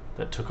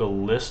that took a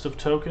list of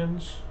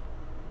tokens,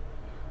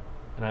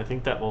 and I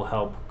think that will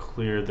help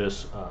clear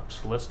this up.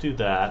 So let's do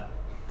that.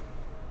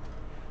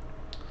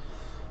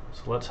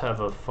 So let's have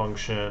a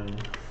function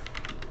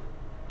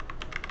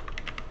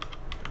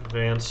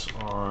advance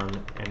on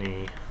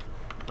any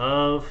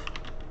of,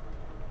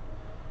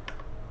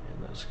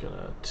 and that's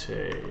gonna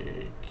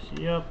take,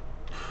 yep,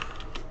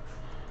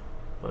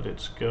 but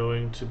it's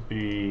going to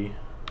be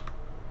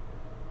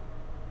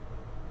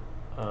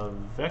a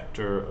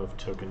vector of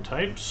token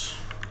types.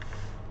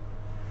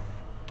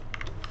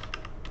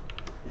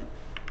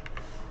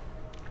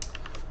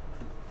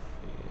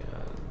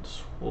 And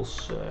we'll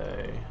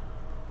say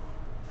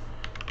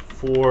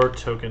for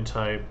token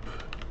type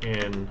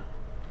in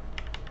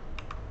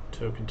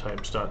token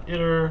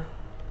types.iter.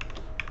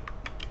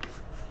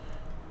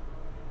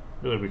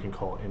 Really, we can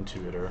call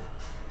into iter.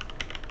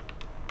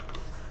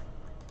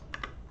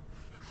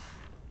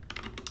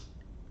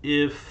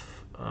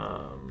 If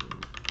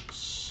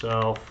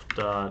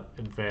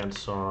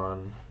self.advance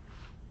on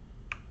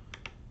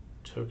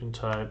token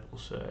type, we'll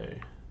say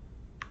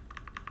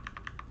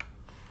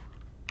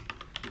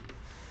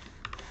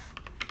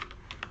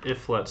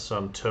if let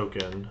sum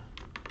token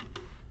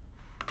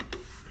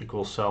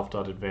equals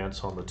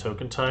self.advance on the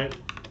token type,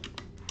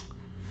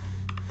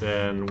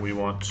 then we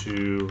want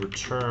to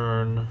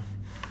return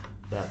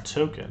that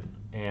token.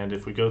 And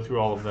if we go through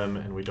all of them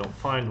and we don't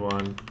find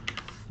one,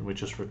 then we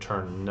just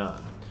return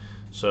none.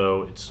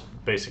 So it's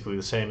basically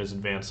the same as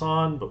advance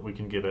on, but we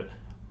can give it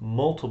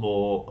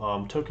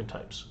multiple token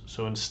types.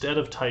 So instead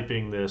of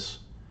typing this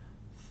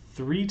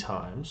 3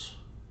 times,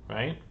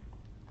 right,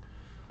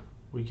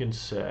 we can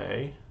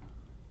say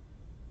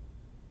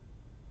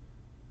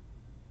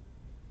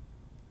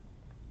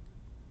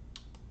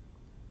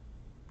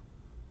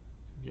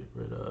get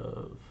rid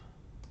of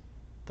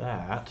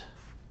that,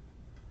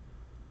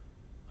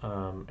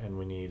 and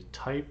we need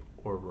type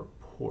or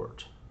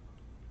report,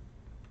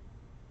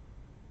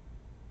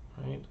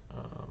 right?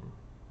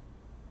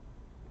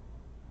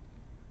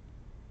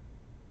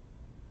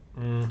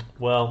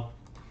 Well,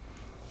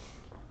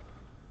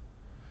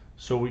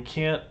 so we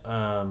can't,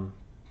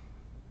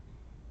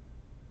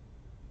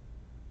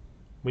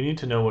 we need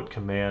to know what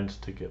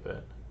command to give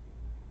it,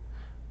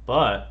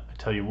 but I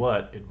tell you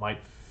what, it might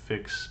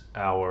fix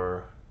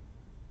our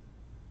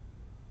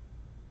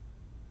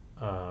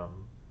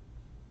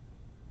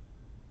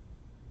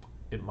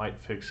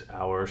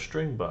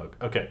string bug.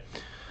 Okay,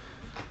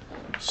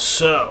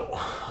 so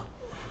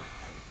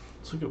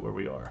let's look at where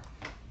we are.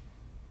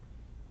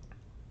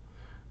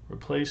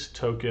 Replace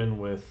token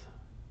with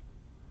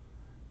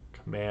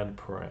command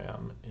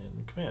param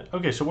in command.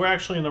 Okay, so we're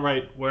actually in the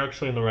right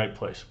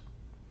place.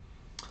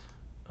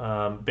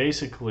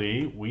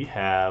 Basically, we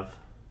have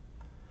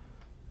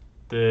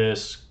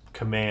this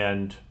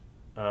command.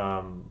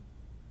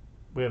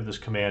 We have this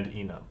command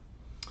enum,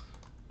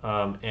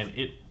 and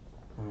it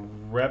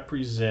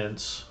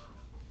represents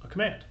a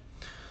command.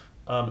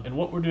 And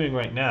what we're doing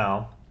right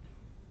now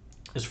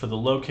is for the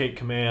locate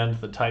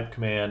command, the type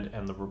command,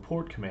 and the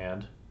report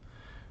command,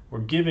 we're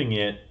giving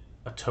it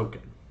a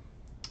token.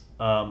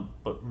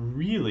 But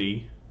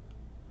really,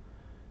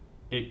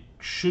 it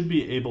should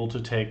be able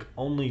to take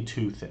only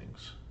 2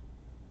 things: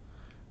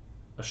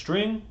 a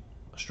string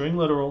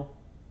literal,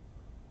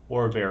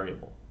 or a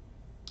variable.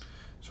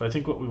 So I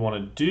think what we want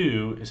to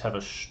do is have a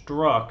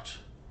struct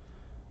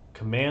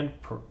command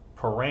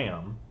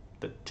param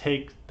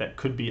that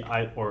could be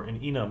or an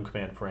enum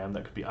command param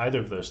that could be either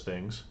of those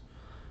things,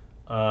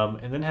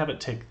 and then have it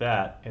take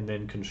that and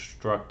then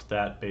construct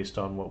that based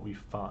on what we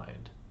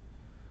find.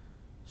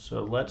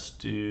 So let's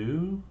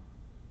do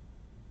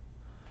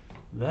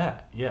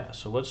that. Yeah,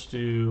 so let's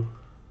do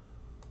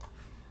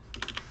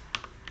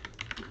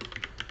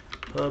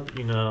pub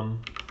enum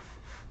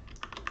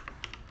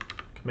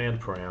command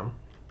param,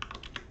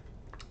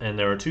 and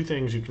there are two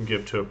things you can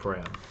give to a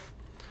param.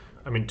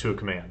 To a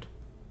command.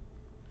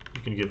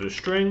 You can give it a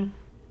string,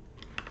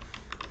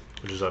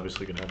 which is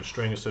obviously going to have a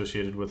string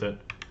associated with it,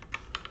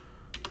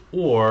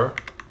 or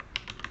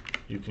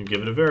you can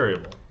give it a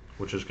variable,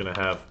 which is going to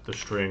have the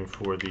string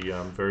for the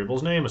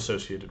variable's name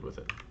associated with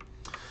it.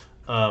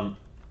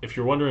 If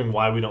you're wondering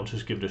why we don't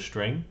just give it a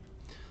string,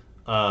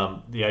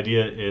 the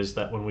idea is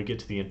that when we get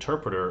to the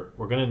interpreter,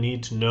 we're going to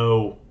need to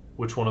know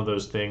which one of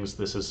those things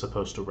this is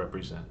supposed to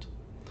represent.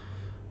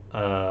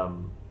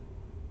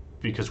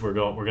 Because we're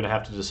going to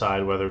have to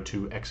decide whether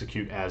to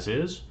execute as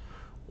is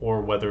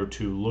or whether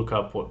to look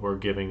up what we're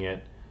giving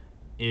it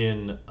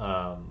in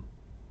our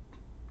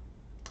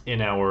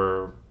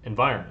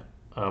environment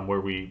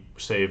where we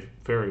save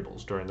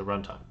variables during the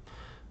runtime.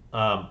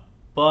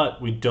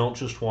 But we don't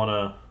just want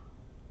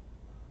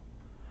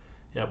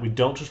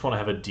to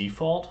have a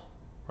default,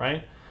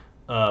 right?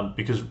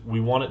 Because we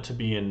want it to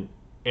be an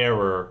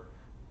error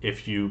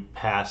if you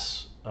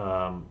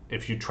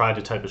if you try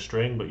to type a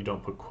string but you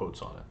don't put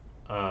quotes on it.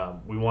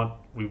 We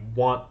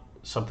want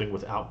something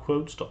without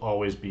quotes to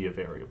always be a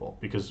variable,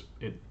 because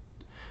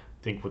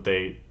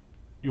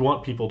you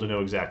want people to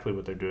know exactly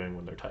what they're doing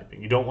when they're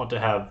typing. You don't want to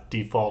have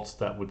defaults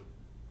that would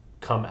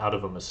come out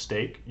of a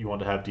mistake. You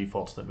want to have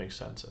defaults that make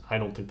sense. I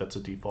don't think that's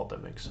a default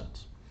that makes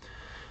sense.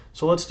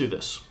 So let's do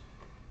this.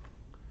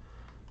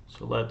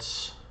 So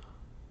let's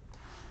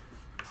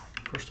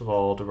first of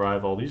all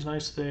derive all these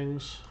nice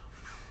things.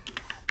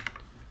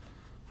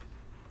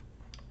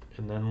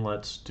 And then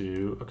let's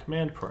do a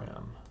command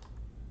param.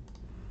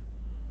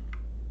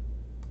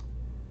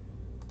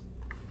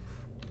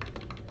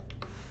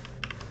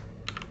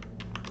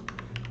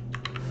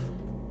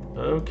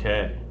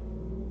 Okay.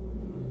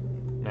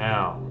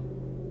 Now,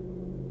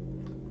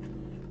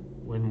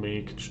 when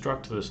we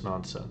construct this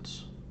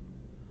nonsense,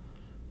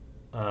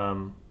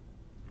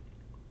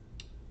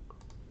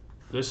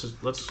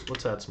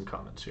 let's add some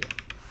comments here.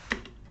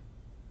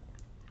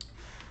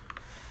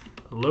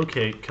 A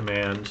locate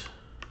command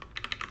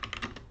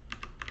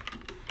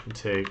can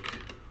take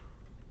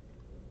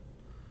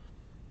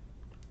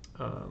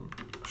a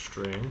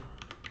string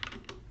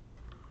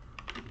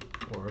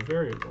or a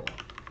variable.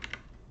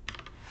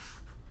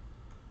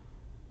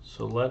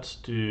 So let's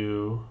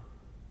do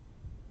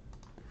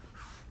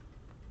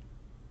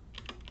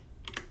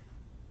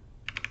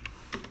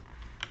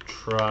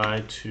try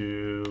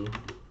to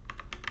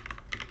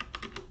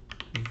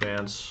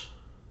advance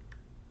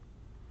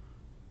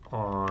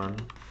on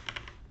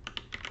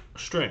a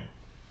string,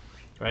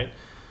 right?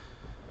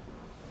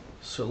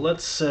 So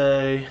let's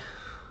say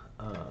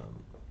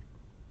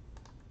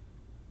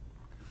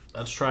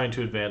that's trying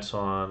to advance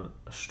on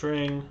a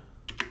string.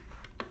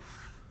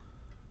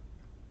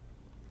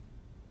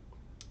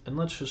 And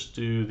let's just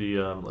do the,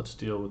 let's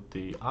deal with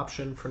the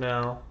option for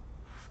now.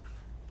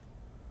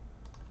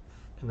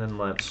 And then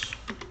let's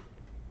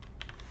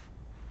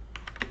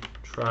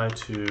try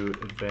to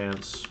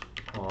advance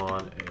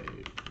on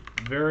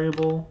a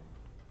variable.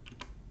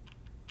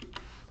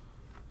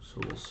 So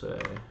we'll say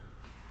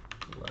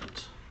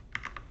let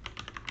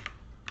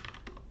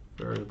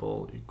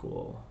variable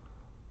equal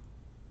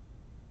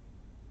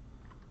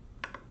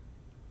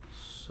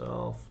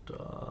self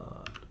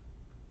dot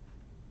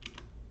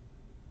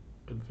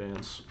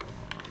advance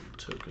on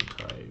token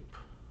type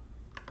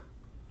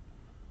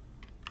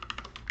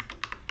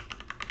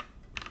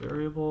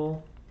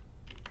variable,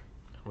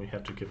 and we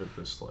have to give it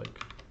this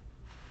like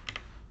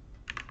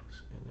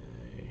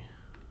in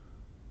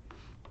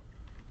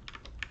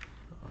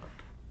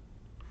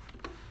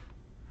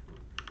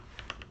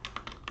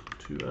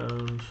a to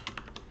owned.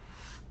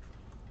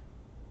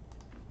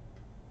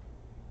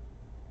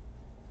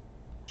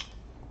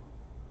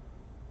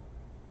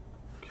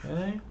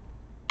 Okay.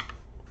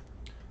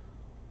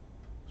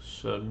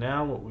 So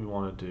now what we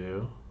want to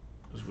do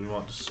is we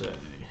want to say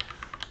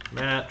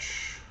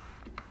match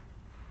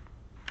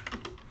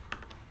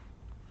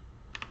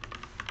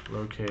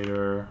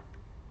locator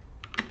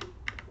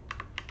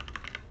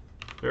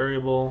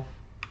variable,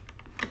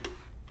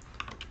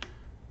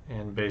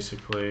 and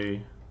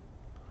basically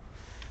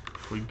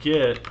if we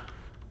get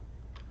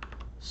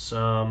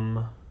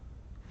some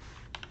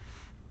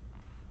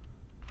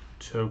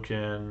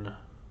token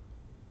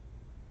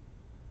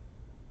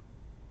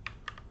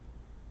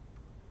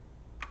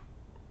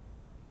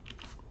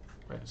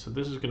right, so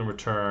this is going to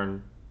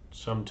return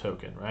some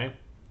token, right?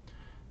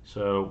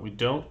 So we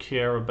don't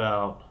care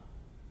about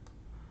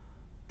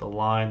the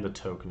line the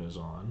token is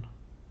on.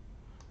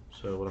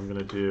 So what I'm going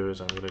to do is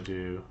I'm going to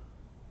do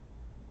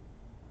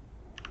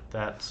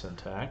that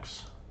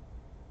syntax.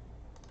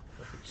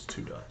 think it's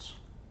 2 dots,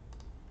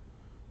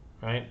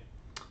 right?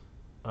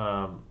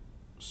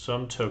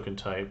 Some token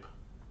type.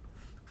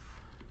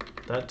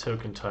 That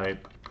token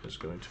type is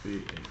going to be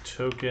a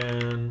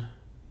token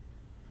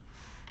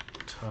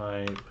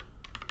type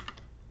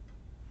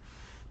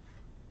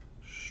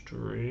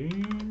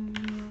string,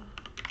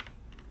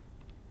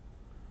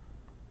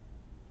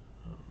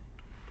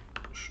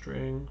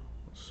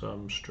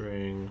 some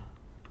string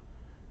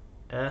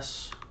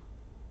s.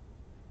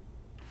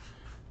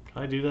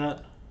 Can I do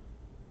that?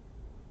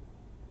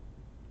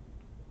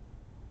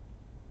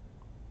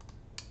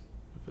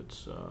 If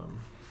it's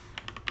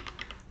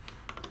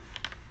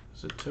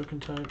is it token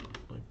type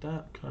like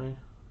that? Can I?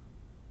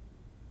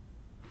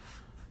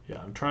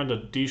 Yeah, I'm trying to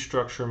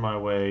destructure my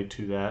way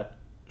to that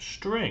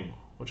string,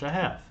 which I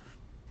have.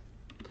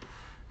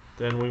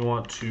 Then we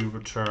want to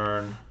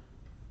return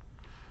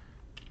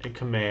a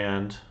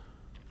command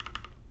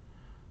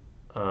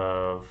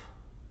of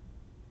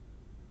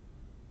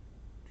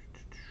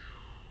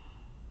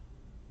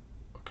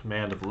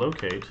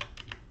locate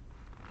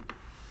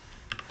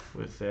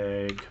with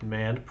a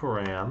command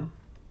param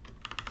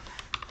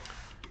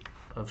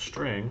of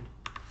string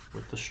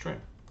with the string.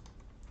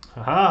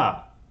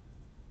 Haha!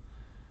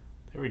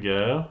 There we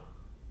go.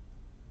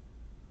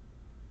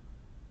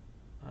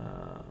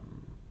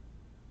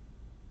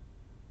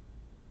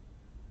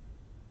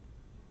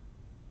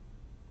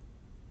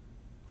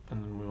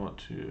 And then we want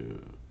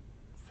to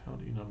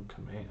found enum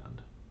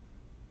command.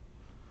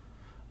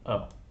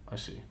 Oh, I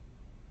see.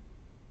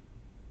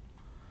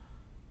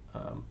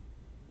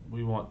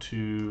 We want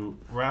to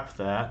wrap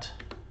that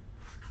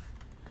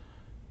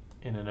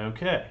in an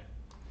OK.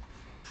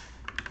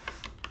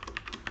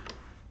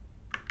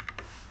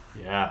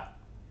 Yeah.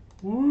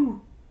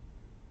 Woo!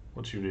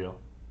 What's your deal?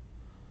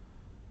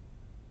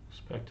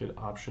 Expected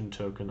option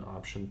token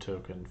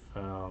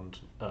found.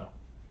 Oh.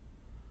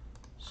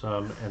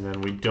 Some, and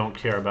then we don't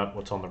care about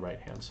what's on the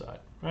right hand side,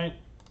 right?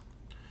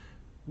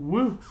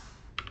 Woo!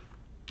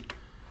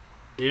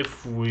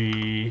 If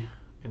we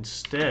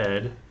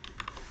instead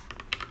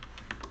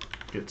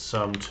get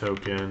some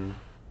token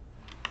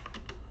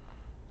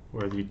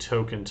where the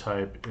token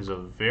type is a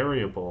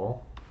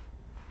variable,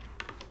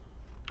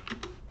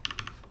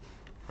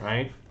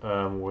 right?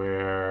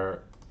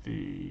 Where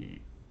the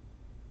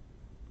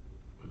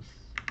with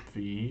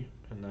v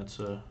and that's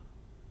a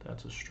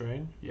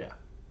string, yeah.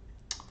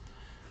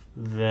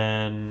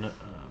 Then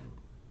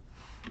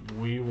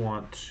we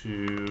want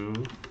to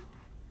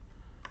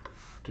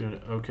do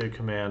an OK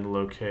command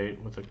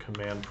locate with a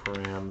command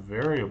param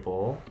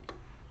variable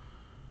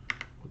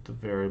with the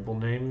variable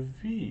name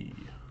v.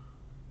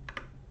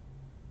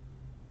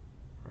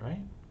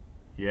 Right?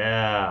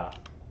 Yeah.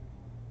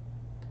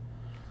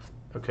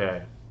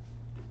 Okay.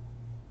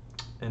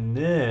 And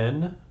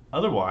then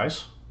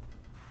otherwise,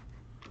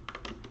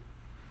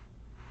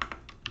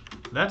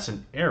 that's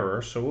an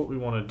error. So what we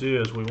want to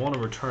do is we want to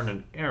return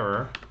an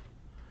error,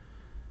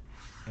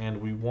 and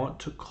we want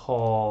to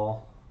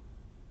call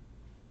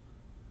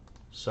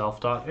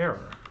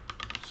self.error.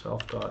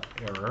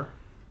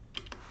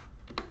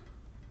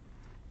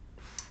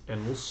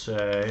 And we'll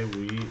say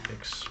we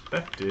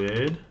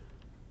expected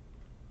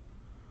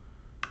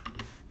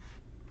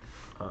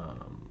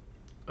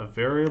a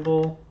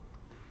variable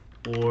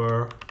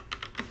or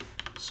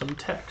some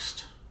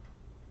text.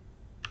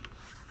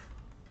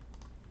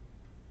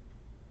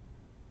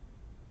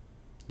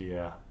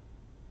 Yeah.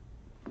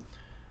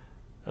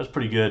 That's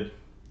pretty good.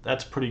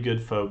 That's pretty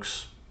good,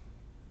 folks.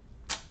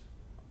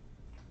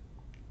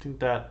 I think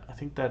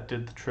that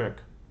did the trick.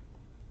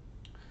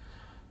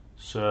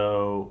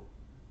 So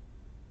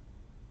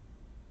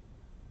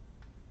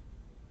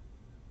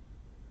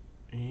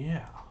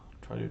yeah,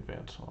 try to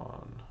advance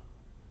on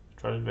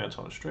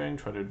a string,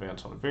 try to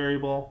advance on a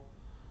variable,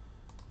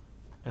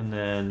 and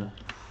then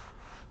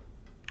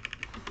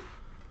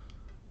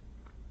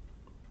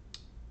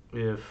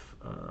if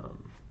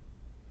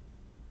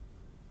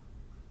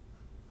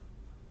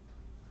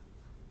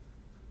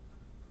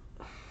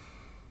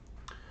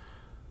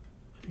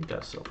I think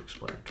that's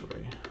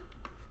self-explanatory.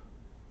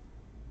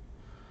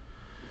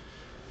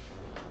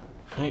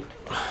 Right.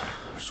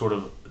 Sort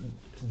of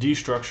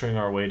destructuring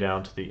our way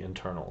down to the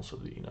internals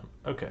of the enum.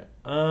 Okay.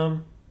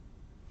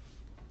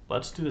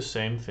 Let's do the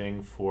same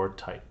thing for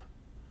type.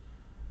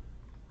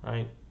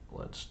 Right?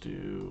 Let's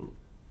do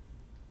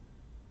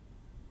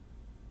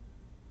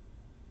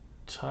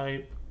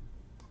type.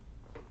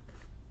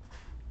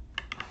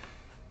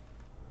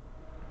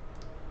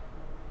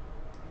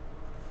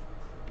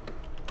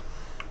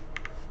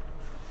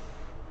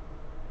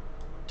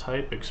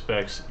 Type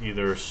expects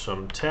either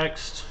some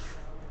text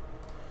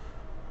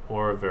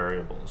or a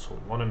variable. So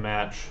we want to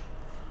match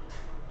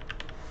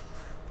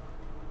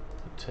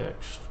the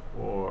text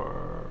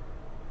or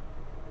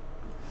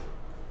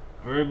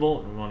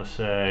variable. We want to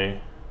say,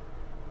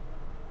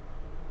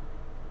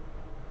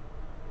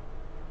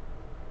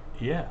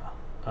 yeah,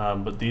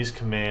 but these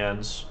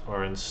commands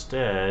are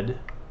instead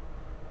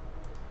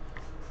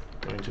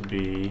going to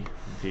be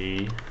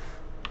the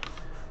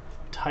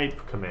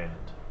type command.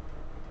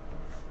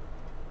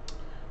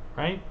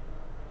 right?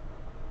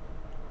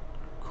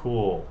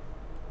 Cool.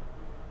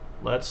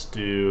 Let's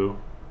do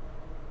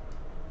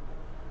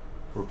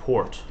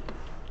report.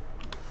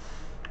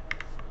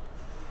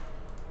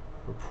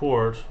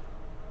 Report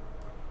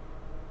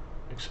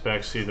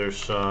expects either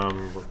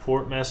some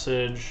report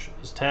message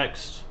as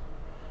text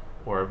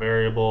or a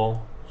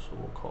variable. So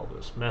we'll call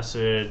this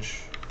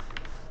message.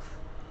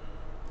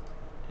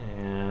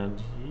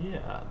 And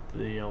yeah,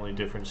 the only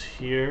difference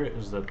here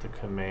is that the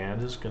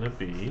command is going to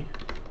be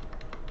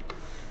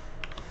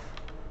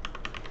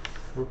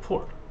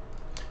report.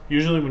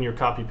 Usually when you're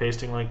copy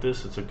pasting like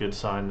this, it's a good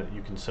sign that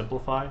you can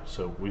simplify.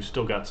 So we've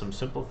still got some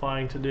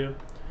simplifying to do,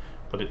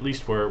 but at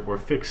least we're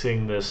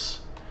fixing this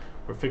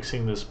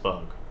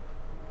bug.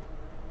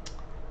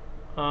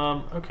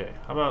 Okay,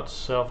 how about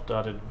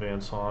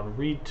self.advance on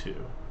read to?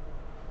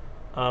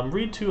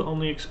 Read to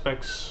only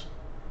expects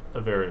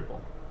a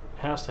variable.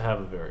 It has to have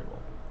a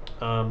variable.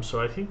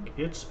 So I think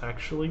it's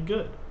actually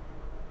good.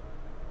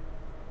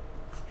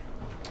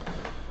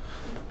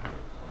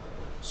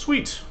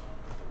 Sweet.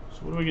 So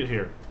what do we get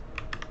here?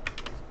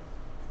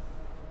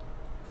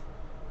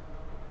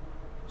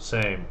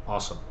 Same.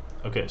 Awesome.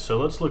 Okay, so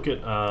let's look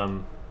at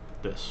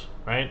this,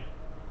 right?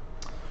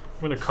 I'm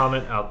going to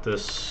comment out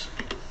this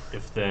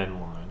if-then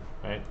line,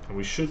 right? And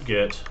we should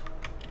get,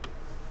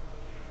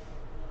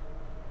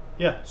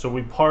 yeah, so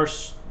we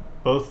parse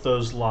both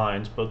those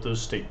lines, both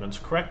those statements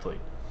correctly.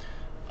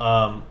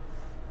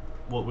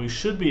 What we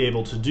should be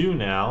able to do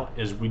now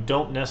is we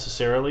don't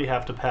necessarily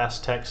have to pass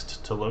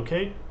text to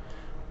locate.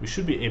 We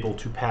should be able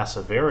to pass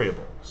a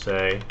variable,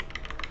 say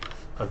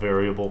a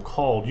variable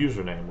called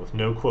username with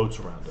no quotes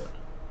around it.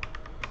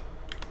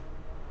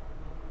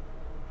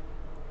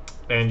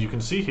 And you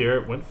can see here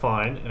it went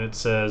fine, and it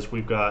says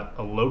we've got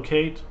a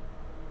locate.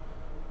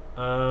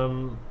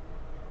 We've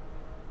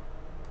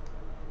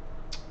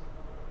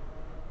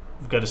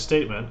got a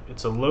statement.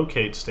 It's a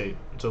locate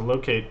It's a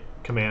locate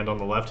command on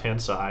the left-hand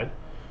side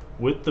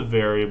with the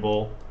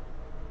variable,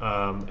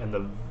 and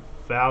the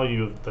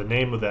value of the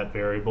name of that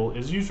variable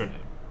is username.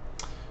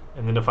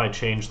 And then if I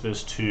change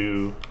this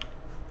to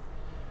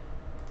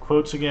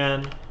quotes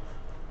again,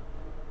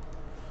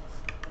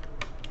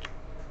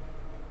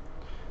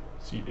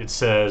 it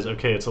says,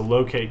 okay, it's a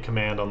locate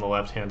command on the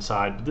left-hand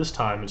side, but this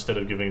time, instead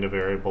of giving it a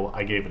variable,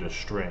 I gave it a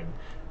string,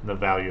 and the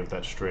value of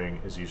that string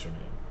is username.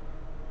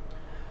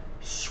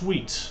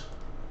 Sweet.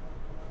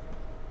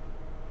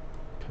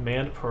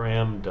 Command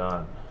param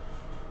done.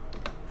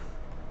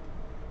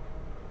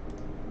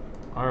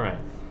 All right.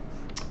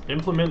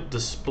 Implement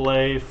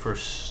display for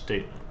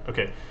statement.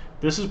 Okay,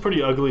 this is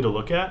pretty ugly to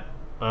look at,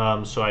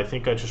 so I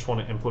think I just want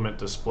to implement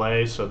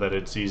display so that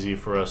it's easy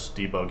for us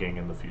debugging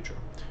in the future.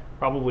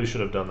 Probably should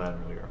have done that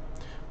earlier,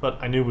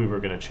 but I knew we were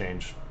going to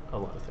change a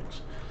lot of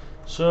things.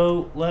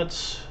 So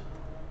let's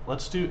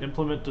do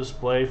implement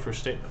display for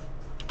statement.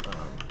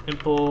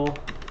 Impl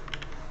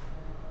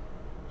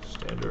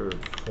standard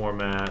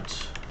format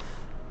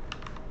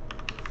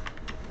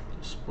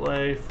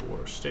display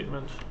for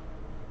statement.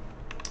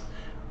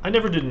 I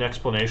never did an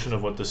explanation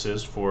of what this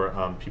is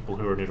for people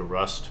who are new to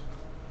Rust.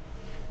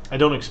 I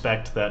don't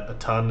expect that a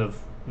ton of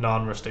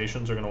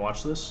non-Rustaceans are going to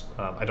watch this.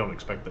 I don't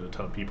expect that a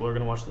ton of people are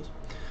going to watch this.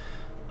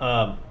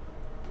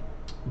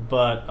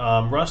 But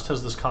Rust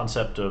has this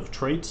concept of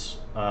traits.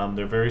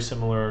 They're very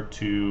similar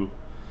to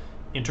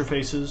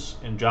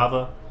interfaces in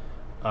Java,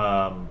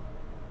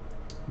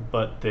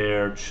 but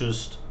they're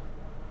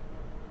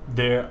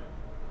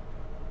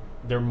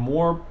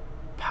more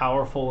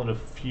powerful in a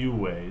few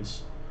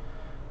ways,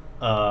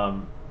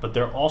 but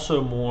they're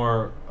also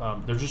more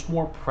they're just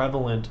more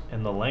prevalent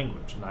in the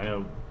language. And I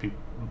know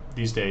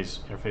these days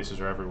interfaces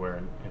are everywhere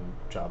in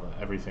Java.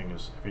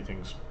 Everything's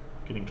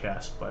getting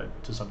cast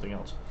to something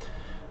else.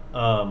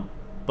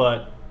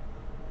 But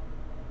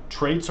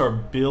traits are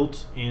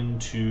built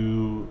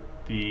into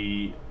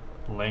the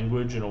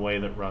language in a way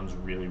that runs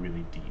really,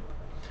 really deep.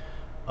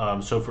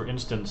 So for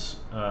instance,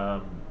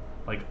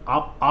 like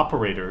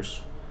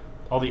operators,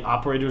 all the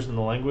operators in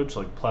the language,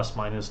 like plus,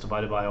 minus,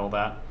 divided by, all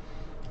that,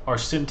 are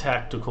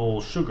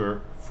syntactical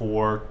sugar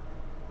for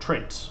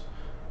traits,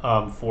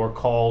 for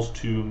calls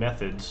to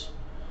methods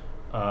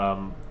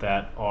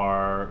that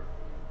are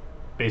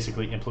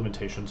basically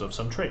implementations of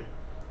some trait,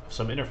 of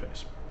some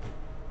interface.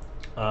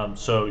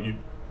 So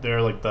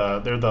they're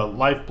the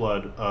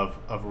lifeblood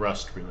of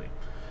Rust, really,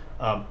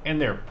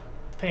 and they're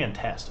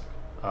fantastic.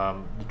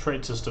 The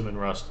trait system in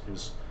Rust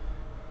is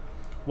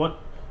what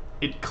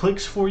it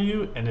clicks for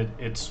you, and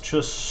it's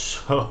just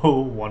so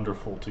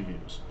wonderful to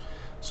use.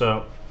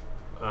 So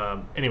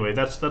anyway,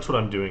 that's what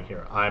I'm doing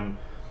here. I'm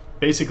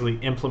basically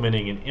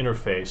implementing an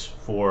interface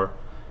for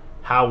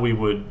how we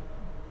would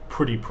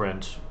pretty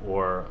print,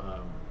 or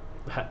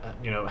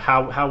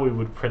how we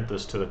would print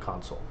this to the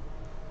console,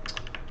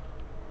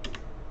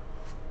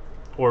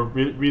 or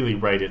really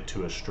write it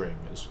to a string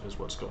is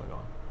what's going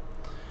on.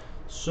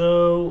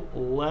 So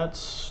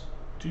let's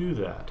do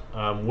that.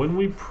 When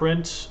we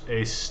print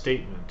a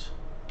statement,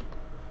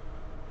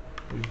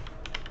 we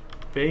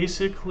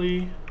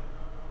basically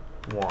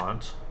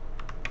want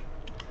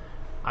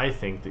I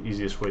think the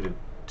easiest way to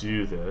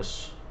do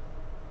this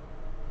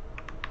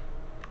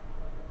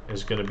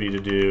is going to be to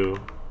do,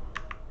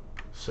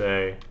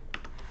 say,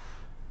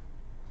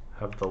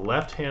 have the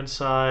left-hand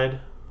side,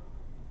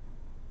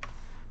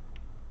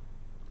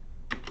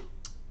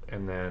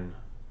 and then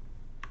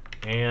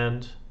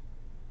and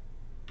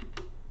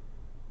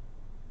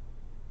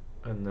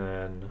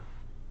then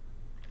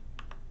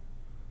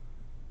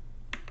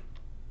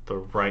the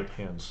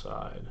right-hand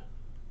side.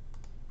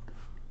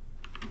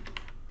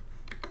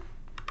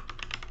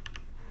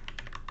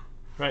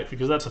 Right,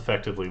 because that's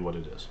effectively what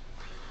it is.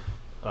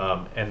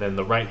 And then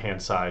the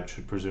right-hand side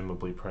should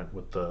presumably print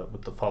with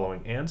the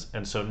following ands.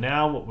 And so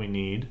now what we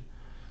need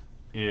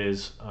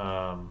is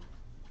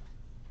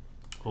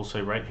we'll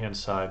say right-hand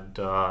side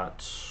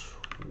dot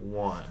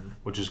 1,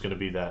 which is going to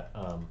be that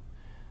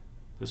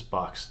this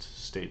boxed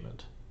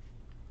statement.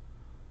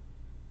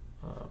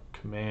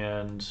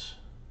 Command.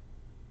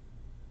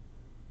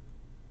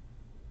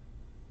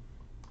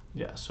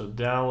 Yeah. So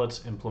now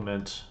let's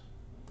implement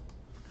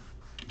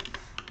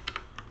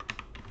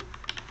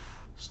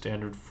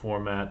standard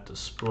format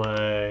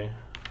display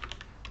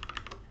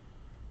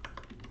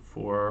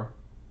for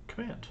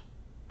command.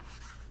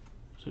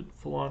 Is it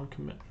full on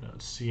command? No,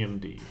 it's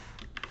CMD.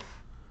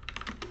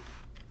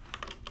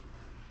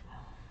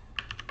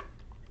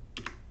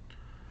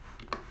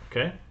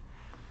 Okay.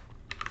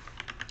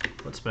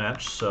 Let's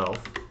match self.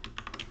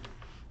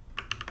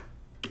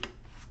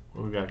 What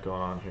do we got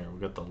going on here?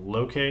 We got the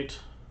locate.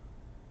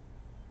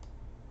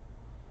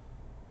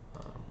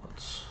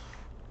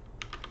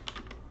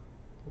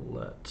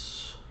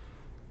 Let's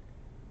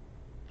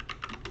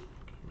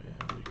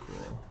command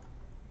equal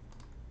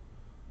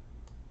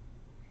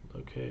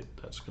locate.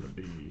 That's going to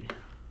be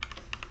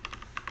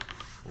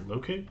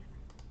locate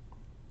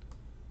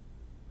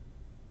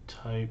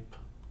type.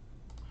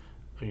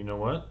 Oh, you know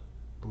what?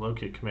 The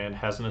locate command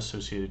has an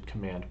associated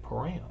command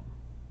param.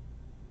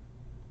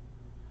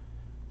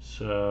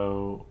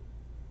 So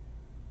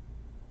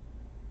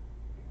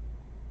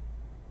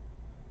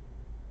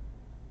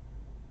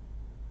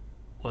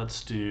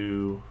let's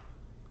do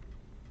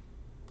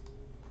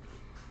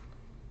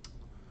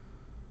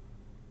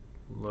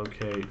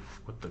locate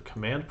with the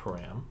command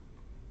param,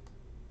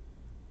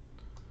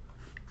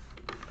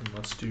 and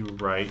let's do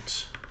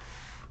write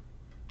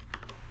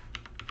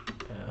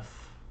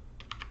f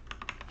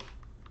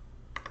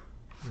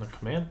in the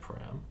command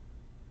param,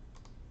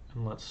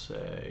 and let's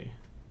say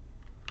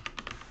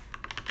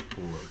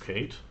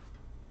locate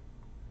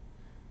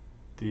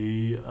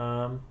the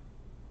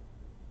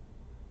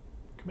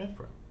command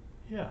param.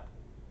 Yeah.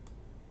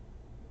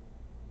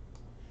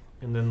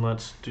 And then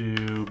let's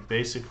do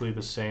basically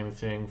the same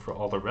thing for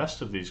all the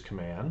rest of these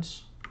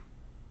commands.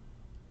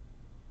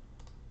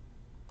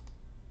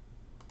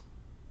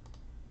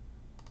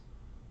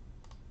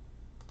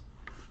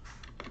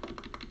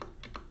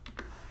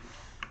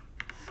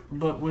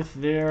 But with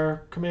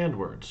their command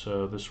words.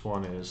 So this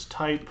one is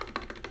type.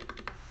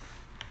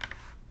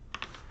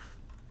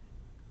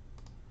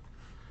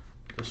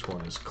 This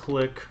one is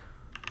click.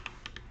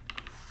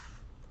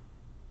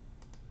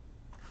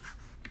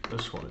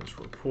 This one is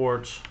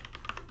report.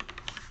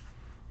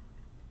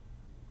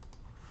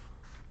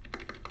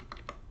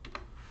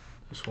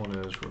 This one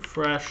is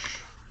refresh.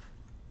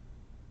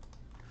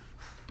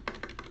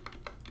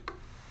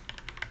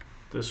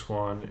 This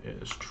one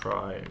is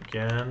try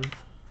again.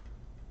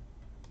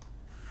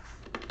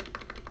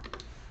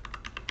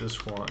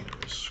 This one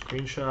is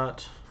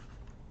screenshot.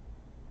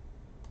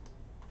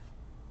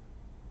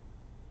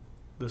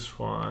 This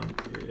one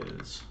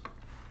is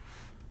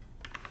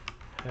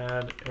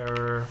had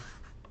error.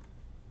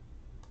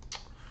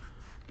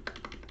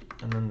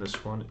 And then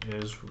this one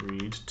is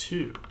read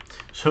to.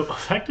 So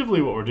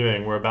effectively what we're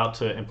doing, we're about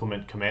to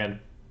implement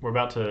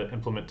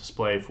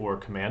display for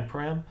command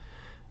param.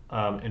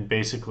 And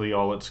basically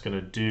all it's going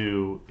to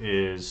do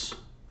is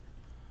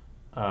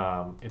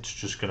it's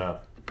just going to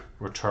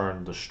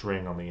return the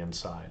string on the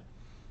inside.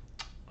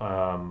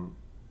 And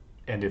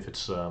if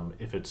it's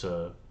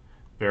a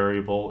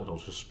variable, it'll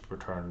just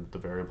return the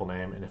variable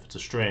name, and if it's a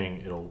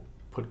string, it'll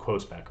put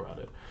quotes back around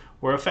it.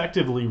 We're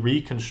effectively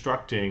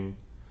reconstructing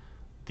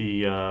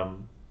the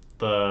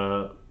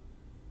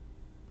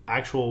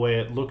actual way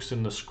it looks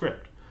in the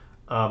script.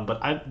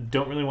 But I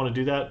don't really want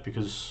to do that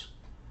because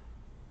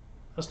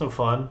that's no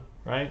fun,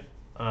 right?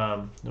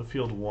 No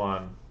field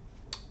 1.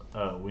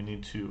 We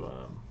need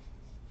to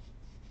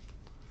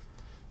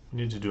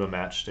do a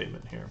match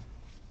statement here.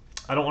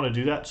 I don't want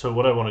to do that, so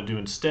what I want to do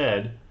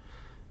instead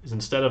is,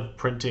 instead of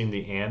printing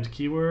the and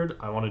keyword,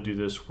 I want to do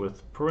this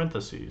with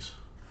parentheses.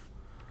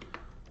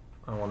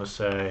 I want to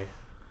say,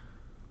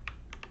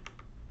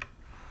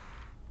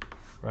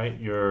 right,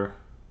 you're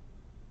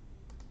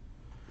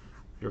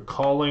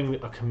calling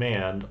a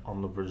command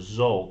on the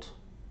result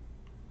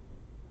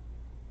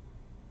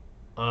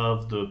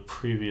of the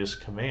previous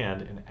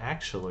command, and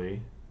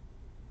actually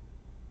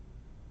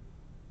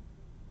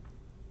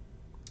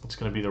it's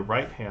going to be the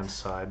right-hand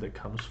side that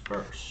comes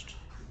first.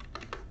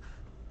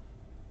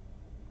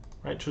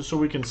 Right, just so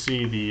we can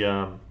see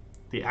the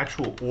the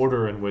actual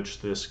order in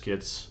which this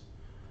gets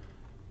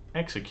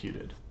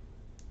executed.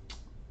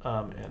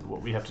 And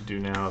what we have to do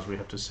now is we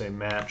have to say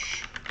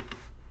match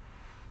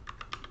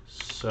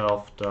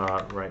self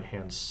dot right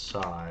hand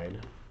side,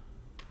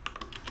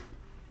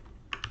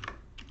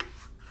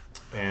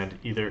 and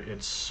either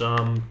it's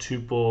some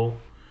tuple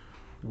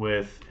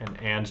with an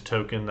and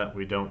token that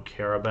we don't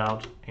care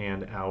about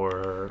and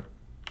our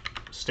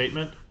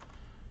statement,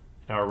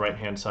 our right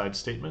hand side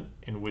statement,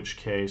 in which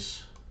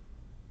case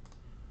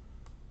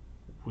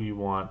we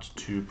want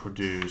to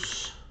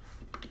produce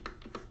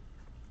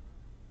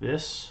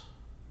this,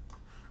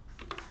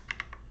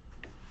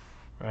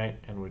 right?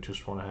 And we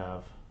just want to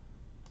have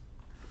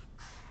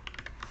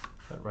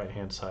that right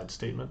hand side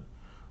statement,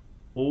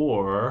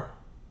 or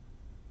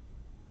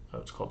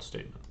it's called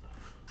statement.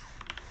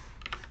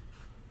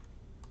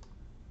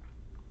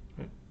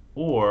 Right.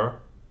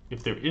 Or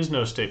if there is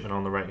no statement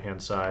on the right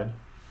hand side,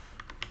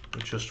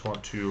 we just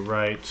want to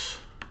write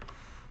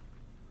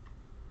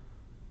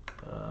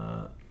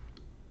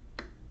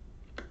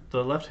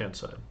the left hand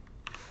side.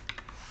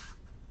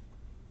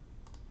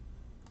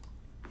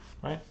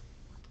 Right?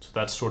 So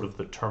that's sort of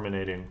the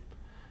terminating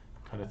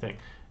kind of thing.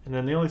 And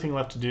then the only thing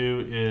left to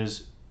do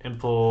is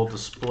impl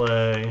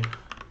display.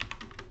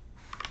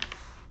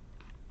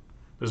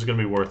 This is going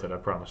to be worth it, I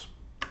promise.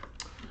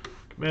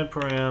 Command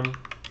param.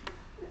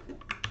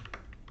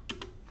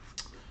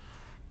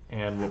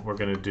 And what we're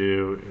going to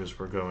do is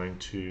we're going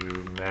to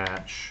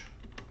match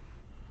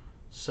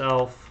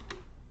self.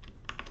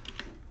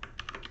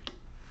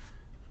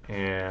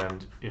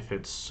 And if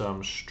it's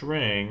some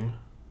string,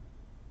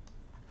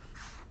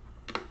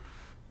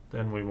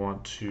 then we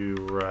want to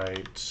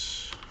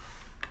write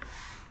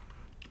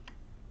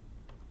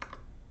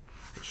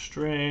the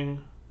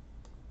string,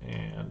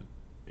 and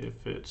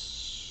if it's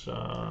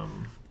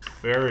some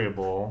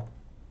variable,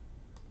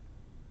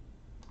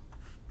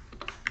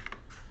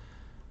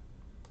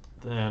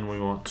 then we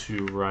want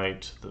to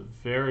write the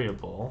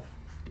variable,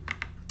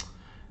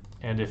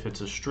 and if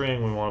it's a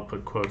string, we want to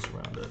put quotes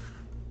around it.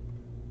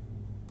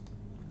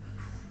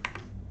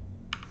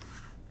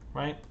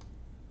 Right?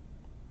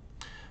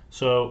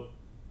 So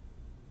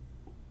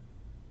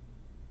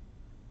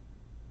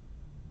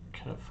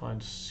can I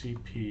find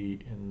CP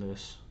in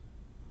this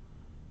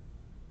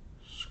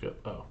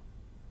scope? Oh.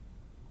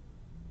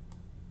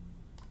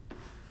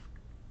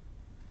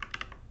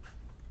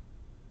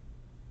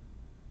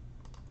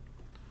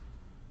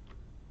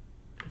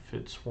 If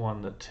it's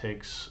one that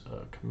takes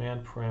a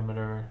command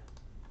parameter,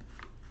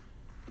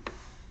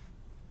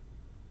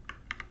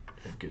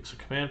 it gets a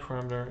command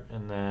parameter,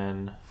 and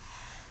then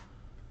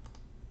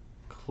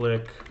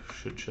click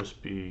should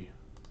just be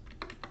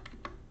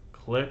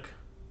click.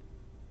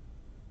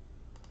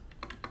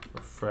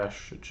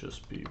 Refresh should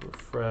just be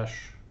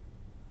refresh.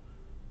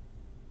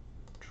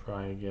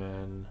 Try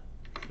again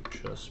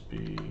should just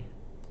be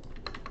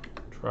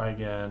try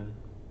again.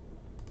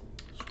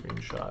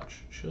 Screenshot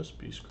should just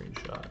be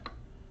screenshot.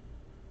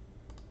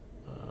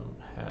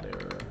 Had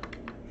error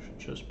should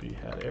just be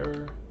had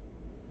error.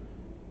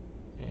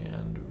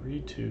 And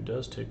read to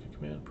does take a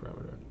command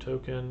parameter.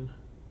 Token.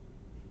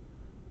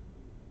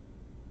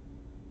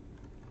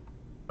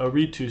 Oh,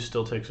 read to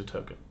still takes a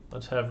token.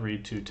 Let's have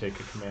read to take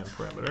a command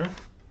parameter.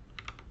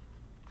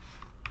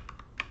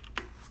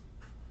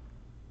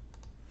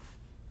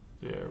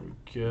 There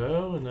we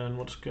go. And then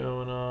what's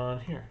going on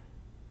here?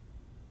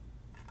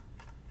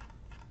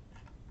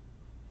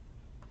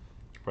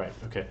 Right.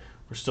 Okay.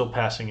 We're still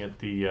passing it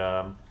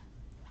the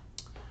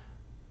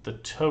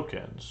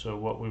token. So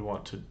what we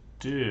want to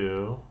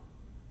do,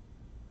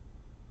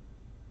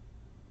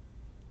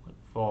 let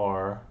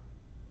var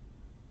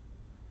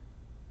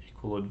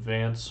equal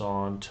advance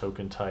on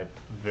token type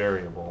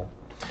variable.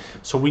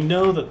 So we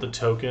know that the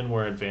token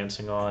we're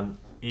advancing on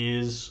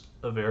is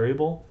a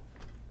variable,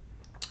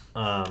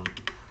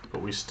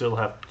 but we still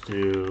have to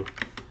do,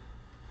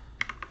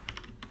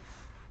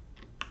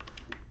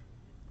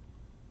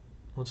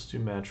 let's do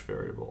match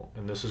variable,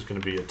 and this is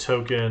going to be a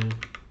token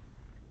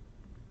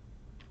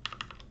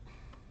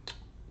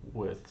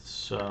with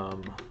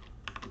some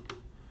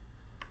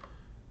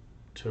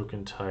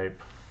token type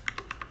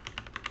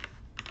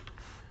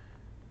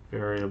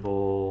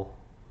variable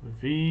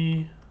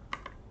v.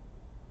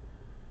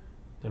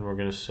 Then we're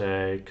going to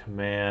say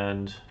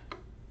command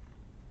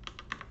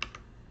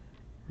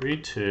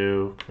read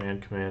to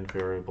command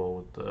variable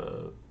with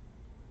the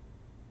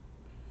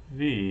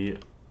v.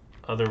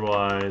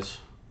 Otherwise,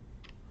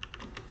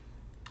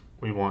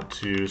 we want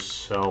to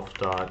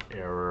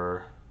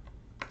self.error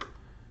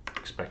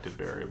expected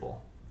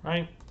variable,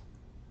 right?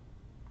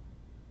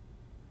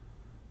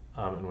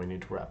 And we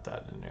need to wrap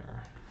that in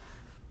error.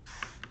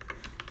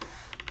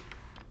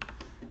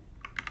 And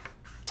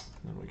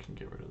then we can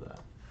get rid of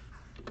that.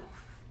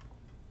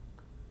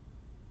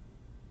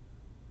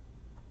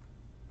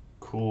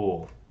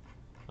 Cool.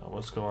 Now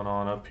what's going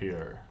on up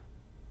here?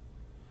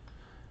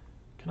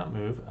 Cannot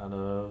move out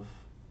of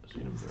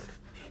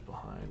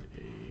behind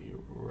a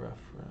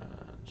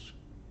reference.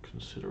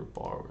 Consider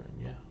borrowing.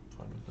 Yeah,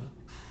 fine with that.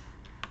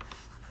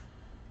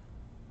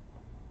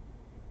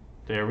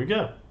 There we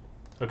go.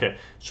 Okay,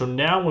 so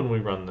now when we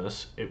run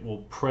this, it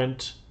will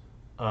print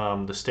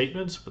the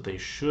statements, but they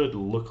should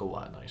look a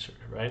lot nicer,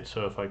 right?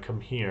 So if I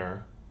come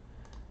here,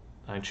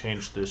 I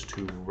change this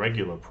to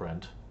regular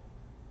print,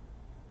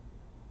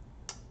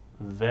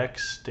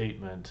 vex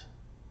statement.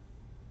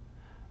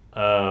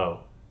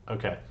 Oh,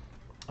 okay.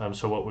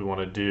 So what we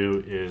want to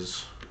do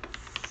is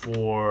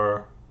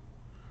for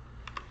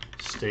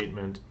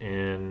statement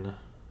in,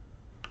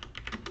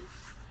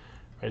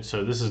 right?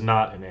 So this is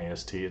not an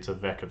AST, it's a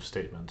vec of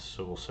statements.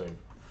 So we'll say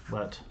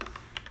let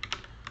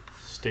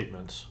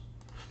statements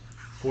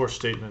for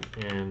statement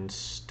in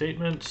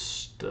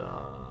statements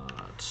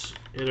dot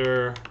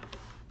iter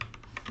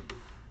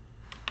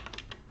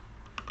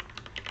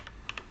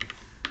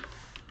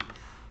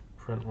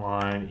print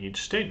line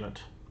each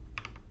statement,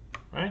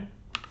 right?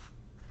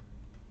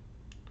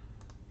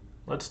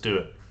 Let's do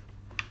it.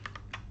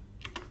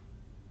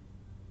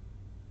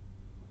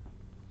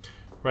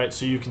 Right,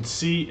 so you can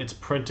see it's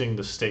printing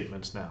the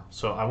statements now.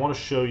 So I want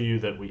to show you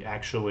that we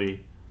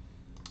actually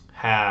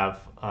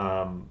have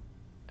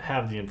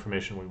the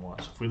information we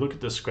want. So if we look at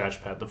this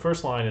scratchpad, the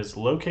first line is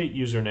locate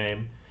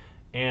username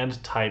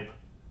and type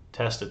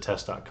test at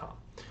test.com.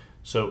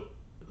 So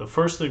the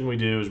first thing we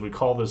do is we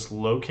call this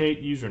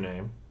locate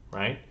username,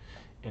 right?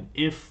 And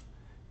if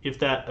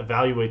that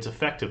evaluates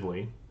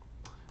effectively,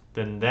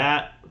 then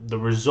the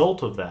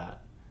result of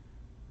that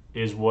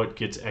is what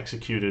gets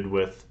executed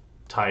with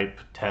type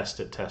test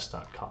at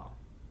test.com.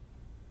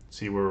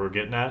 See where we're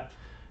getting at?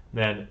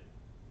 Then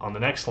on the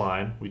next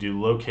line, we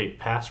do locate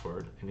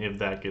password, and if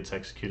that gets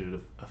executed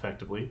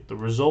effectively, the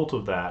result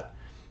of that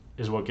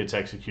is what gets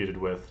executed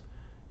with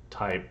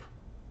type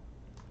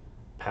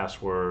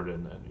password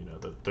and you know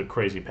the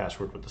crazy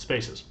password with the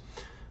spaces.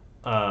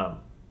 So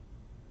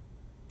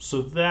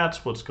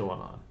that's what's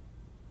going on.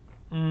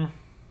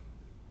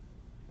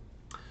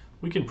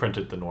 We can print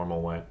it the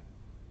normal way.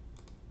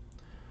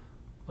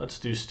 Let's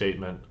do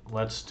statement.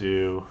 Let's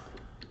do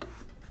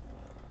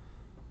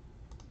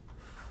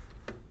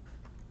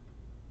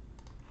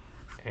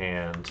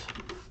and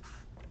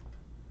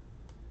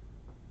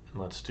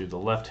let's do the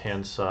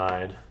left-hand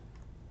side,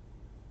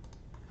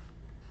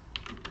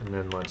 and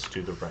then let's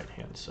do the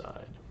right-hand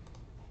side.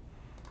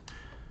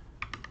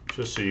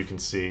 Just so you can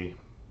see.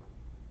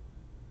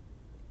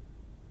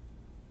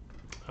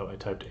 Oh, I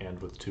typed and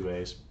with 2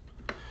 A's.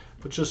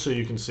 But just so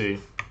you can see,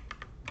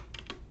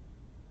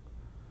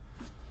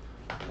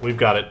 we've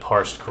got it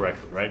parsed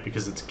correctly, right?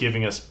 Because it's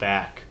giving us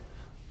back,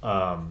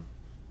 the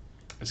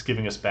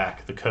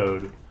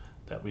code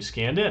that we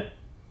scanned in. It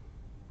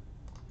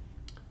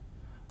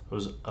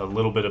was a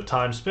little bit of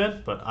time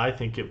spent, but I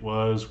think it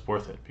was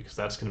worth it because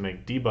that's going to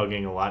make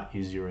debugging a lot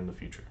easier in the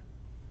future.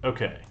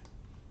 Okay.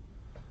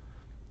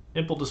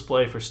 Impl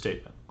display for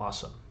statement.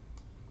 Awesome.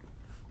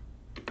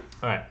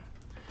 All right.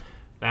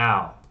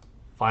 Now,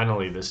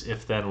 finally, this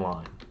if-then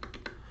line.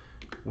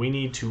 We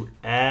need to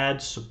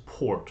add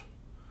support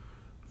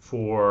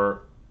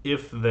for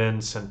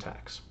if-then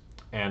syntax.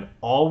 And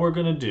all we're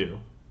going to do,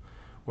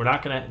 we're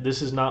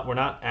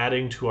not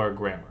adding to our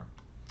grammar.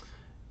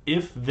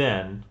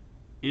 If-then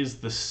is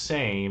the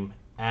same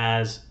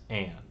as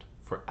and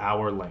for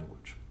our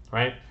language,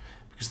 right?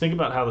 Because think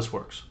about how this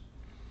works.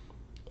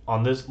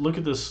 On this, look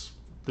at this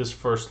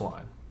first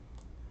line.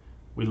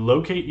 We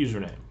locate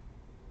username.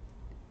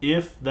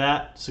 If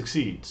that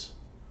succeeds,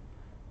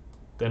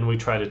 then we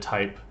try to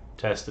type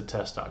test at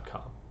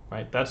test.com,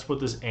 right? That's what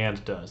this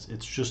and does.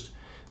 It's just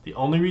the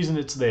only reason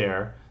it's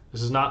there.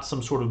 This is not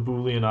some sort of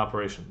Boolean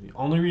operation. The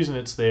only reason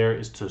it's there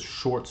is to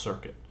short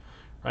circuit,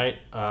 right?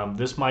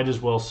 This might as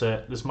well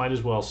say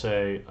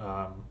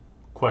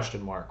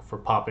question mark for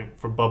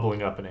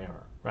bubbling up an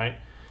error, right?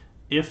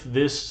 If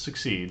this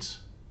succeeds,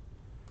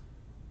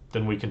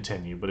 then we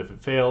continue. But if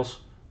it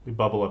fails, we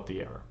bubble up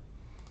the error.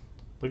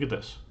 Look at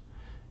this.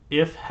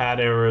 If had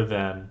error,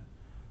 then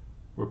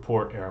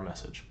report error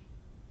message.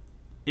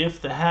 If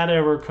the had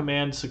error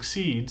command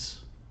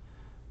succeeds,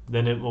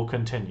 then it will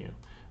continue.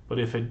 But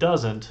if it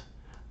doesn't,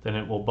 then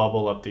it will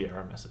bubble up the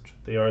error message.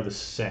 They are the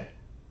same.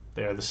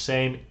 They are the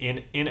same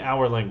in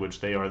our language.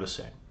 They are the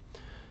same.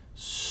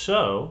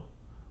 So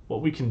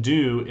what we can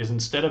do is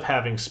instead of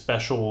having a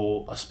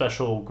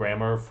special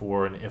grammar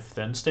for an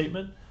if-then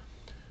statement,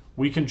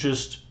 we can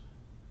just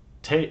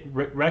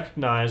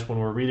recognize when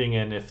we're reading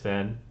an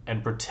if-then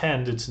and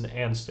pretend it's an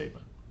and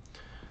statement.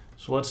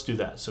 So let's do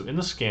that. So in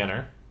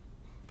the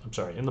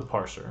in the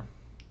parser,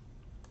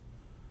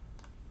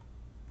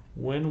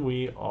 when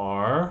we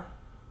are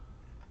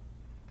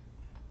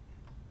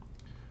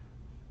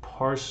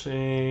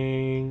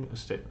parsing a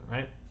statement,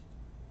 right?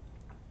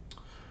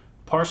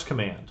 Parse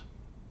command,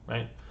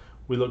 right?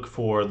 We look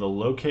for the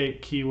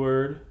locate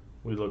keyword.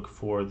 We look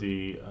for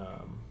the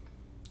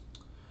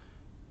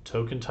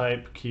token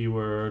type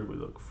keyword. We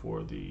look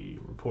for the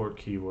report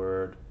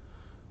keyword.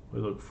 We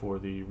look for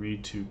the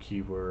read to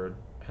keyword,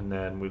 and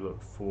then we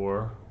look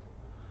for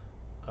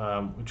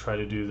we try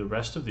to do the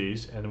rest of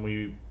these, and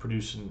we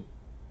produce an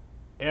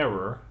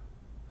error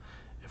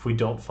if we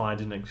don't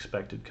find an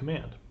expected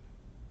command.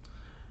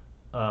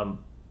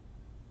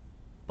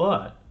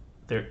 But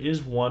there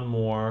is one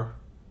more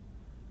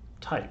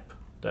type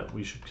that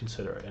we should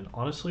consider, and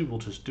honestly, we'll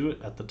just do it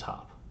at the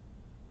top.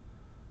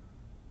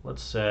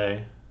 Let's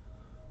say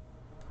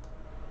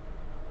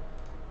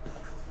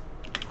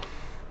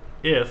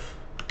if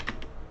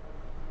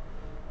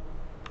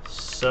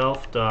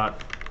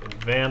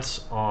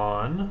self.advance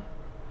on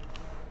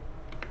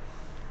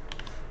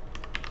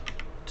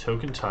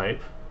token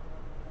type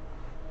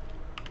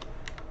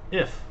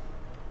if,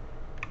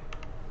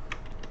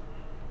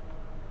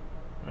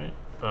 right?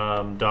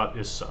 Dot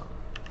is sum.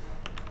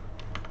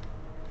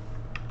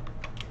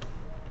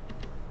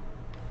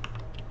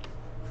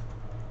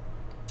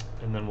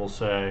 And then we'll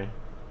say,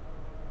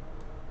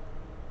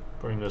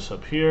 bring this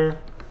up here,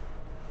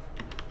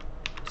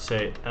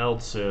 say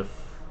else if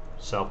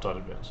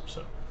self.advance.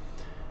 So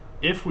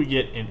if we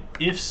get an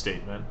if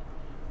statement,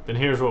 then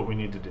here's what we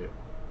need to do.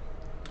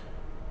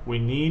 We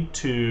need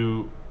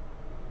to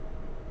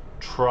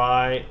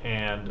try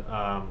and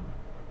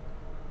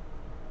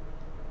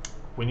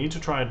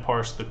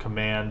parse the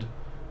command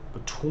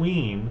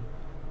between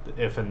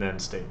the if and then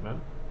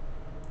statement,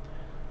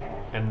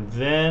 and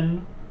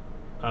then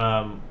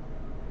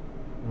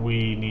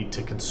we need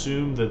to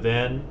consume the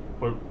then,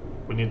 or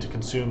we need to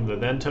consume the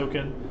then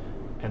token,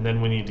 and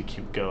then we need to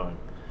keep going.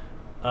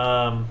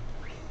 The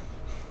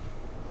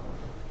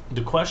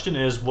question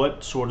is,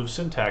 what sort of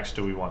syntax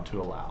do we want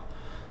to allow?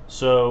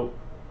 So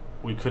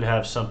we could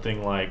have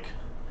something like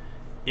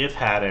if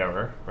had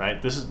error, right?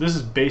 This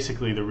is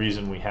basically the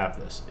reason we have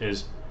this,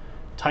 is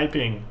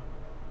typing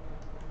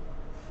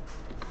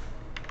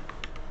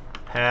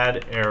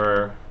had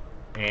error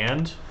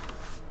and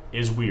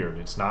is weird.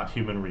 It's not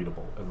human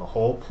readable, and the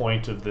whole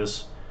point of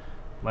this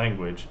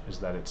language is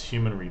that it's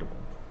human readable.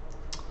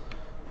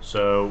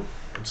 So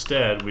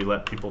instead we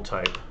let people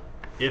type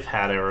if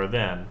had error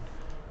then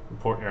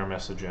report error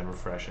message and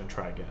refresh and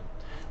try again.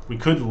 We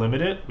could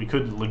limit it. We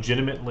could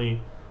legitimately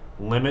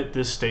limit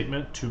this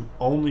statement to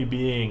only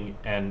being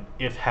an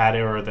if had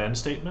error then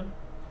statement,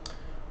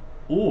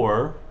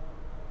 or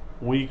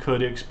we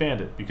could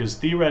expand it, because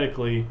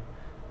theoretically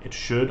it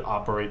should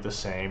operate the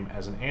same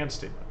as an and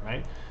statement,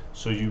 right?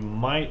 So you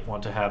might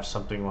want to have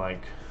something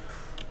like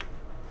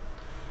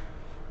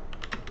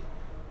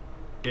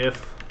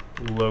if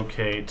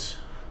locate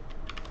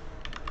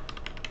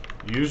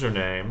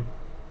username,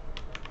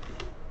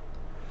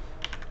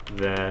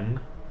 then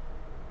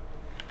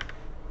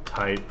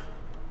type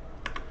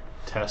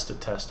test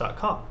at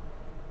test.com,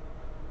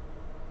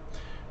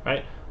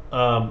 right?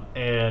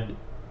 And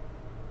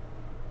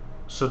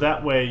so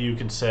that way you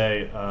can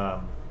say,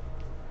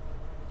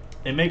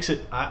 it makes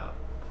it, I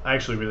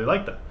actually really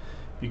like that,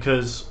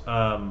 because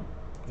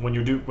when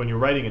you're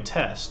writing a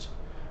test,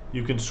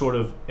 you can sort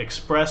of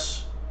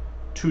express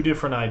two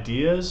different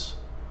ideas.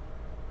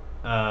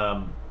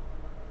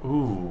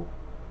 Ooh,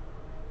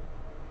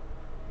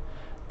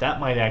 that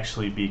might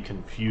actually be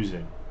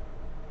confusing,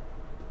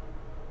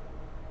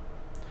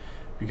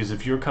 because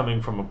if you're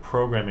coming from a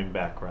programming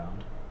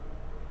background,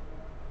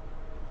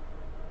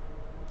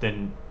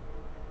 then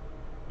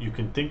you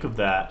can think of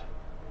that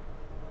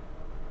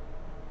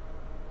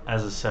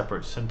as a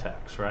separate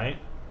syntax, right?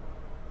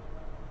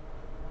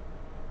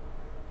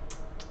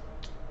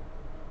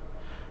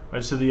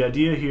 Right, so the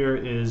idea here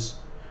is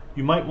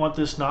you might want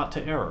this not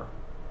to error,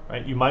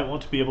 right? You might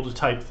want to be able to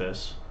type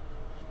this.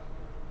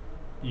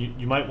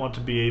 You might want to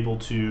be able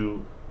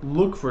to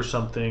look for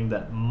something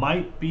that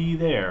might be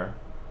there,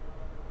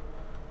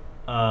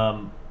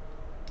 and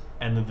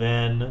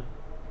then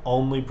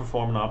only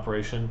perform an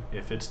operation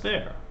if it's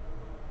there.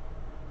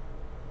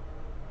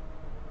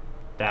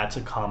 That's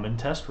a common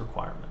test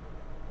requirement,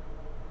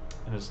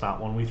 and it's not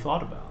one we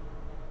thought about.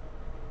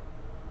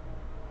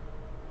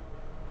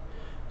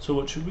 So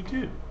what should we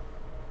do?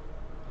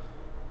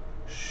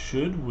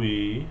 Should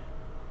we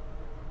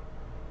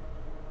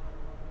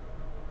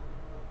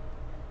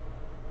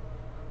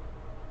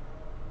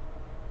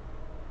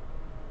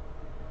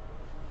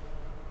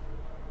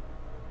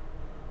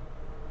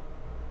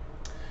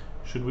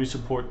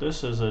support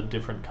this as a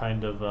different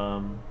kind of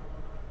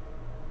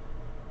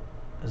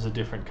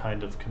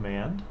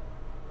command,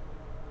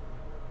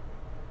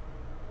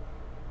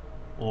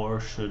 or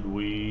should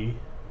we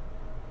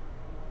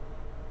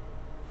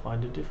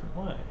find a different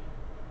way?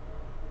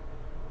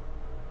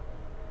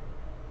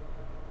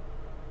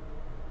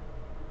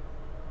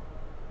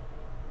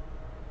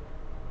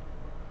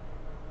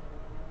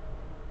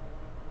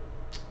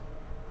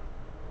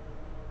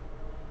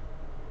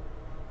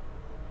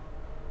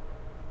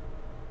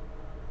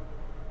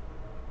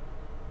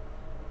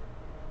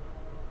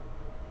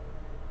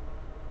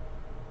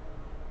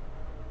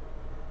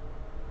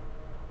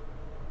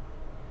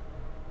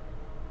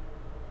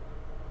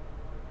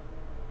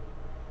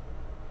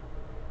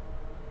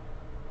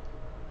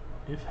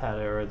 If had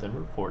error, then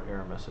report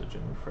error message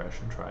and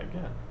refresh and try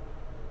again.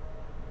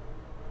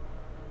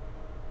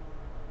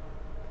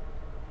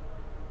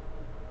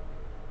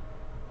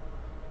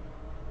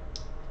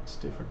 It's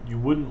different. You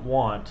wouldn't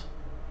want,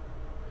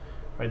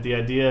 right? The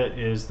idea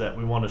is that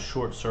we want to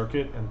short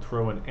circuit and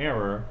throw an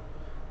error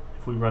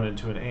if we run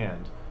into an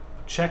and.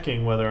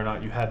 checking whether or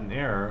not you had an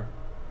error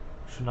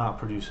should not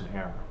produce an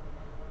error.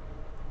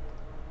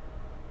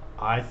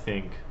 I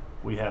think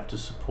we have to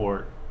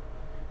support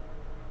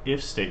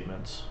if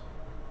statements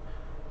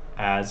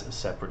as a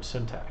separate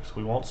syntax.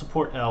 We won't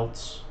support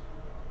else,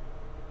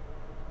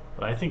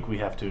 but I think we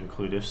have to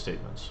include if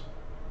statements.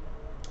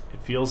 It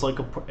feels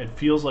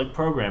like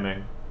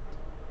programming,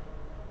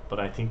 but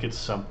I think it's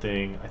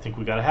something. I think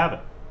we got to have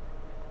it.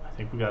 I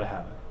think we got to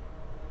have it.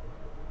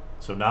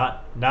 So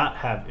not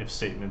have if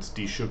statements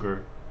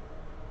desugar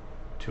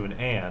to an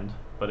and,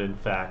 but in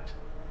fact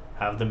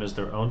have them as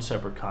their own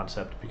separate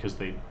concept because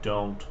they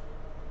don't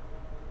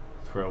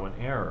throw an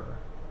error.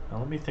 Now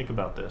let me think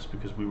about this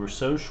because we were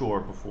so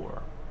sure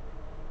before.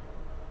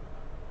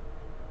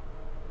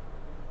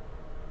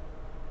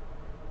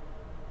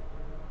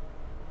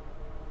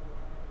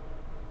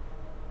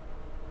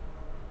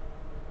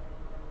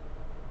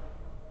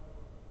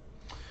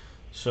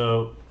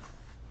 So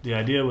the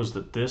idea was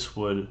that this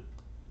would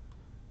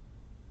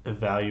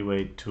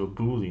evaluate to a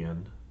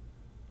Boolean,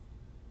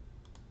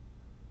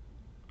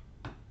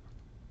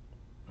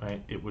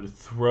 right? It would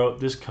throw,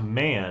 this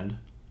command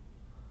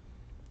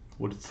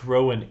would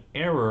throw an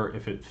error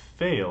if it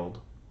failed,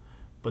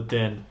 but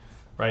then,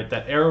 right,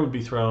 that error would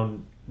be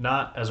thrown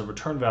not as a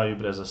return value,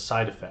 but as a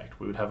side effect.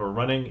 We would have a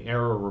running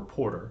error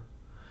reporter,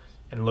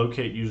 and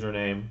locate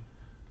username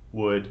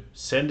would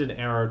send an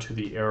error to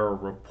the error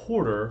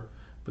reporter,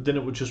 but then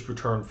it would just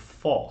return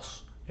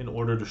false in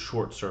order to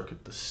short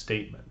circuit the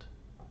statement.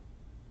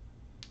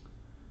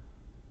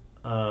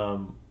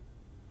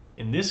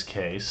 In this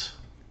case,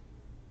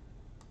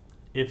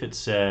 if it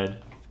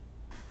said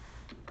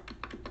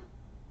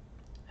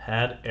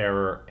had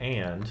error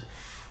and,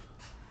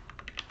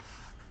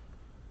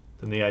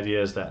 then the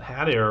idea is that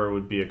had error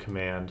would be a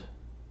command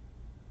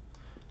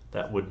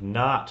that would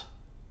not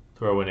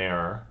throw an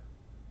error,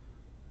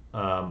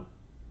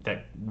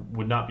 that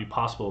would not be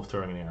possible of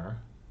throwing an error.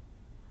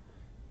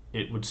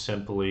 It would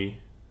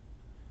simply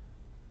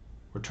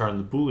return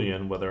the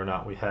Boolean whether or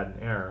not we had an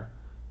error,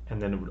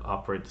 and then it would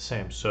operate the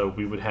same. So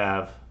we would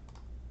have,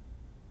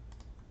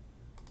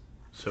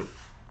 so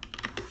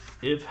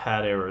if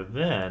had error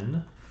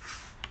then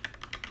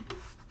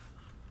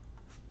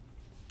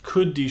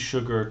could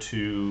desugar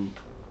to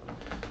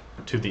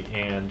the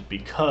and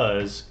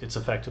because it's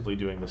effectively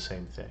doing the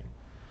same thing.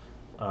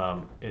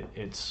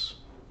 It's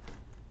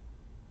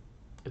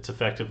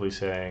effectively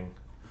saying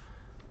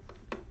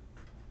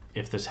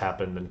if this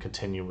happened, then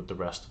continue with the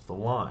rest of the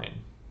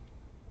line.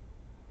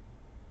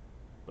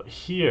 But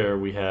here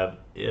we have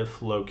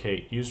if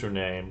locate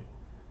username,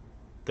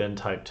 then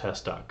type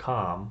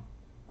test.com.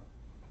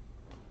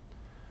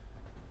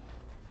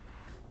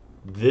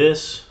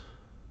 This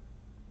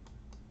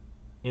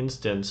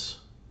instance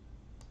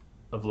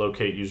of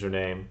locate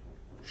username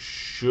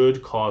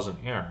should cause an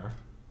error.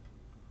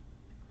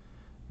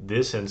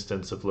 This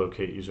instance of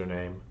locate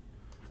username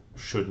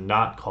should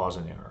not cause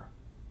an error.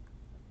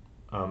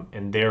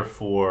 And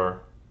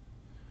therefore,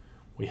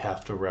 we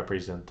have to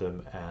represent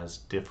them as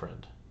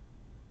different.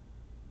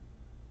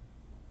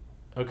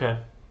 Okay,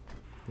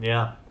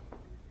 yeah.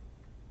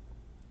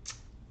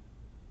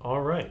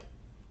 All right.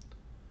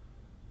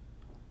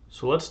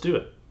 So let's do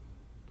it,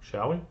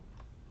 shall we?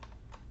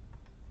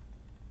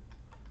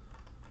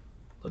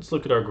 Let's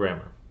look at our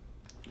grammar.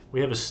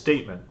 We have a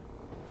statement,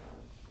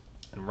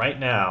 and right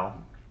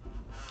now,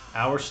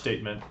 our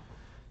statement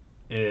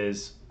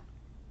is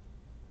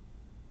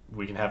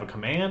we can have a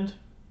command,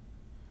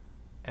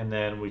 and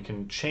then we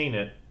can chain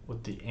it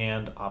with the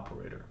and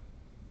operator.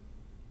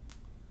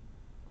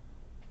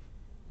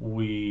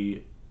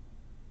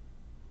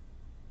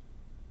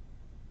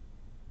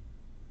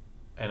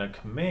 And a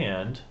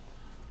command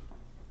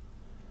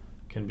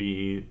can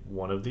be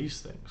one of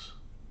these things.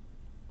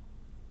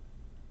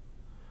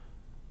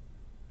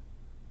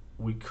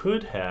 We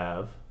could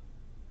have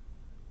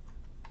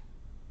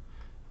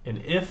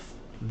an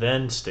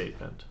if-then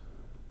statement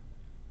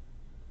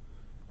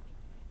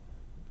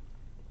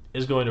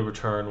is going to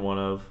return one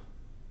of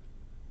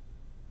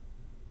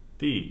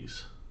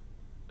these.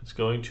 It's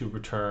going to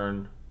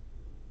return,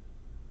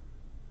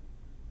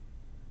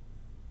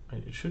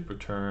 it should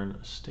return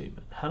a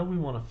statement. How do we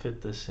want to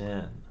fit this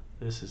in?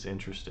 This is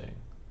interesting.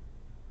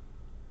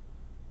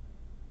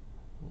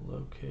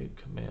 Locate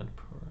command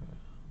param.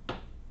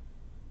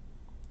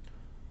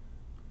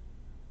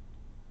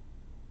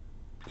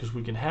 Because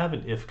we can have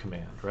an if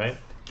command, right?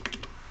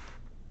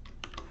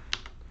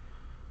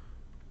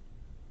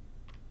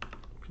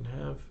 We can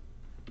have,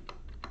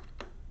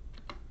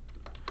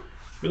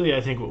 really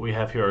I think what we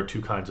have here are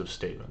two kinds of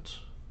statements.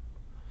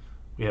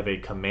 We have a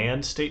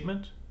command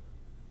statement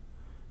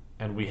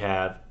and we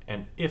have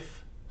an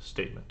if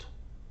statement.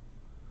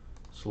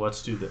 So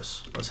let's do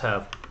this. Let's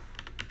have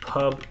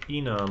pub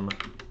enum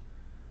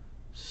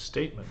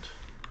statement,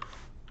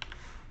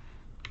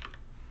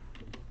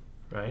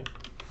 right?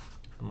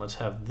 And let's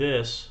have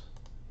this,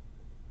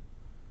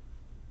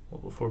 well,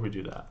 before we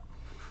do that,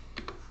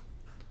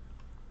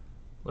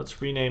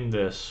 let's rename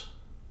this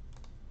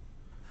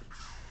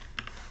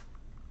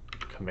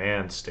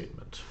command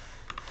statement.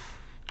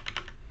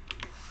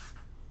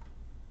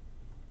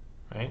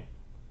 right?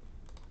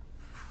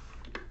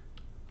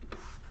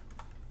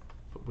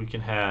 But we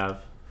can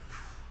have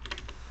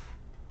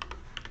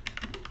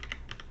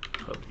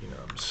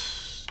enum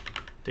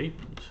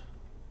statement,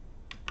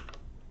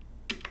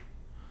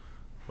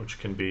 which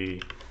can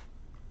be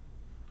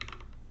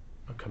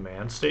a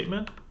command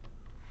statement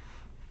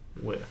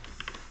with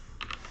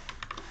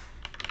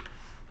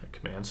a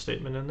command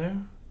statement in there,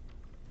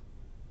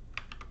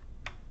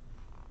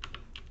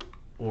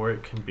 or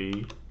it can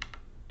be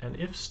an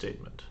if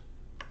statement,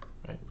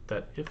 right? With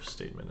that if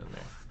statement in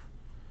there.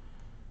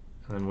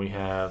 And then we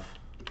have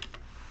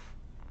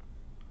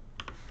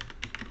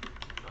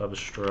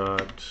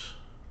pub_struct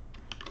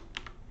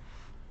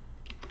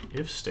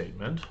if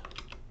statement,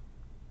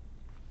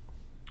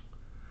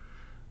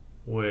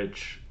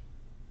 which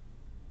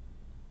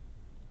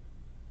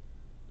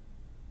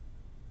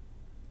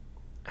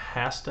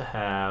has to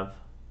have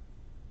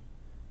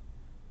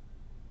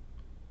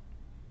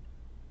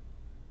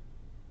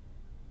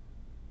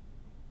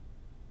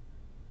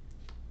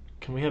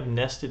can we have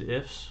nested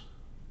ifs?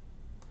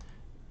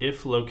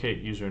 If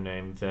locate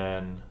username,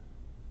 then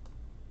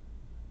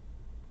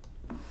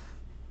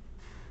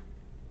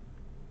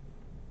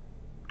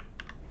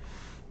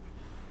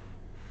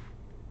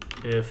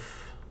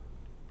if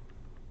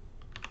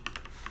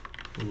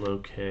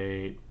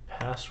locate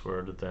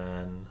password,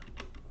 then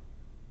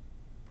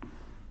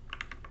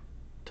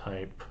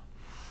type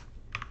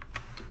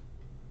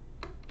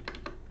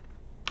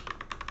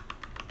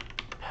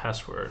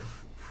password.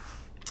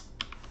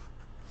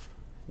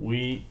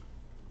 We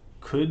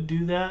could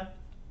do that.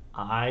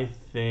 I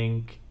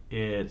think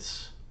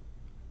it's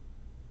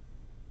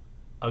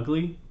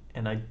ugly,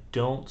 and I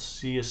don't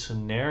see a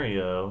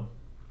scenario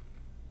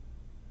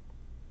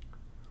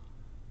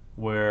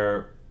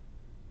where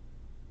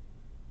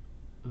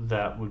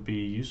that would be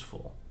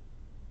useful,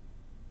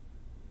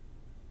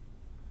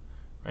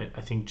 right?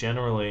 I think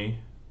generally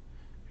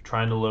you're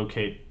trying to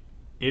locate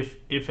if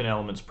an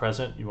element's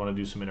present, you want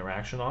to do some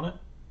interaction on it.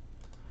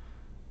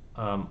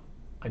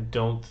 I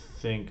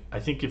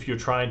think if you're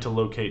trying to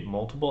locate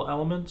multiple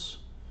elements,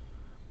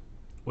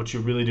 what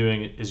you're really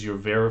doing is you're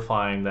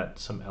verifying that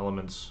some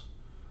elements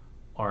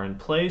are in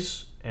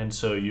place, and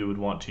so you would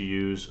want to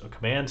use a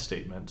command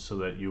statement so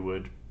that you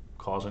would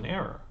cause an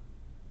error.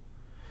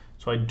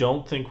 So I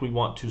don't think we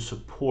want to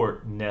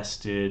support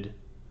nested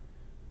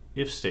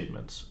if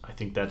statements. I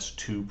think that's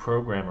too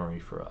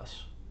programmery for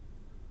us.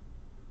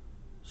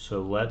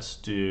 So let's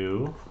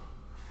do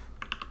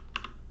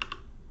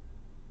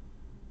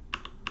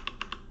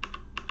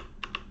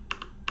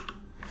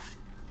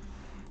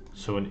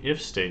so an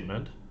if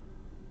statement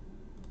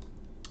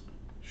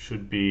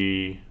should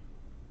be,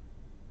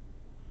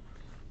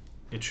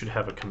 it should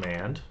have a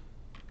command,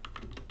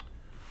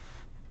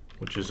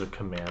 which is a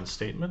command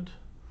statement.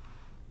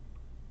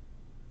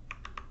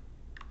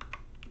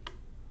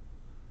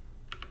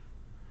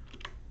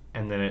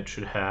 And then it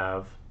should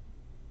have,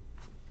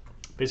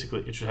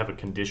 basically it should have a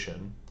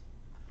condition.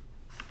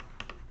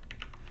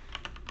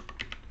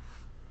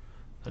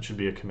 That should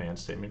be a command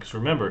statement. Because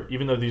remember,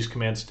 even though these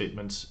command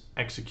statements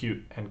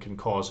execute and can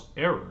cause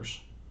errors,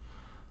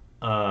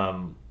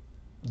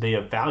 they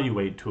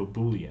evaluate to a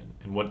Boolean.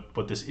 And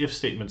what this if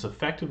statement's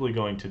effectively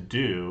going to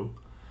do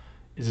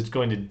is it's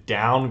going to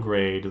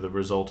downgrade the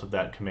result of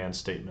that command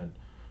statement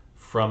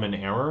from an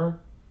error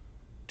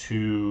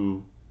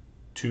to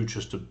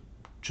just a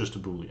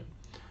Boolean.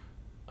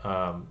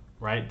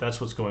 Right? That's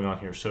what's going on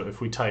here. So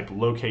if we type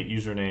locate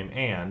username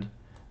and,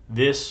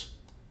 this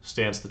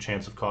stands the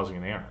chance of causing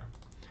an error.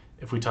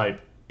 If we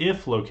type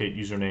if locate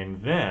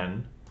username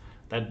then,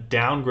 that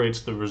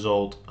downgrades the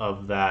result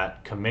of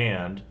that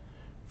command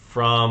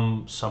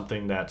from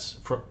something that's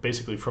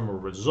basically from a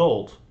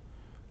result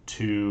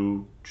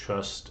to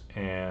just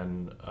a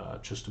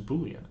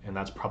Boolean, and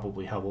that's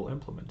probably how we'll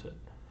implement it.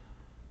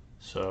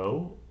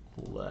 So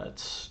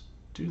let's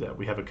do that.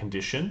 We have a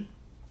condition,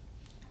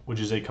 which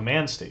is a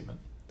command statement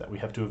that we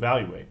have to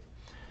evaluate,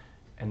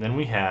 and then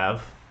we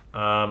have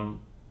a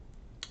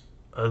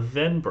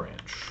then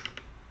branch.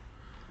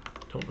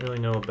 Don't really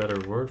know a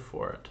better word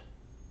for it.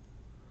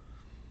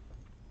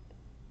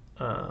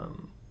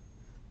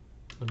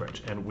 The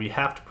branch, and we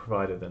have to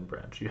provide a then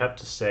branch. You have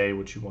to say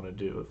what you want to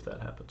do if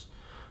that happens.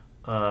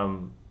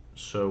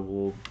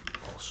 So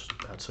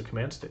that's a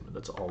command statement.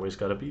 That's always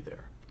got to be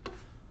there.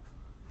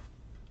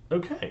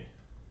 Okay.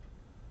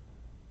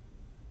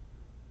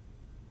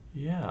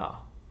 Yeah.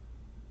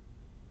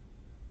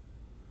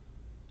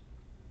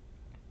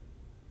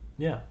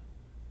 Yeah.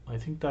 I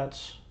think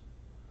that's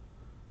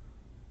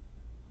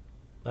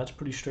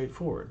pretty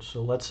straightforward.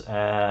 So let's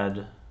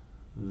add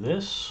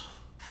this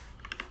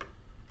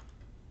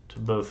to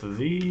both of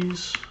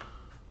these.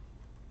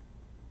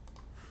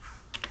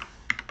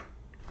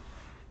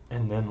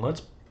 And then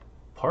let's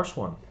parse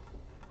one,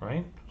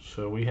 right?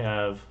 So we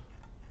have,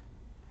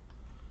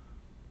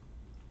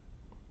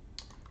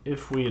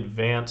 if we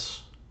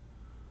advance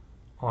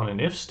on an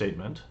if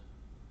statement,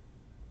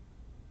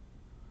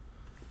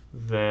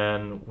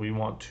 then we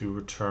want to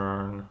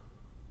return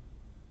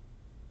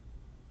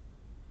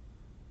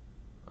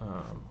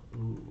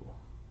you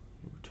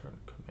return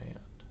a command.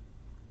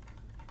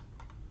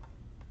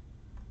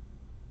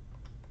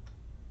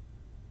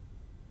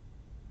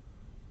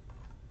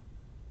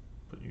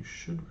 But you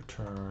should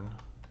return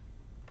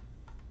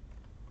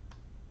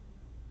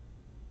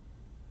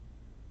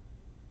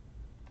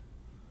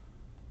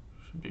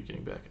should be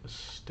getting back a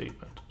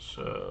statement.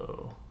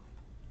 So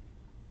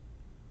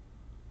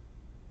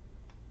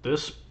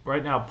this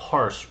right now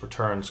parse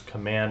returns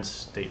command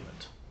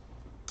statement,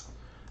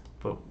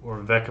 but or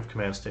vec of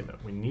command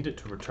statement. We need it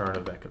to return a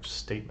vec of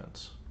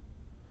statements,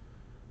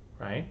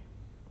 right?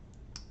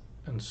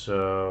 And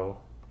so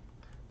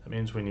that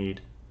means we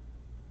need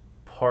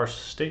parse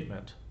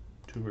statement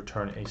to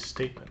return a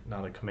statement,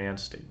 not a command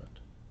statement.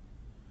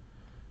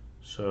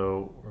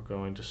 So we're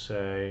going to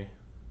say,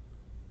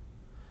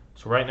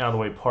 so right now the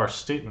way parse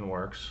statement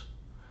works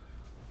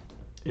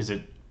is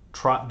it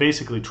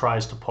basically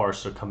tries to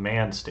parse a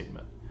command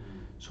statement.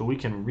 So we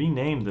can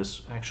rename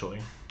this,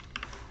 actually,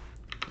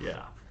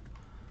 yeah.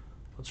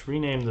 Let's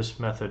rename this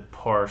method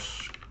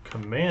parse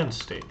command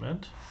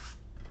statement.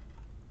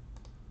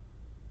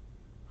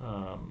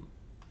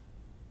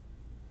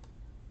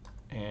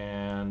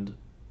 And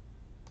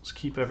let's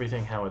keep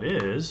everything how it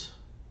is,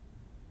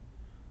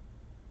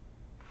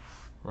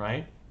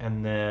 right?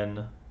 And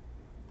then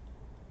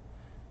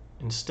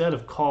instead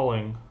of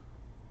calling,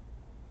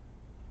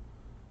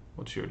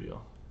 what's your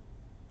deal?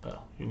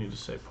 Oh, you need to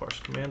say parse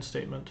command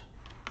statement,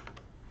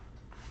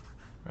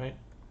 right?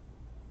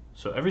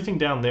 So everything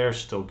down there is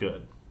still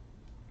good,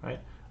 right?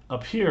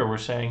 Up here we're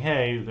saying,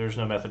 hey, there's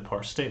no method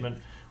parse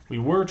statement. We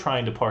were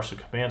trying to parse a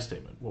command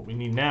statement. What we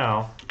need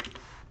now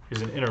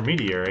is an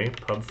intermediary,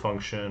 pub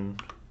function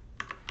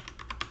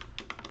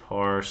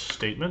parse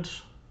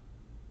statement.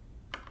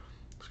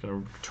 It's going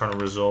to return a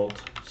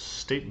result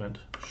statement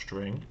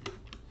string.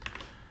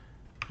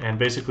 And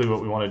basically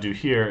what we want to do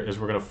here is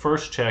we're going to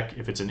first check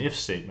if it's an if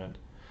statement,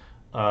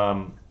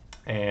 and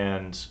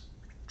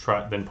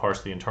then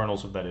parse the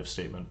internals of that if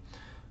statement.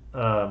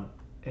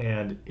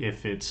 And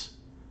if it's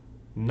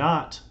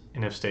not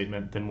an if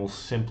statement, then we'll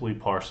simply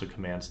parse a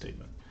command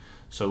statement.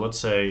 So let's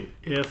say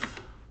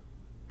if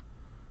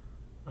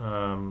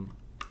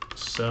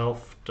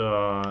self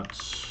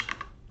dot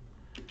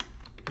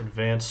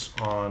advance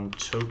on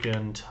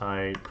token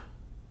type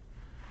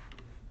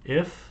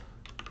if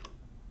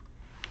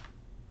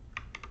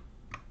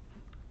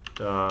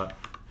dot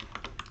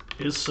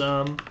is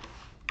some,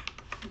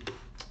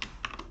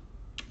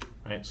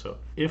 right? So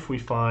if we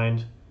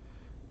find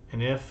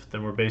an if,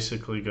 then we're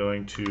basically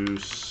going to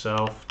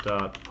self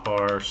dot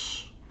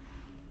parse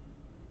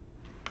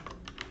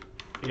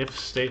if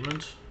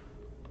statement,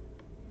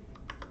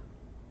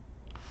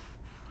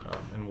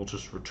 and we'll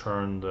just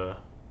return the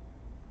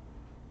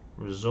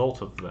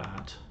result of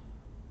that.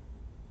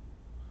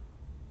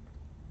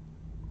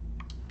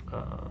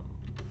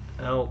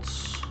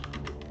 Else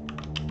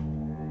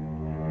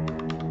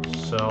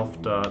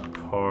self dot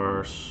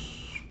parse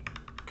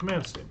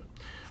command statement,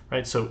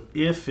 right? So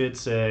if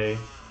it's a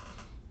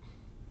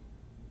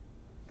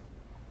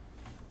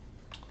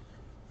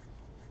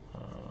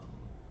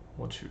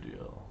what's your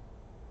deal?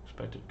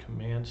 Expected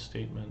command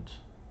statement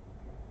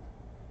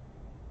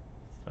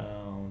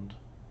found.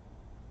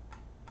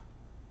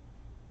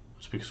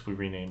 It's because we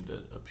renamed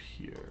it up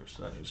here,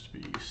 so that needs to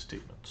be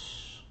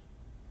statements.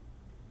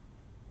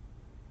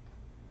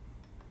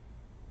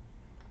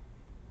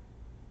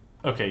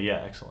 Okay,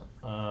 yeah, excellent.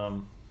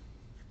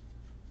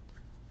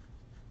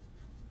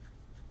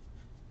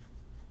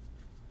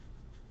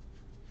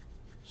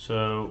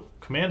 So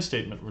command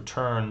statement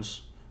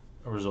returns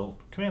a result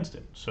command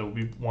statement. So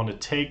we want to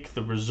take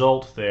the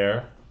result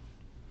there,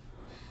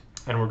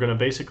 and we're going to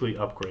basically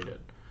upgrade it.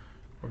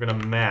 We're going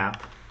to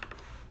map,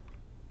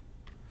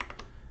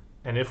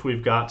 and if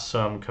we've got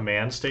some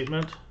command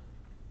statement,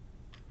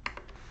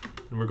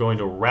 then we're going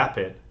to wrap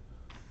it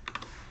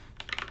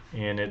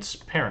in its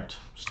parent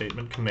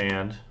statement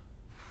command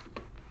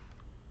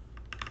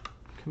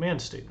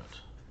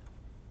statement.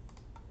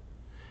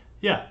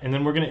 Yeah, and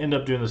then we're going to end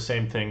up doing the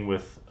same thing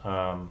with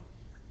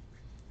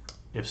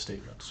if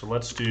statement. So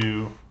let's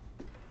do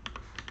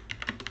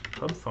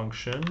pub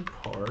function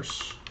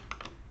parse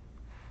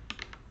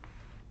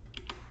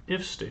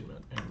if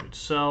statement and read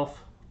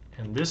self,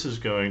 and this is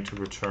going to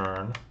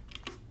return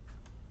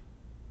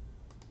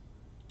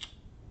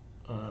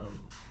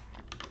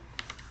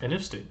an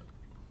if statement,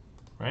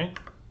 right?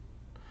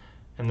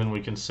 And then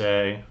we can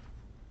say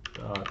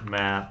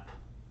map,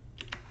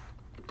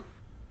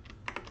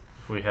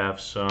 if we have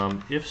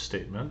some if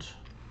statement,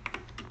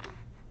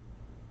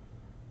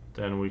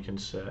 then we can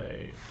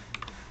say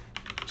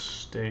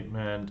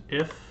statement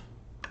if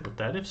with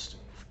that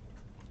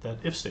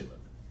if statement.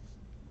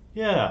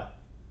 Yeah.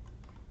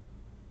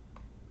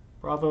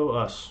 Bravo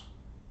us.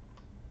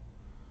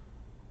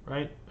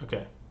 Right?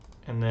 Okay.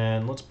 And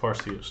then let's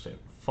parse the if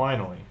statement.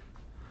 Finally.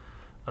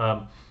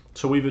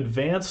 So we've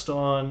advanced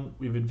on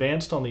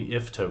the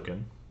if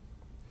token.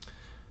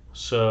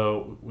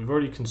 So we've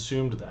already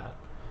consumed that.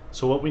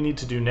 So what we need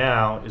to do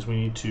now is we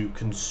need to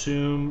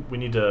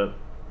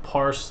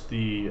parse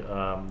the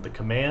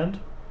command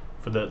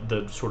for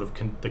the sort of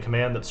the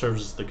command that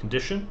serves as the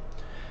condition.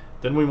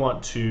 Then we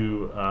want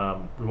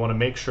to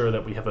make sure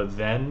that we have a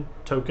then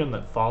token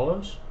that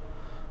follows,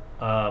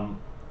 and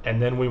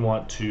then we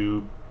want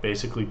to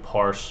basically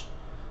parse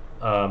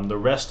the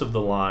rest of the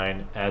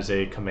line as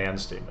a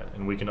command statement.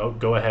 And we can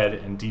go ahead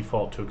and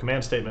default to a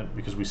command statement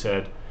because we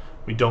said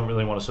we don't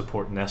really want to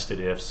support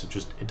nested ifs.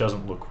 It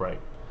doesn't look right.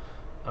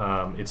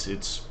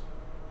 It's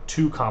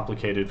too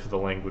complicated for the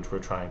language we're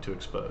trying to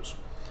expose.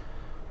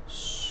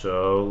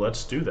 So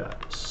let's do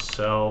that.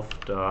 Self.parse.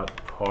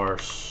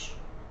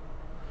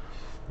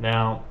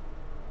 Now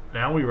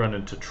we run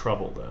into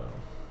trouble though,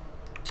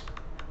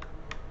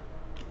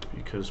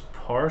 because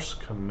parse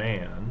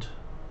command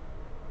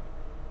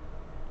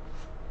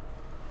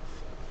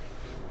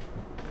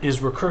is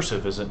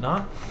recursive, is it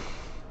not?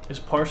 Is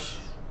parse?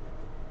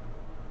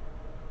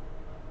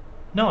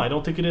 No, I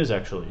don't think it is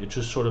actually. It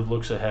just sort of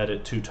looks ahead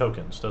at 2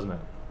 tokens, doesn't it?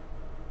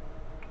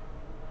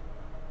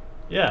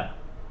 Yeah.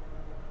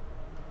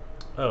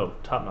 Oh,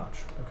 top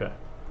notch. Okay.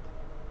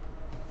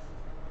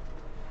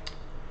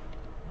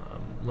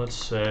 Let's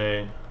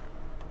say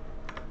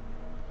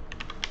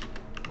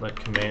let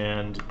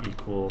command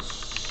equals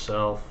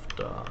self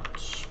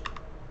dot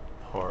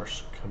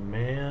parse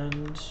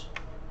command,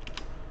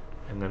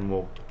 and then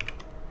we'll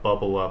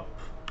bubble up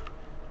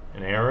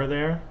an error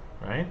there,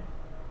 right?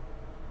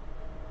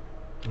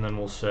 And then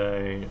we'll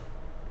say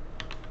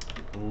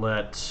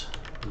let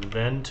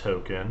then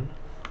token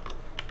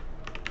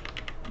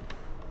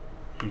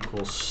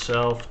equals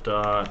self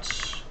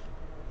dot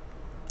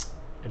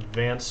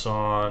advance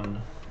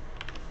on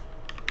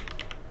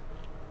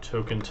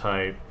token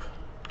type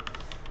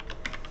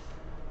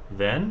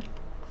then,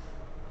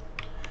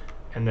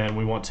 and then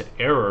we want to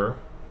error,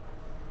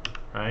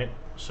 right?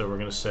 So we're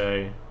going to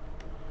say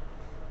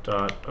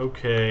dot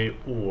okay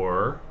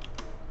or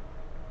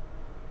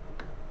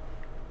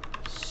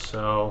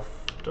self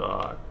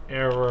dot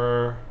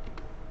error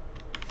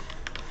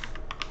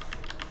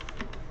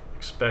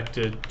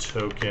expected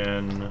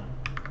token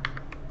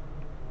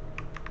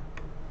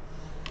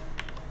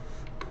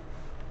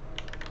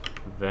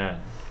then.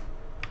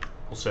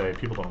 We'll say,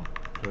 people don't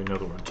really know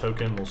the word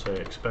token, we'll say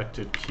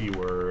expected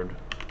keyword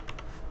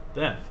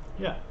then.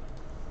 Yeah,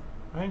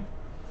 right?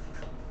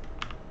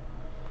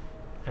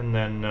 And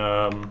then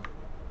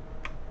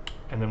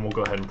we'll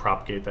go ahead and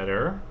propagate that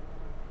error.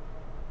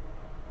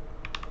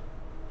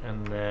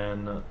 And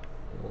then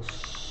we'll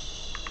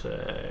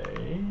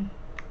say,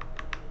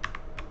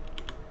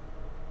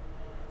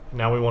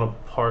 now we want to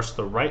parse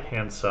the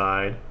right-hand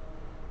side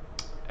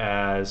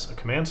as a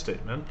command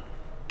statement.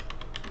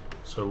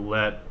 So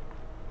let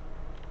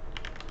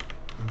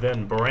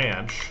then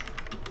branch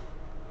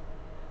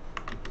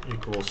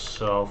equals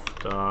self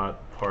dot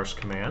parse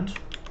command,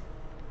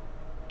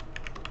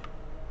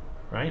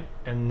 right?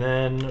 And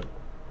then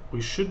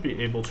we should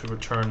be able to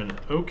return an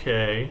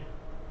okay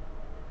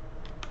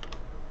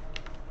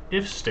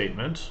if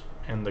statement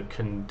and the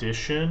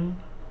condition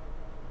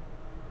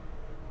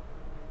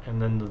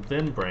and then the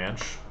then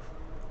branch,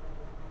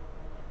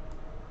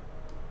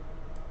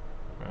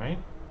 right?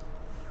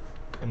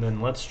 And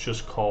then let's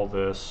just call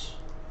this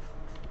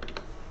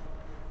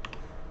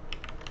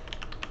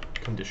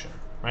condition,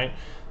 right?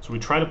 So we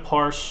try to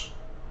parse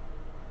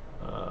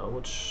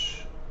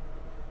which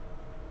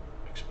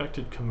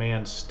expected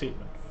command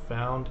statement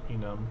found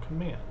enum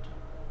command.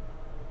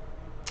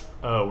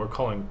 Oh, we're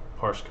calling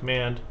parse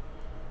command.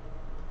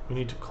 We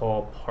need to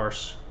call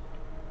parse.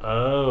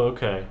 Oh,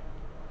 okay.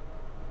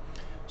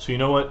 So you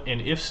know what?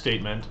 An if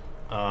statement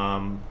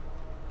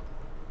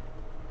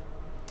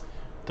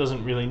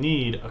doesn't really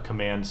need a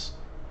command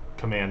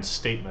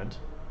statement.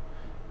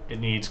 It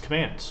needs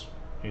commands.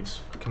 It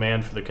needs a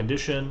command for the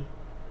condition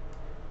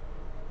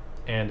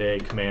and a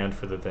command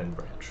for the then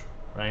branch,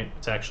 right?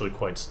 It's actually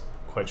quite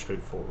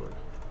straightforward.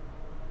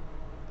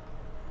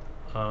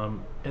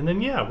 And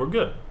then yeah, we're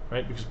good,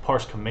 right? Because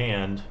parse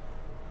command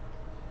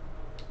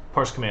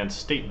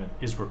statement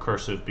is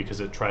recursive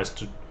because it tries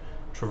to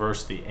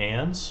traverse the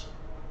ands.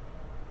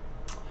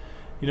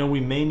 You know, we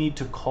may need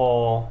to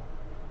call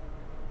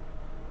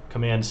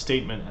command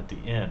statement at the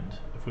end.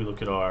 If we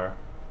look at our,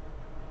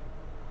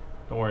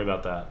 don't worry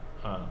about that.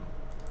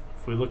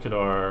 If we look at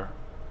our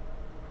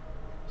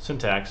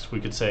syntax,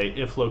 we could say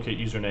if locate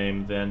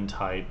username, then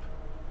type,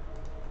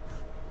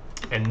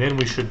 and then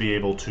we should be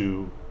able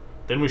to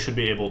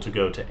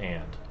go to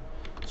and.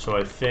 So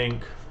I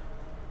think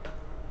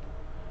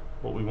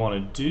what we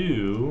want to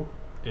do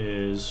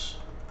is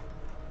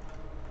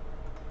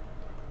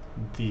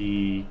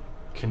the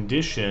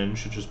condition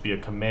should just be a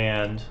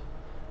command,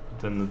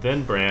 then the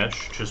then branch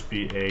should just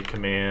be a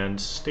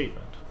command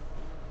statement.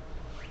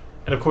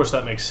 And of course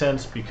that makes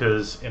sense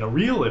because in a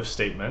real if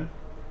statement,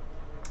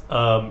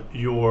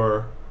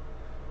 your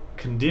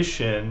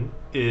condition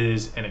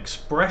is an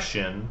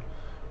expression,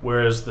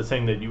 whereas the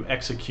thing that you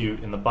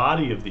execute in the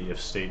body of the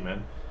if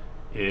statement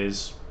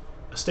is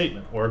a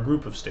statement or a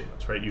group of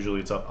statements, right?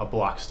 Usually it's a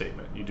block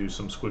statement. You do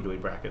some squiggly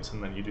brackets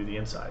and then you do the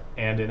inside.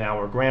 And in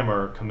our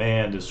grammar,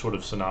 command is sort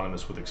of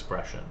synonymous with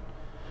expression.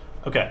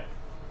 Okay.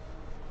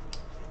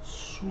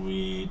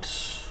 Sweet.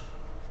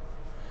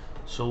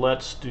 So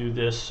let's do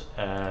this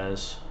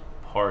as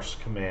parse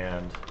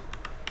command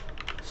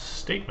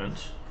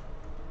statement.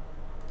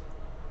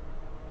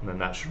 And then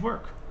that should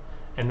work.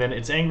 And then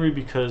it's angry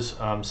because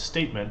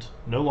statement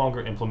no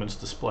longer implements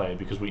display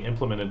because we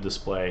implemented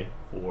display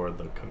for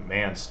the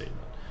command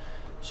statement.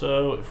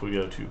 So if we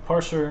go to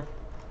parser,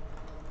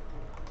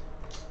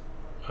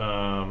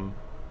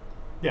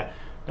 yeah,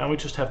 now we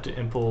just have to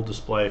impl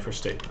display for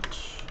statement.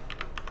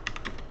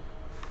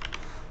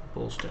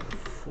 Impl standard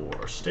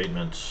for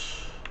statement.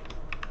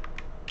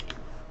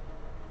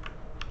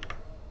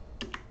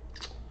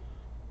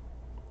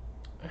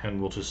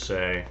 And we'll just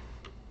say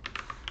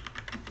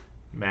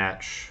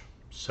match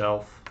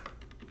self,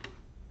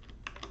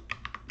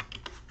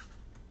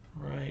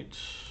 right?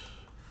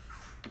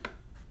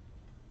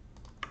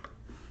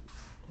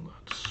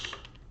 Let's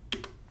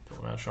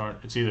fill match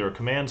aren't. It's either a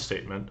command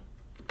statement,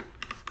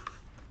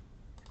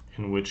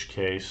 in which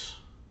case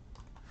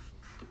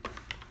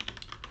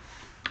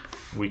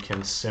we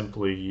can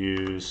simply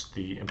use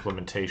the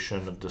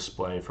implementation of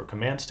display for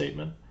command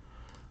statement,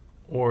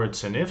 or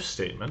it's an if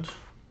statement,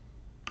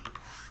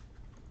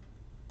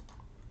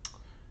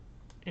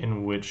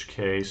 in which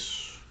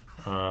case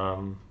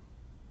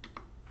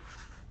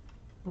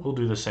we'll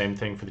do the same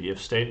thing for the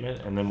if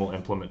statement, and then we'll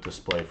implement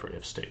display for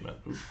if statement.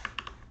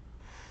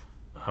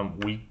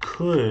 We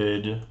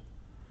could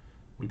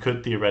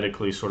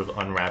theoretically sort of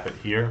unwrap it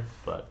here,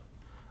 but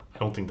I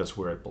don't think that's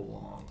where it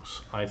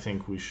belongs. I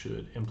think we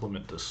should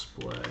implement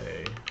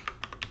display.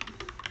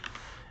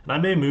 And I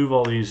may move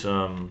all these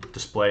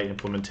display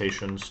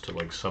implementations to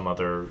like some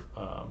other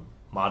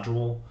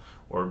module,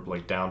 or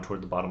like down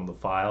toward the bottom of the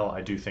file.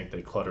 I do think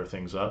they clutter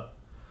things up,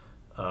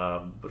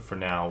 but for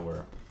now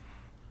we're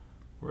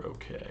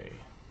okay.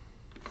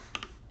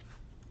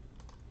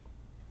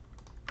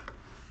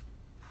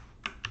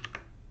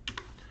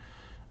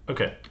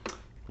 Okay,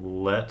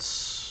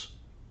 let's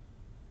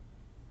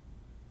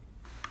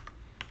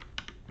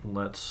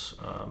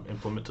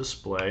implement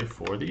display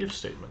for the if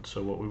statement.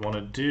 So what we want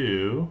to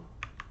do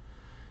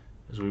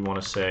is we want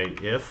to say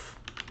if,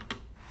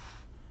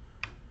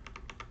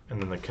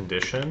 and then the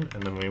condition,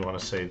 and then we want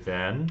to say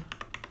then,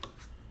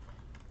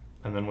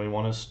 and then we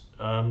want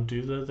to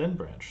do the then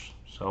branch.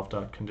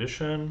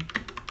 Self.condition,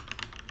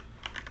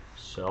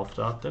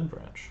 self.then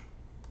branch.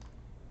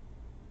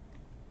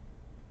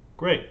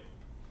 Great.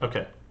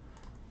 Okay.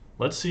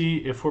 Let's see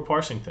if we're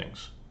parsing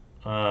things.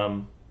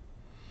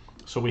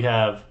 So we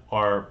have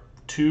our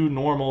two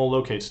normal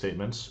locate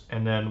statements,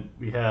 and then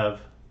we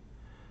have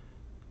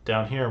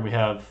down here we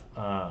have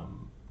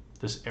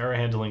this error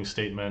handling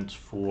statement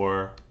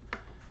for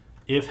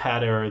if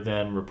had error,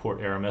 then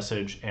report error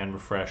message and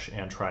refresh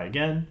and try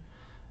again.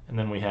 And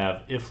then we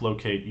have if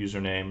locate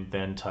username,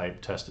 then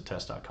type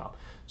test@test.com.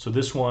 So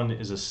this one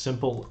is a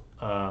simple,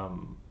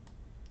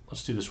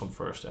 let's do this one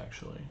first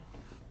actually.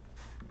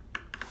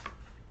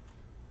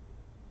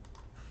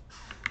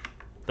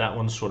 That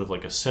one's sort of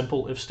like a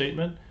simple if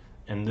statement,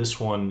 and this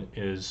one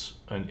is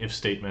an if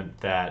statement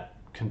that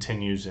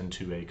continues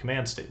into a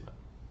command statement.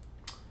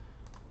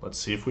 Let's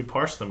see if we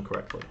parse them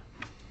correctly.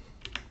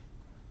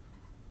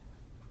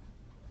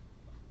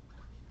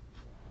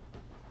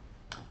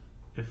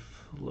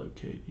 If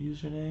locate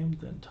username,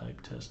 then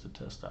type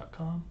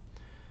test@test.com.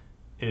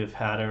 If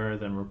had error,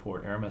 then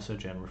report error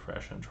message and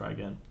refresh and try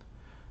again.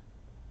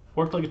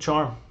 Worked like a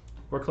charm.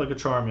 Worked like a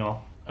charm,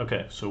 y'all.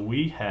 Okay, so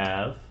we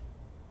have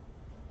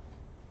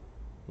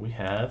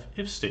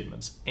if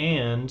statements,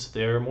 and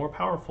they're more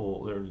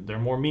powerful. They're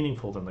more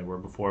meaningful than they were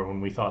before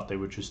when we thought they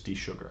would just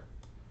desugar.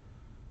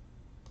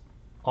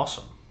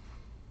 Awesome.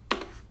 I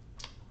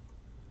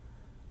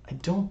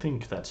don't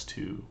think that's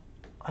too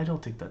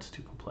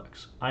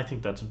complex. I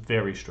think that's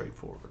very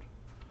straightforward.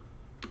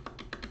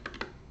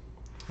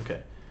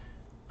 Okay.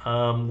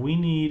 We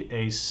need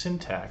a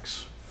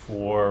syntax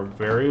for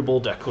variable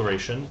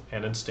declaration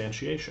and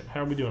instantiation.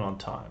 How are we doing on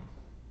time?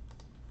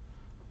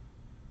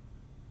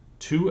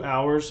 2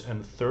 hours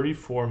and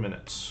 34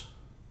 minutes.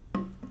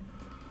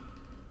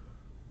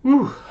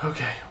 Whew,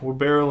 okay, we're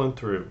barreling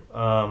through.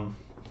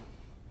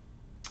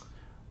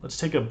 Let's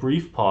take a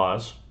brief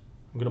pause.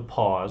 I'm gonna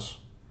pause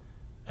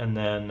and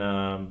then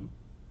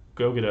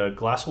go get a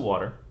glass of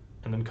water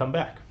and then come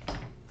back.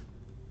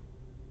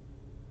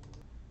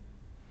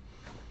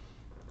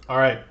 All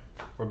right,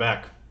 we're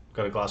back.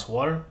 Got a glass of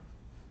water.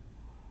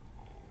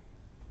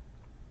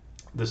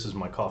 This is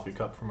my coffee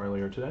cup from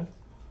earlier today.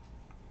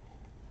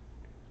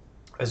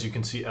 As you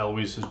can see,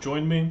 Eloise has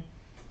joined me,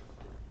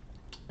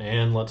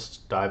 and let's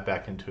dive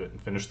back into it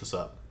and finish this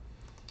up.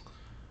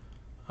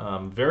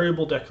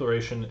 Variable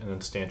declaration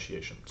and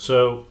instantiation.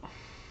 So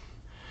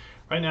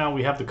right now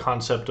we have the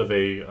concept of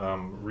a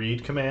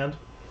read command,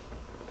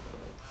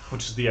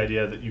 which is the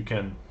idea that you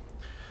can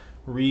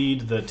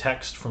read the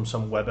text from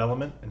some web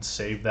element and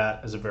save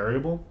that as a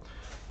variable.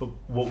 But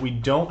what we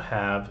don't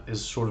have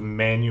is sort of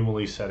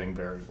manually setting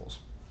variables.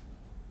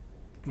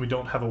 We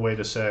don't have a way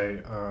to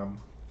say,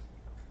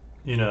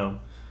 you know,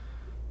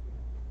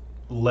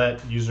 let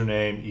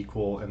username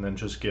equal and then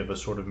just give a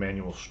sort of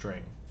manual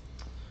string.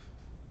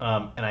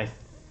 And I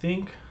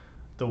think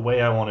the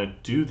way I want to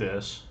do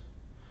this,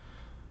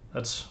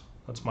 that's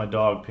my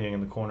dog peeing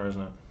in the corner,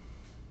 isn't it?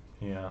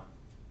 Yeah.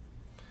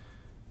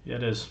 Yeah,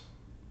 it is.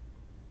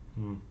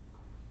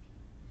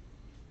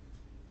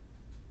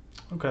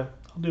 Okay,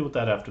 I'll deal with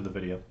that after the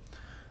video.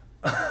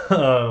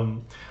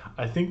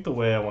 I think the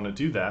way I want to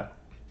do that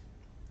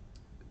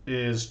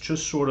is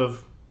just sort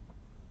of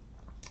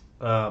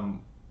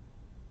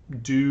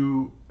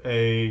do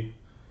a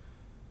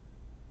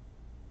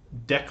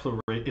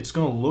declaration. It's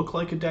going to look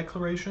like a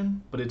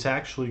declaration, but it's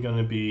actually going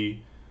to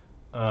be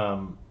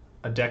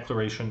a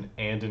declaration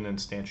and an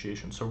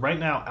instantiation. So right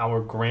now, our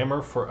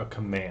grammar for a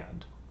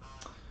command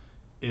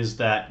is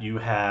that you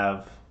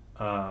have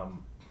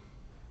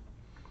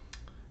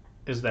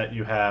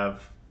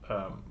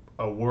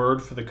a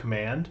word for the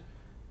command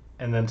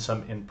and then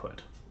some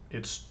input.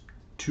 It's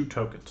 2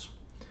 tokens.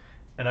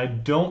 And I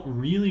don't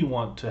really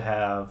want to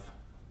have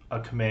a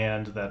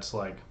command that's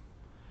like,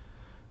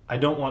 I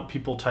don't want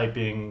people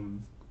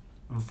typing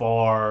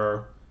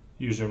var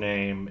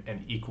username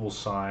and equals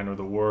sign or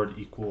the word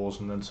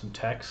equals and then some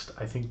text.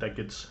 I think that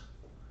gets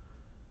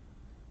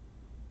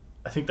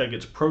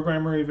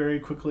programmery very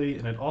quickly,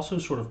 and it also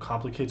sort of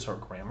complicates our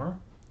grammar.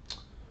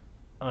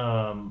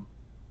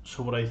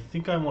 So what I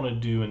think I want to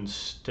do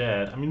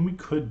instead, I mean, we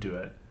could do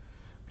it,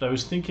 but I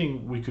was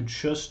thinking we could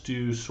just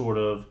do sort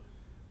of,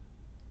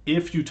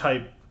 if you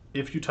type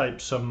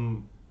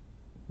some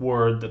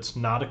word that's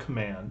not a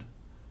command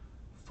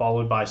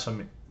followed by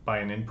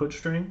an input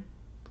string,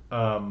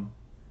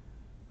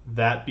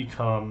 that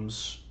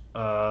becomes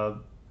a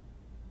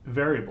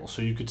variable.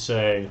 So you could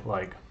say,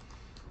 like,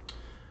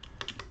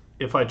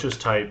 if I just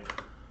type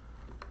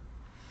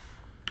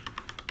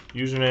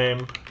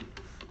username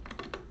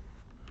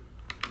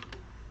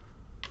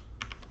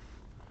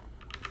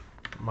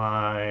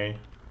my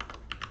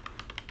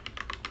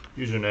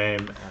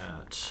username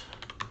at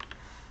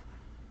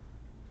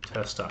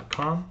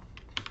test.com,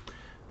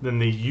 then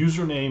the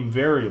username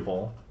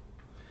variable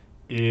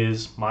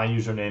is my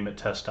username at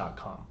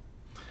test.com.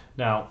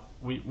 Now,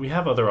 we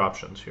have other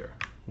options here.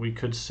 We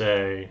could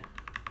say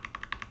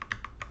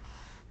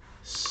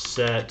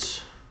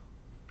set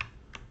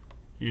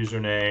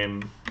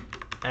username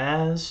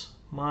as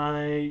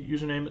my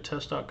username at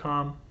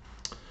test.com.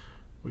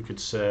 We could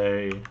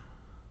say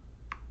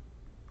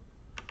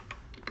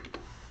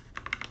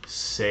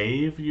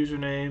save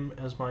username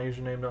as my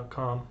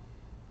username.com.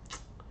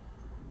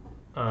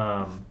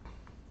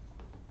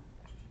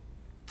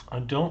 I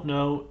don't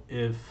know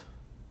if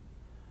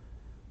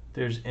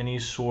there's any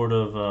sort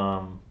of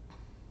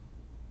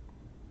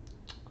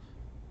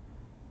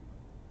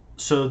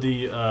so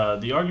the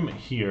argument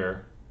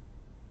here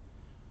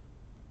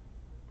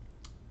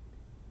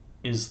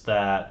is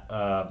that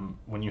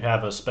when you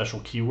have a special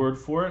keyword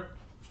for it,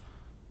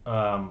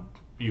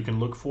 you can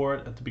look for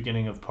it at the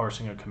beginning of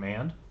parsing a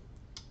command,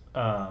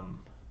 or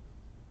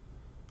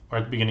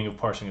at the beginning of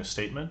parsing a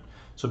statement.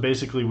 So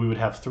basically we would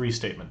have 3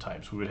 statement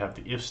types. We would have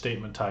the if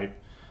statement type,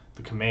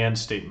 the command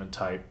statement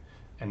type,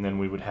 and then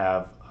we would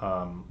have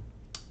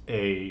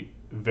a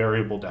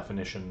variable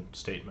definition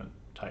statement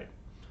type.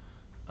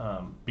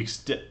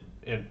 Because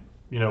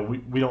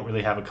we don't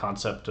really have a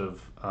concept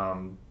of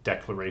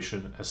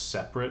declaration as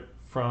separate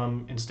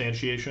from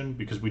instantiation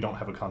because we don't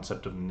have a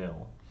concept of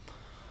nil.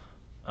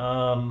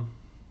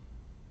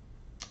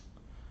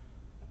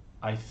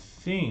 I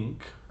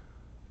think,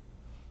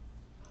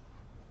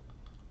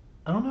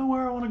 I don't know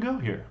where I want to go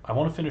here. I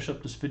want to finish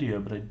up this video,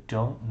 but I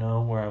don't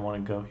know where I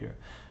want to go here.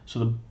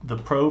 So the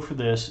pro for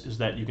this is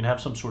that you can have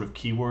some sort of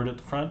keyword at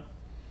the front.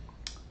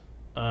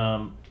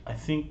 I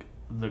think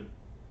the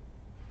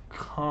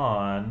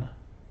con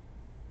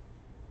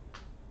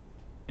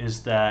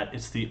is that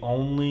it's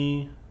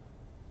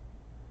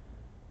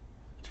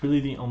really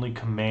the only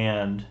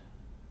command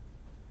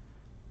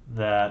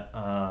that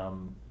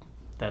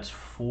that's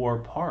 4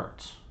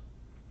 parts.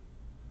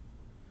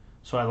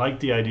 So I like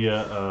the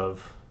idea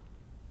of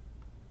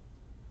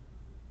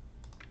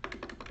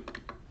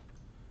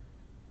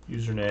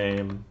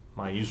username,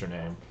 my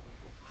username,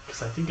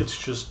 because I think it's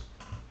just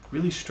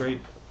really straight.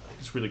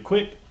 It's really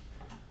quick.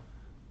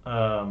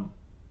 Yeah,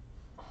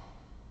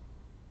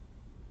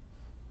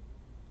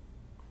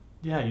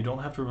 you don't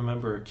have to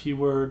remember a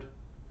keyword.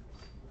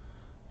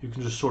 You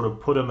can just sort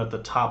of put them at the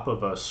top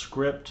of a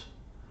script.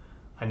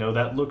 I know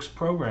that looks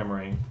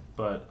programmery,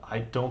 but I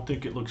don't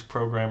think it looks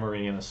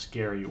programmery in a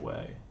scary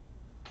way.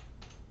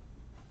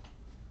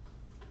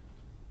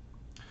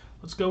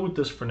 Let's go with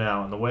this for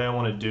now, and the way I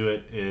want to do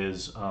it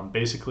is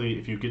basically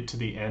if you get to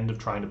the end of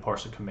trying to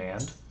parse a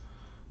command,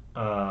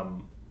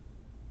 and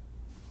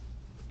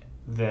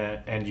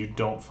you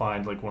don't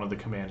find like one of the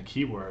command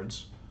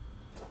keywords,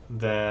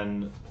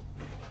 then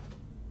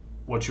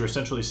what you're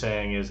essentially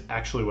saying is,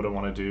 actually what I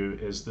want to do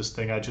is this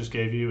thing I just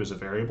gave you is a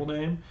variable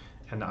name,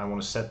 and I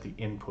want to set the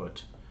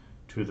input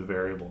to the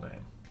variable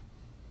name.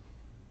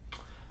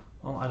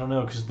 Well, I don't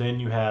know, because then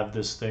you have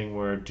this thing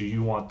where, do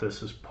you want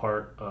this as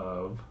part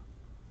of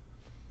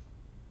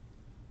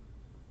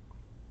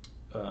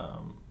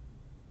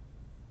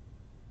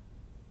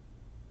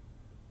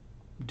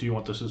do you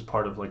want this as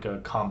part of like a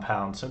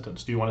compound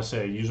sentence? Do you want to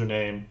say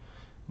username,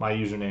 my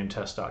username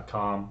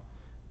test.com,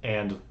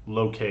 and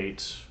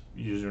locate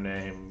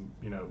username,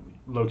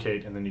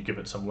 locate, and then you give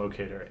it some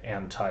locator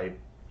and type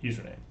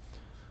username.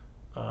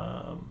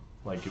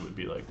 Like it would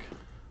be like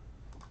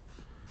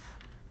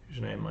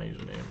username, my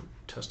username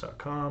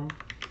test.com,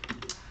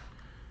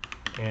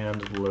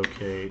 and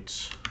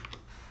locate,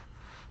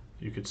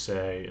 you could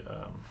say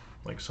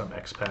like some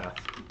XPath,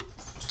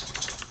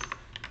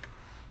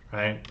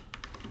 right?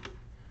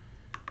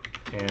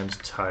 And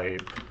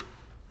type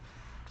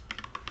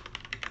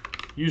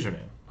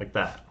username, like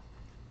that.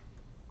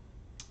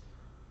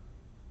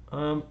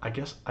 I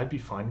guess I'd be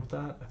fine with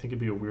that. I think it'd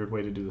be a weird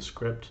way to do the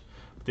script.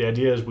 But the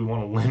idea is we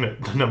want to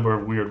limit the number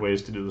of weird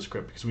ways to do the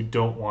script because we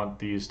don't want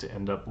these to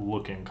end up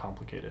looking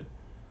complicated.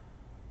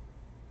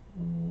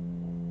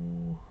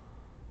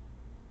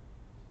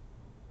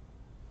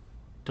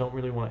 Don't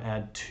really want to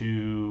add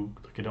two,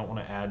 I don't want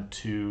to add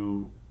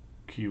two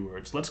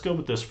keywords. Let's go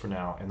with this for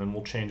now, and then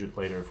we'll change it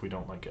later if we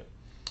don't like it.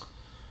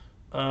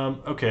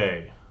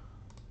 Okay.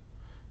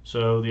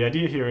 So the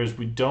idea here is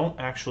we don't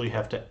actually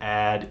have to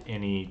add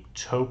any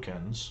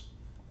tokens.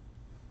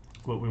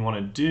 What we want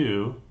to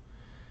do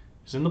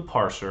is in the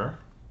parser,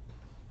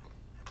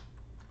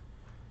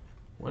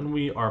 when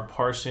we are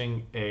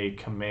parsing a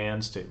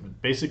command statement,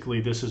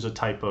 basically this is a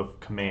type of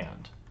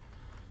command.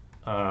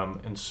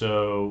 And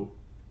so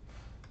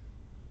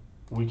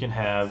we can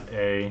have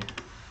a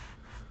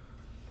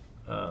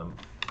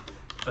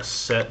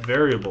set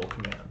variable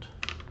command.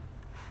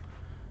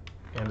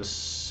 And a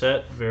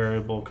set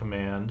variable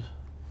command,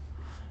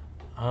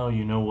 oh,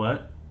 you know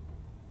what?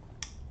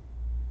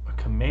 A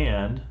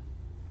command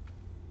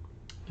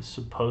is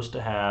supposed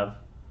to have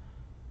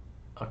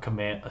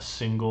a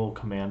single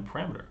command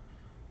parameter.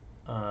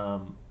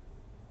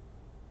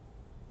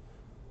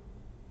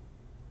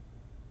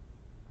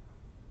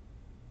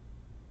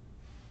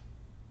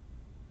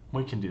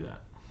 We can do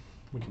that.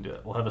 We can do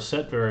that. We'll have a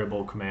set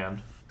variable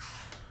command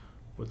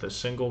with a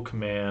single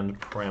command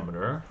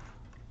parameter.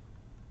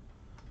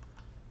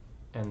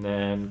 And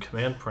then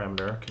command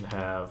parameter can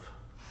have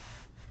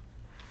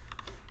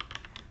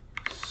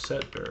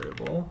set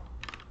variable,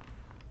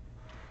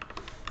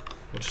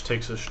 which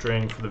takes a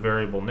string for the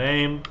variable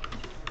name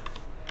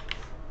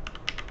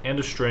and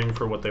a string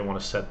for what they want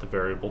to set the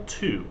variable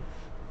to.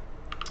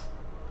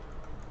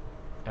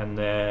 And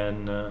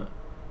then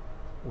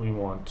we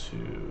want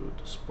to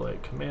display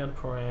command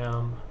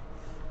param.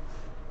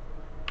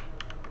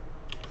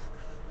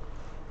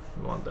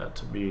 We want that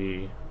to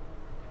be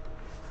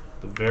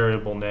the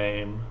variable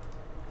name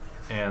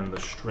and the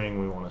string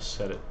we want to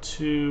set it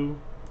to.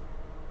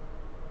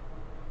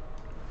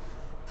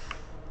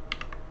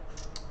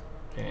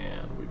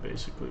 And we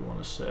basically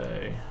want to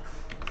say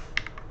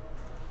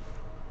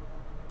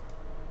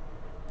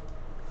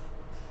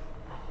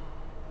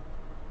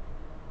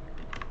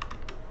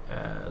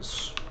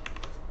as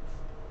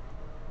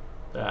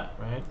that,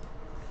 right?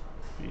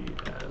 Be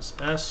as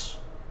S,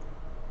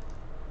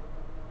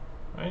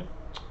 right?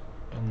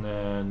 And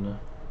then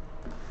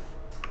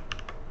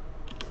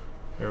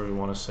here we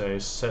want to say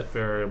set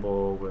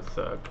variable with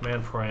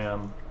command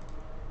param.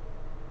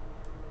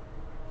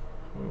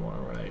 We want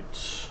to write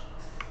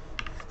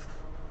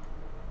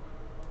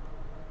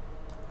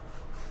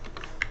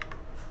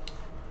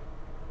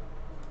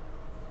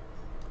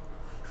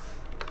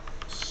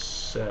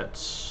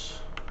sets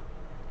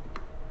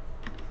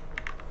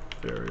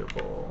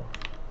variable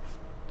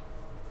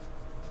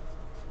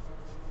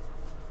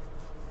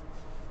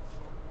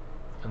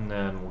and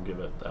then we'll give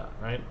it that,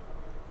 right?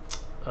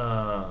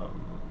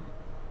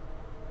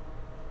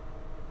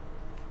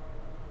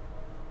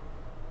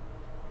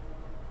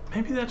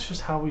 Maybe that's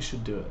just how we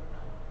should do it.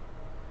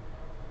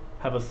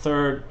 Have a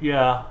third,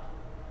 yeah.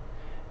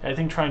 I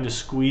think trying to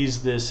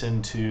squeeze this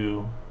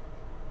into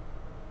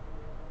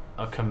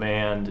a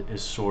command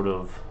is sort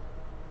of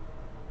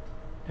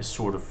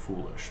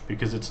foolish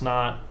because it's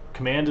not,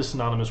 command is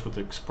synonymous with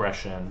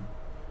expression,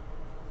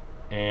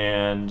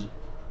 and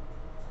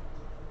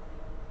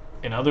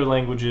in other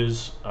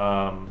languages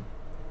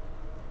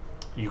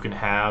you can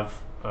have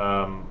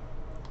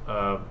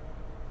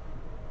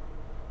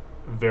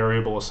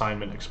variable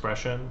assignment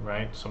expression,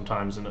 right?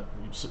 Sometimes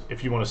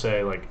if you want to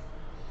say like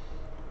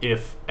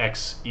if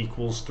x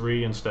equals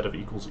 3 instead of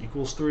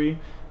equals 3,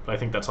 but I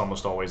think that's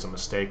almost always a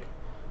mistake.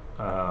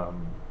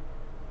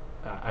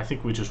 I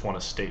think we just want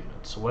a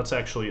statement. So let's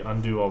actually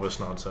undo all this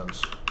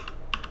nonsense.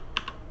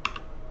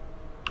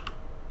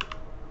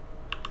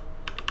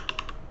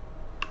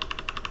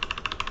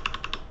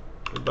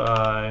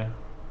 Goodbye.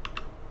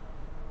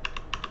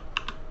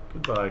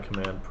 Goodbye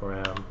command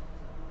param.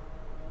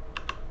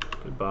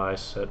 Goodbye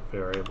set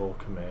variable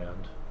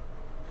command.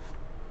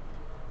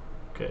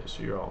 Okay,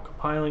 so you're all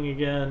compiling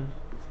again.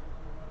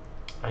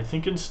 I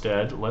think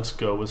instead let's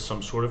go with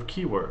some sort of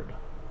keyword.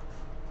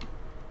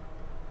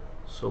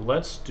 So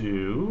let's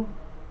do,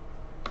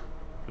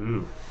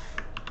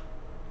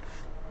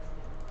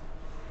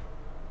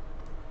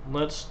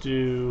 let's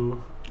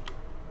do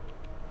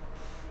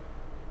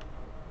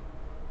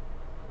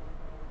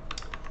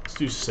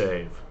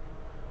save.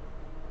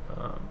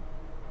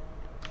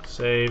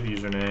 Save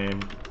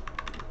username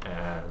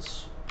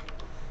as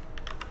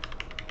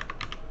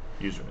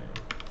username.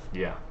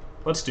 Yeah,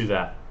 let's do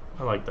that.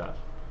 I like that.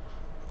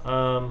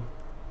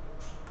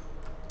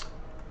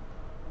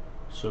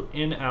 So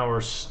in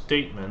our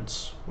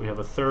statements, we have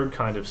a third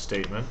kind of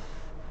statement,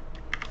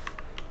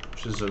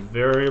 which is a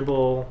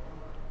variable.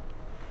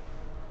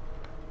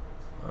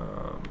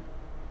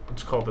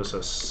 Let's call this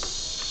a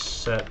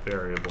set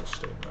variable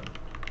statement.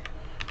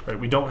 Right?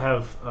 We don't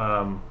have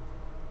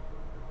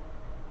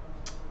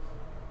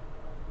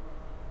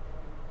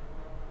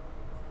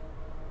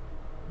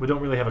we don't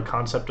really have a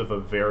concept of a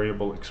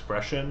variable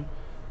expression.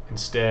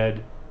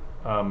 Instead,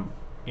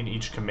 in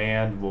each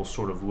command, we'll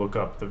sort of look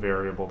up the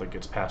variable that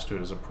gets passed to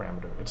it as a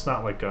parameter. It's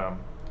not like a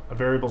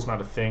variable is not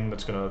a thing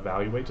that's going to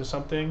evaluate to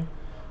something.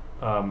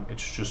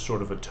 It's just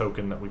sort of a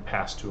token that we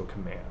pass to a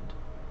command.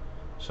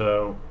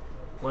 So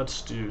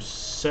let's do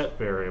set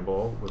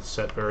variable with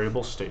set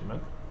variable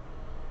statement,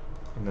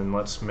 and then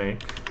let's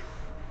make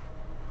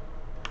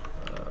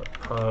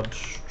pub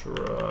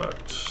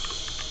struct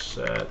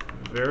set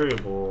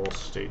variable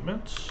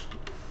statement.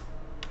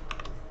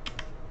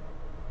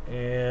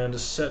 And a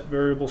set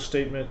variable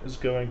statement is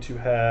going to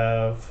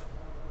have,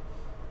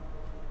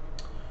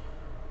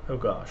 oh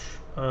gosh,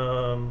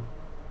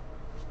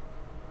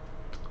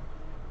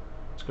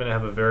 it's going to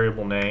have a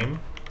variable name,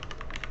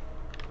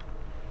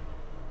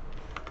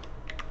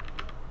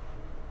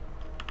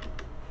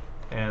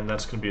 and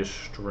that's going to be a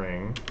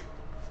string,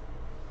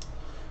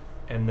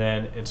 and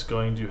then it's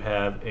going to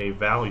have a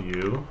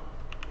value,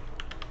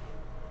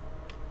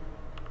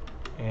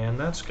 and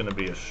that's going to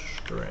be a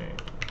string.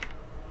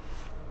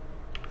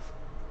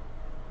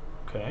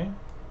 Okay,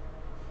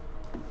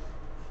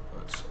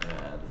 let's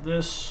add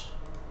this,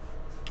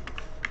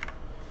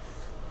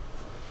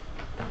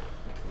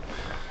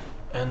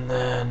 and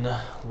then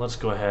let's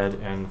go ahead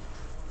and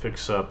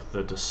fix up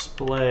the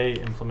display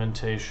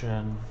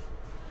implementation.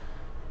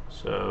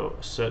 So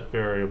set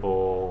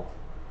variable,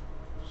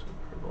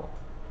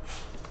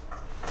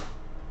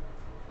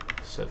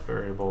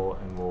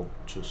 and we'll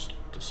just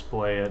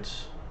display it.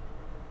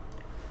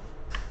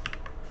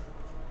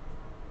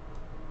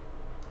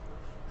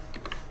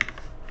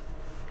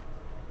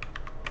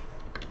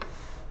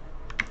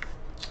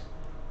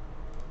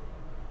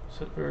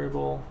 Set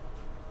variable,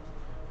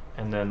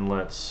 and then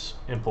let's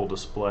impl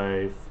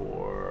display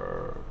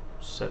for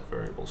set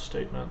variable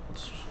statement.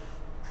 Let's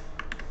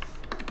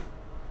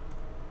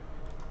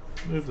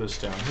move this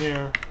down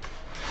here.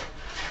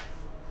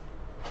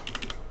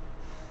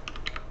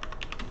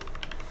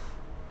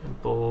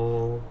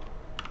 Impl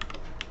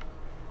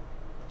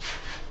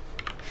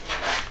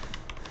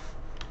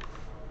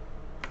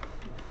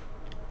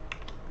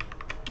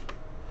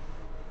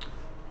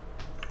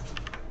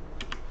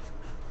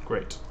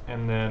great,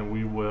 and then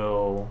we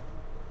will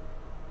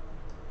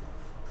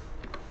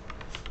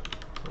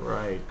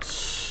write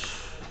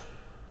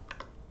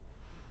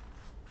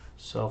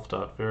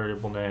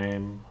self.variable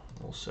name.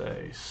 We'll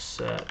say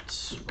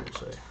set. We'll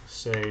say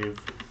save.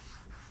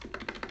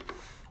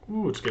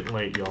 Ooh, it's getting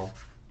late, y'all.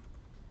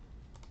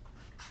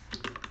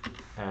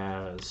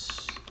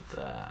 As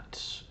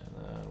that, and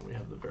then we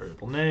have the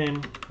variable name,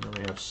 and then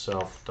we have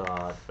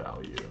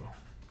self.value.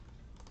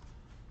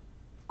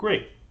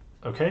 Great.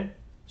 Okay.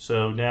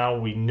 So now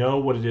we know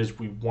what it is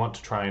we want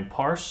to try and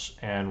parse,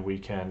 and we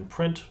can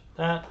print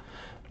that.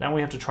 Now we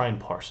have to try and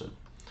parse it.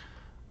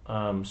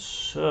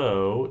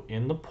 So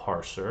in the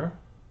parser,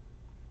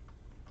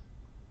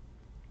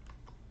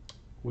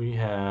 we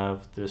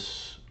have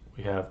this.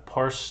 We have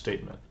parse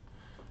statement.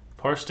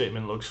 Parse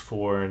statement looks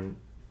for an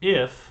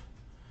if,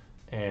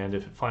 and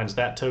if it finds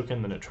that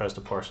token, then it tries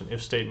to parse an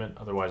if statement.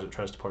 Otherwise, it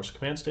tries to parse a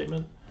command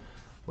statement.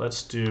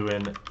 Let's do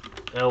an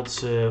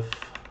else if.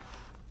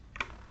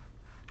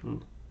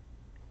 Ooh.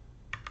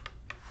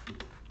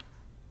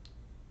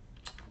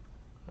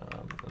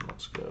 Then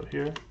let's go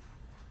here,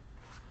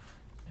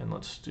 and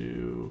let's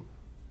do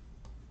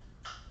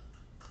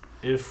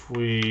if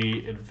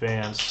we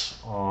advance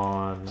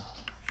on,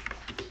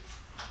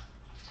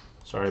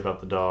 sorry about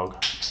the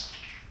dog,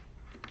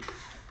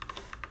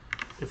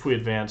 if we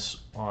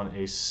advance on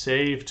a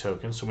save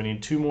token, so we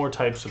need two more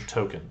types of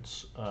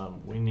tokens.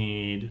 We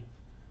need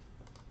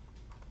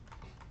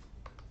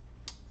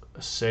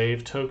a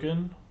save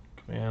token,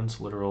 commands,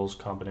 literals,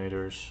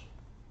 combinators.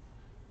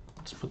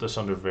 Let's put this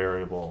under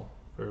variable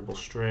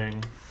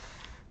string.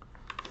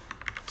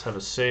 Let's have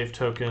a save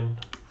token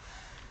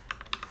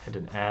and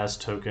an as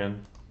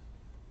token.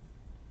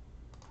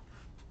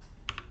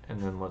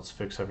 And then let's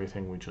fix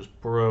everything we just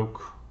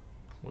broke,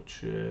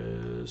 which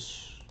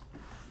is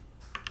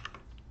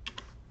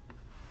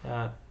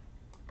that.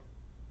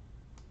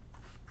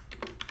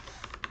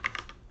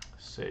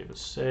 Save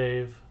as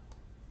save.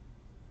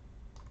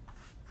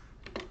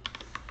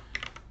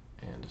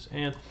 And as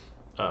and.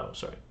 Oh,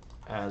 sorry.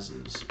 as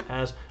is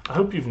as. I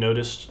hope you've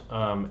noticed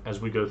as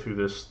we go through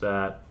this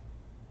that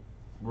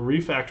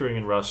refactoring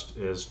in Rust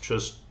is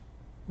just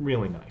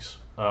really nice.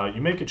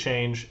 You make a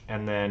change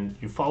and then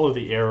you follow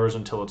the errors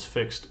until it's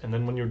fixed, and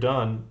then when you're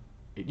done,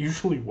 it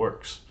usually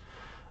works.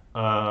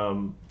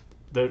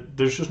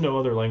 There's just no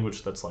other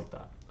language that's like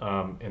that,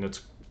 and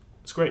it's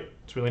great.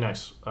 It's really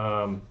nice.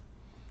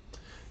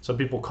 Some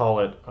people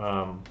call it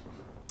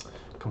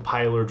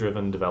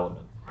compiler-driven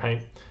development,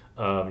 right?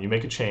 You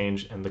make a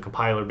change, and the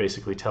compiler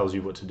basically tells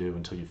you what to do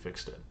until you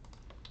fixed it.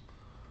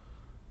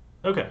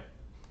 Okay,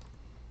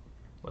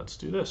 let's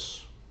do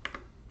this.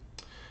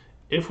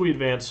 If we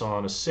advance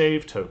on a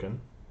save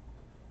token,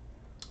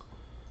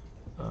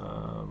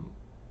 I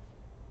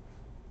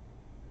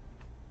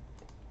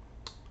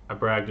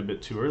bragged a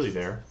bit too early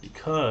there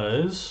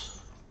because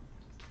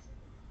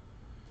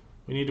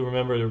we need to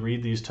remember to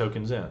read these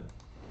tokens in.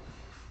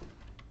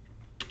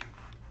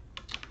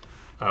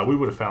 We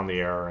would have found the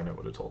error and it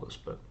would have told us,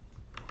 but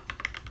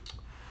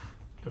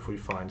if we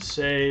find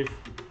save,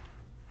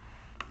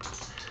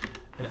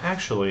 and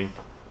actually,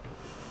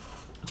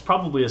 it's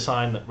probably a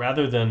sign that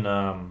rather than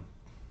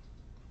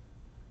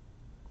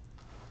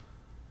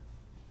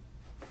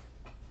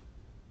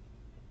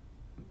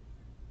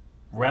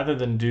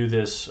do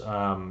this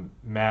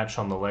match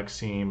on the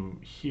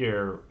lexeme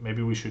here,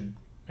 maybe we should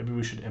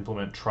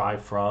implement try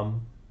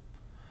from.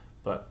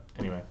 But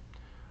anyway,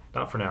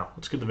 not for now.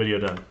 Let's get the video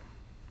done.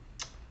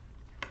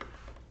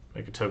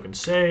 Make a token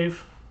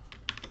save,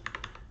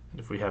 and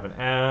if we have an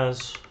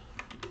as,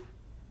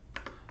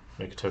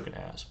 make a token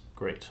as.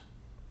 Great.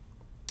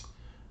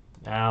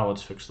 Now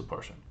let's fix the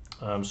parsing.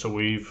 So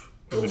we've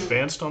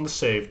advanced on the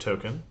save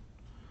token.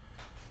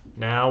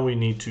 Now we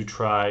need to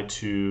try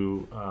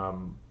to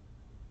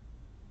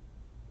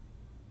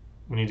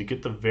we need to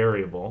get the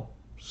variable.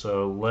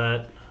 So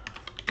let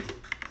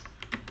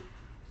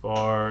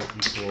var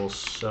equals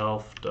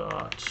self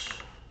dot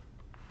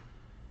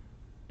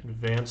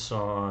advance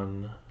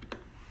on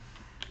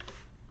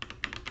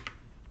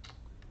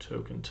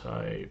token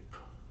type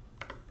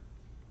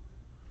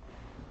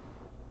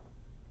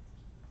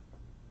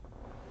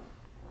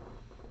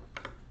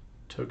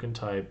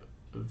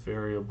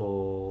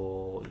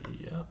variable.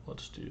 Yeah,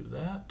 let's do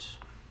that.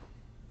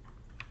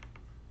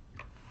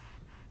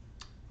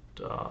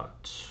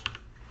 Dot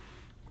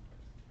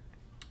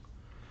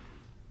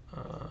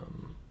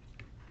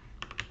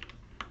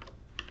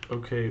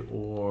okay,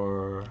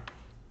 or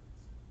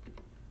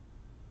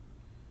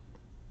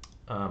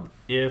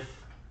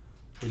if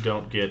we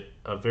don't get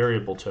a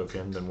variable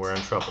token, then we're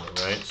in trouble,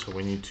 right? So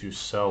we need to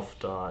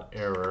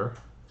self.error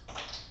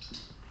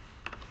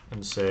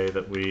and say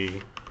that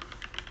we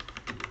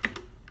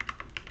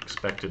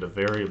expected a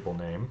variable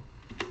name,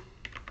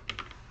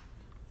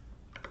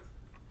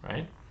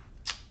 right?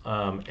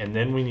 And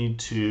then we need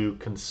to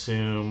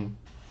consume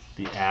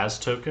the as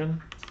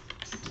token.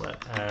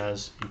 Let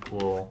as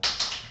equal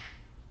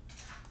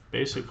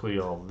basically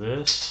all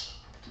this.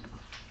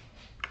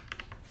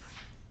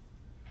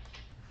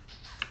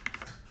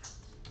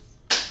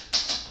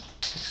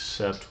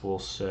 Except we'll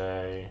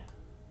say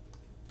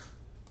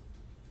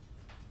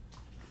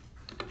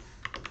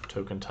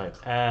token type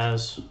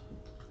as,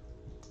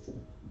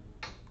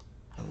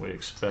 and we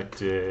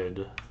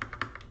expected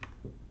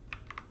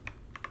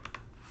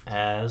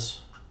as,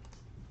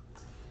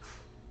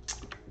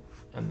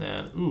 and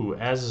then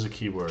as is a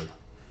keyword,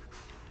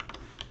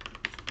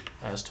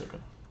 as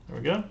token. There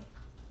we go.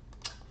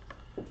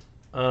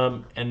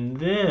 And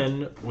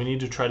then we need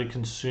to try to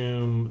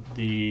consume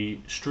the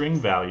string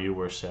value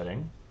we're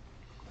setting.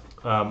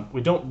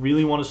 We don't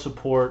really want to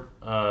support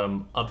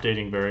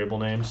updating variable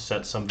names,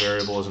 set some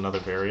variable as another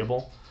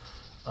variable.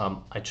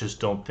 I just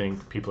don't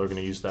think people are going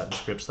to use that in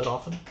scripts that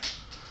often.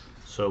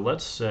 So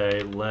let's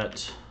say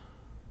let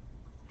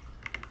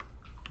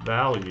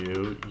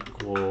value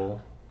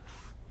equal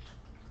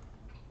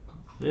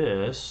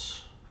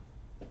this.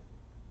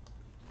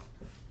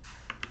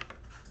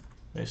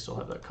 May still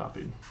have that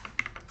copied.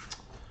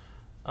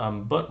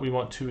 But we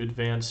want to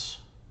advance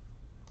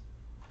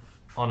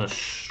on a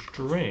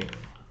string.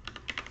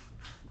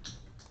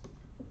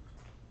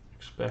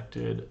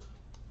 Expected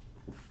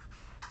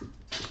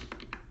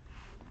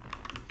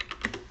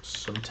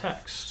some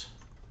text.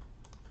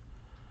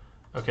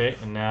 Okay,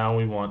 and now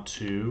we want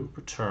to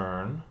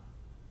return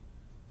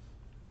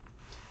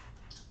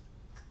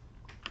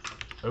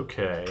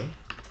okay.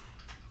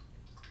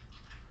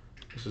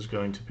 This is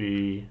going to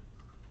be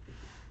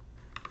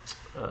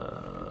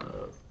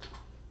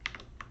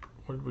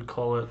what did we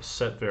call it?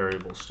 Set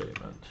variable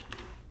statement.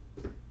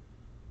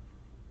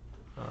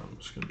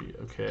 It's going to be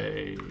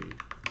okay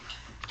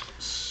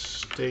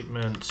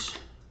statement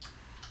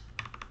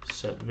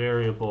set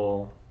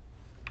variable.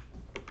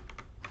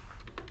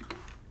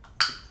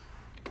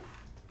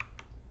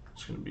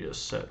 It's going to be a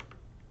set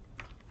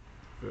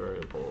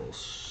variable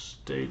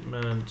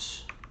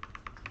statement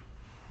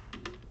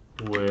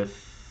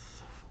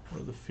with,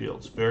 what are the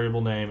fields?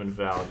 Variable name and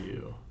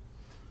value.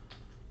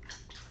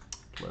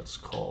 Let's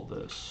call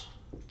this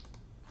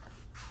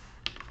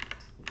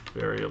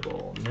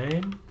variable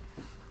name.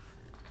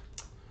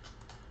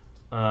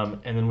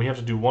 And then we have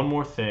to do one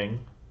more thing,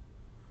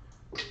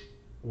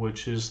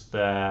 which is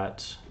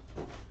that,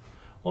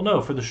 well,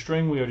 no, for the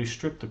string we already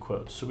stripped the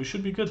quotes, so we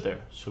should be good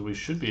there. So we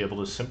should be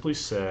able to simply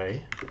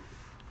say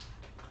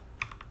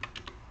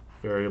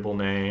variable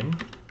name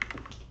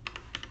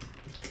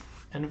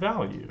and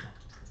value.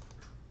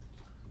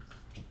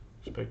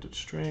 Expected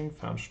string,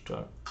 found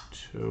struct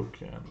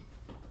token.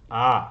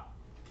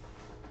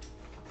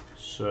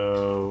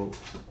 So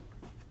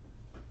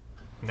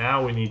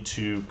now we need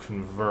to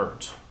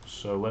convert.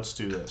 So let's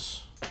do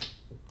this.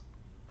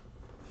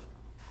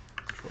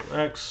 Control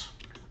X,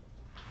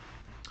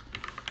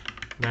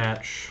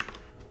 match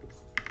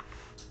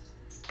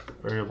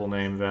variable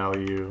name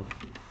value,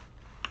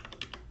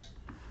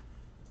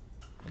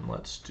 and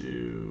let's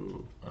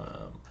do,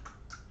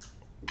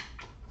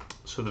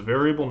 so the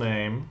variable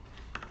name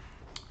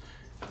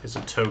is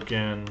a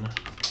token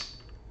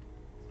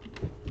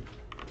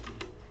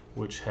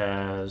which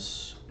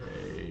has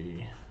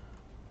a,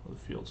 well, the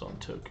field's on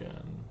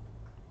token,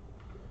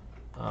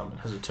 it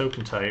has a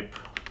token type,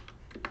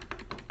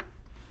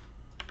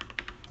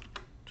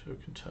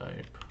 token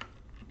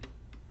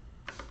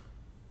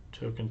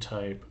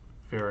type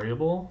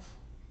variable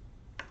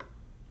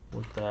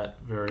with that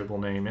variable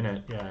name in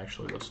it. Yeah,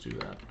 actually, let's do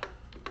that.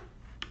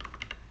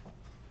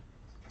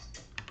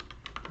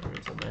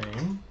 Variable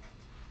name.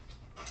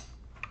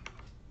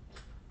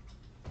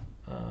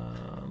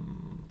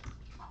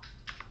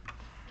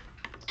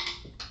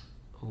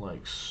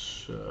 Like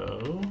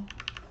so.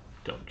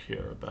 Don't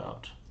care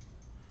about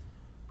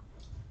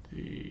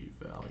the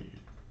value.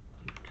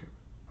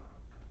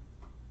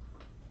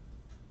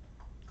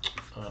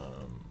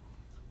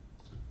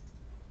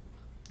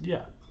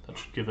 Yeah, that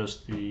should give us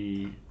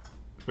the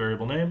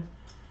variable name.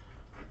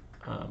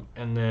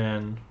 And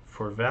then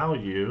for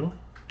value,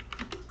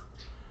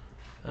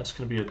 that's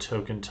going to be a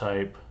token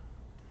type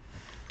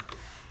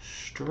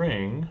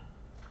string.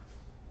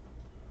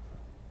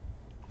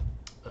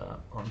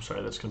 I'm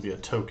sorry, that's going to be a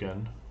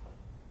token.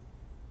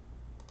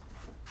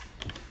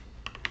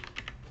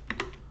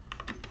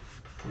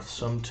 With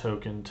some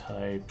token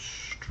type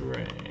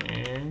string.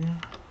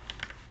 And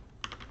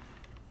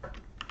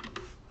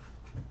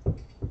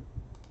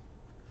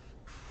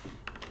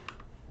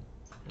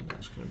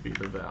that's going to be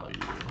the value.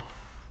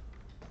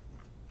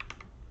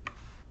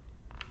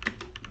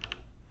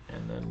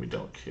 And then we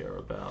don't care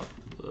about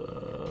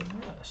the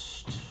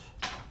rest.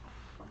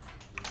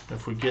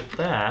 If we get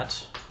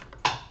that,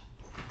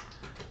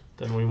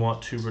 then we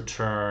want to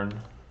return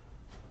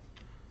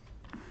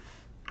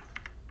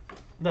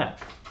that.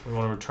 We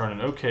want to return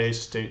an OK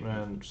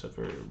statement, set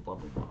variable, blah,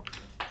 blah, blah.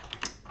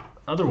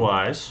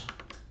 Otherwise,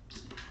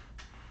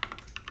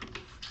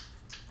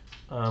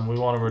 we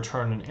want to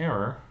return an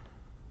error.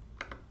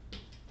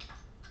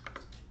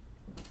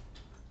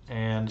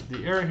 And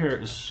the error here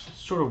is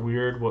sort of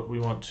weird what we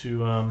want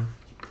to,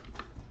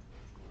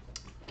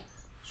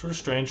 sort of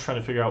strange trying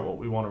to figure out what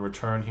we want to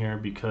return here,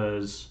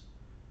 because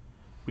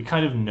we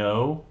kind of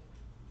know,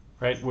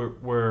 right?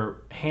 We're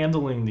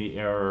handling the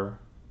error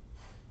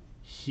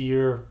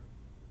here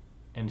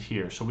and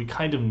here. So we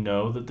kind of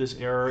know that this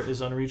error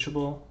is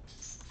unreachable.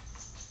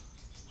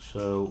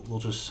 So we'll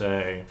just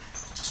say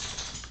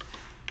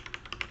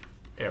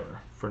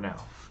error for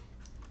now.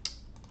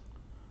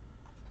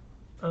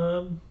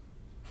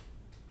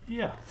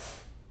 Yeah,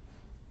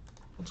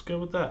 let's go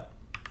with that.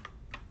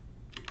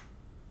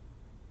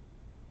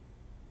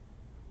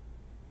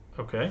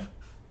 Okay,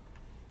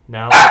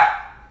 now,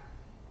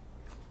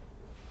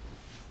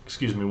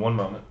 excuse me one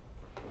moment.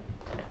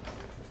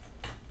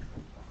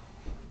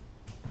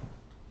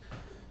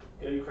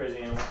 Go, you crazy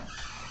animal.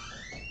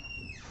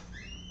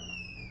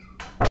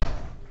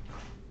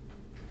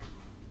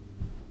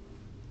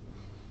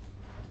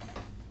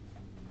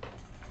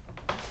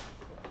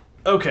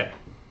 Okay.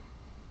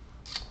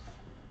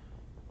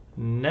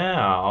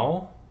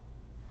 Now,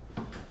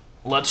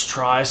 let's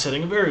try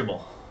setting a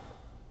variable.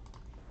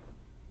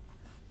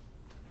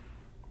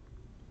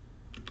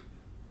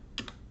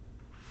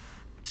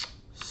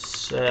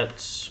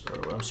 Set,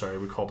 or I'm sorry,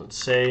 we called it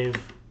save.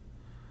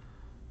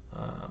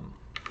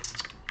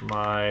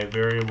 My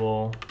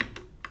variable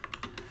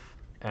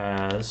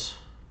as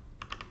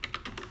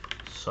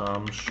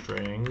some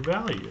string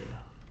value.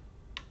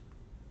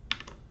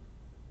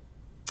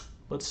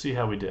 Let's see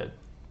how we did.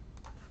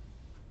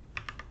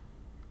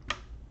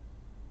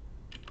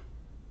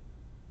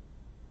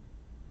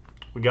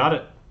 We got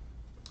it.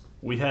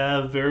 We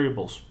have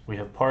variables. We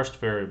have parsed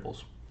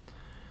variables.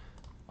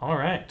 All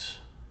right.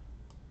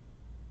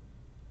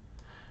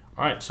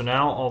 All right, so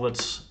now all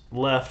that's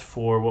left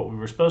for what we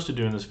were supposed to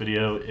do in this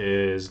video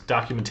is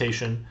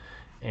documentation,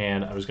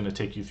 and I was going to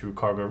take you through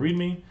cargo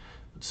readme.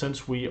 But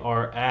since we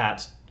are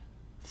at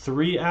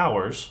 3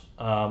 hours,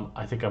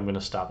 I think I'm going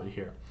to stop it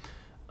here.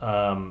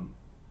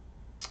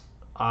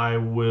 I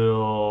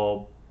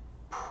will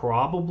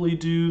probably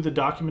do the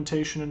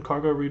documentation in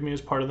cargo readme as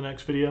part of the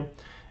next video.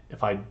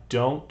 If I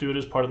don't do it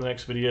as part of the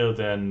next video,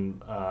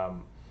 then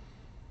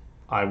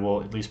I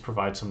will at least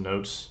provide some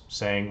notes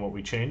saying what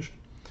we changed.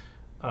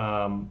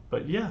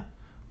 But yeah,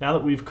 Now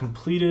that we've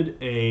completed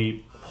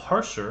a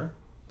parser,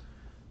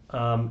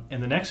 in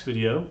the next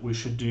video we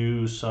should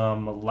do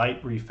some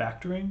light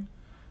refactoring,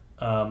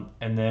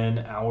 and then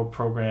our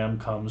program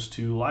comes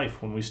to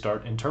life when we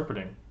start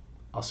interpreting.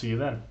 I'll see you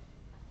then.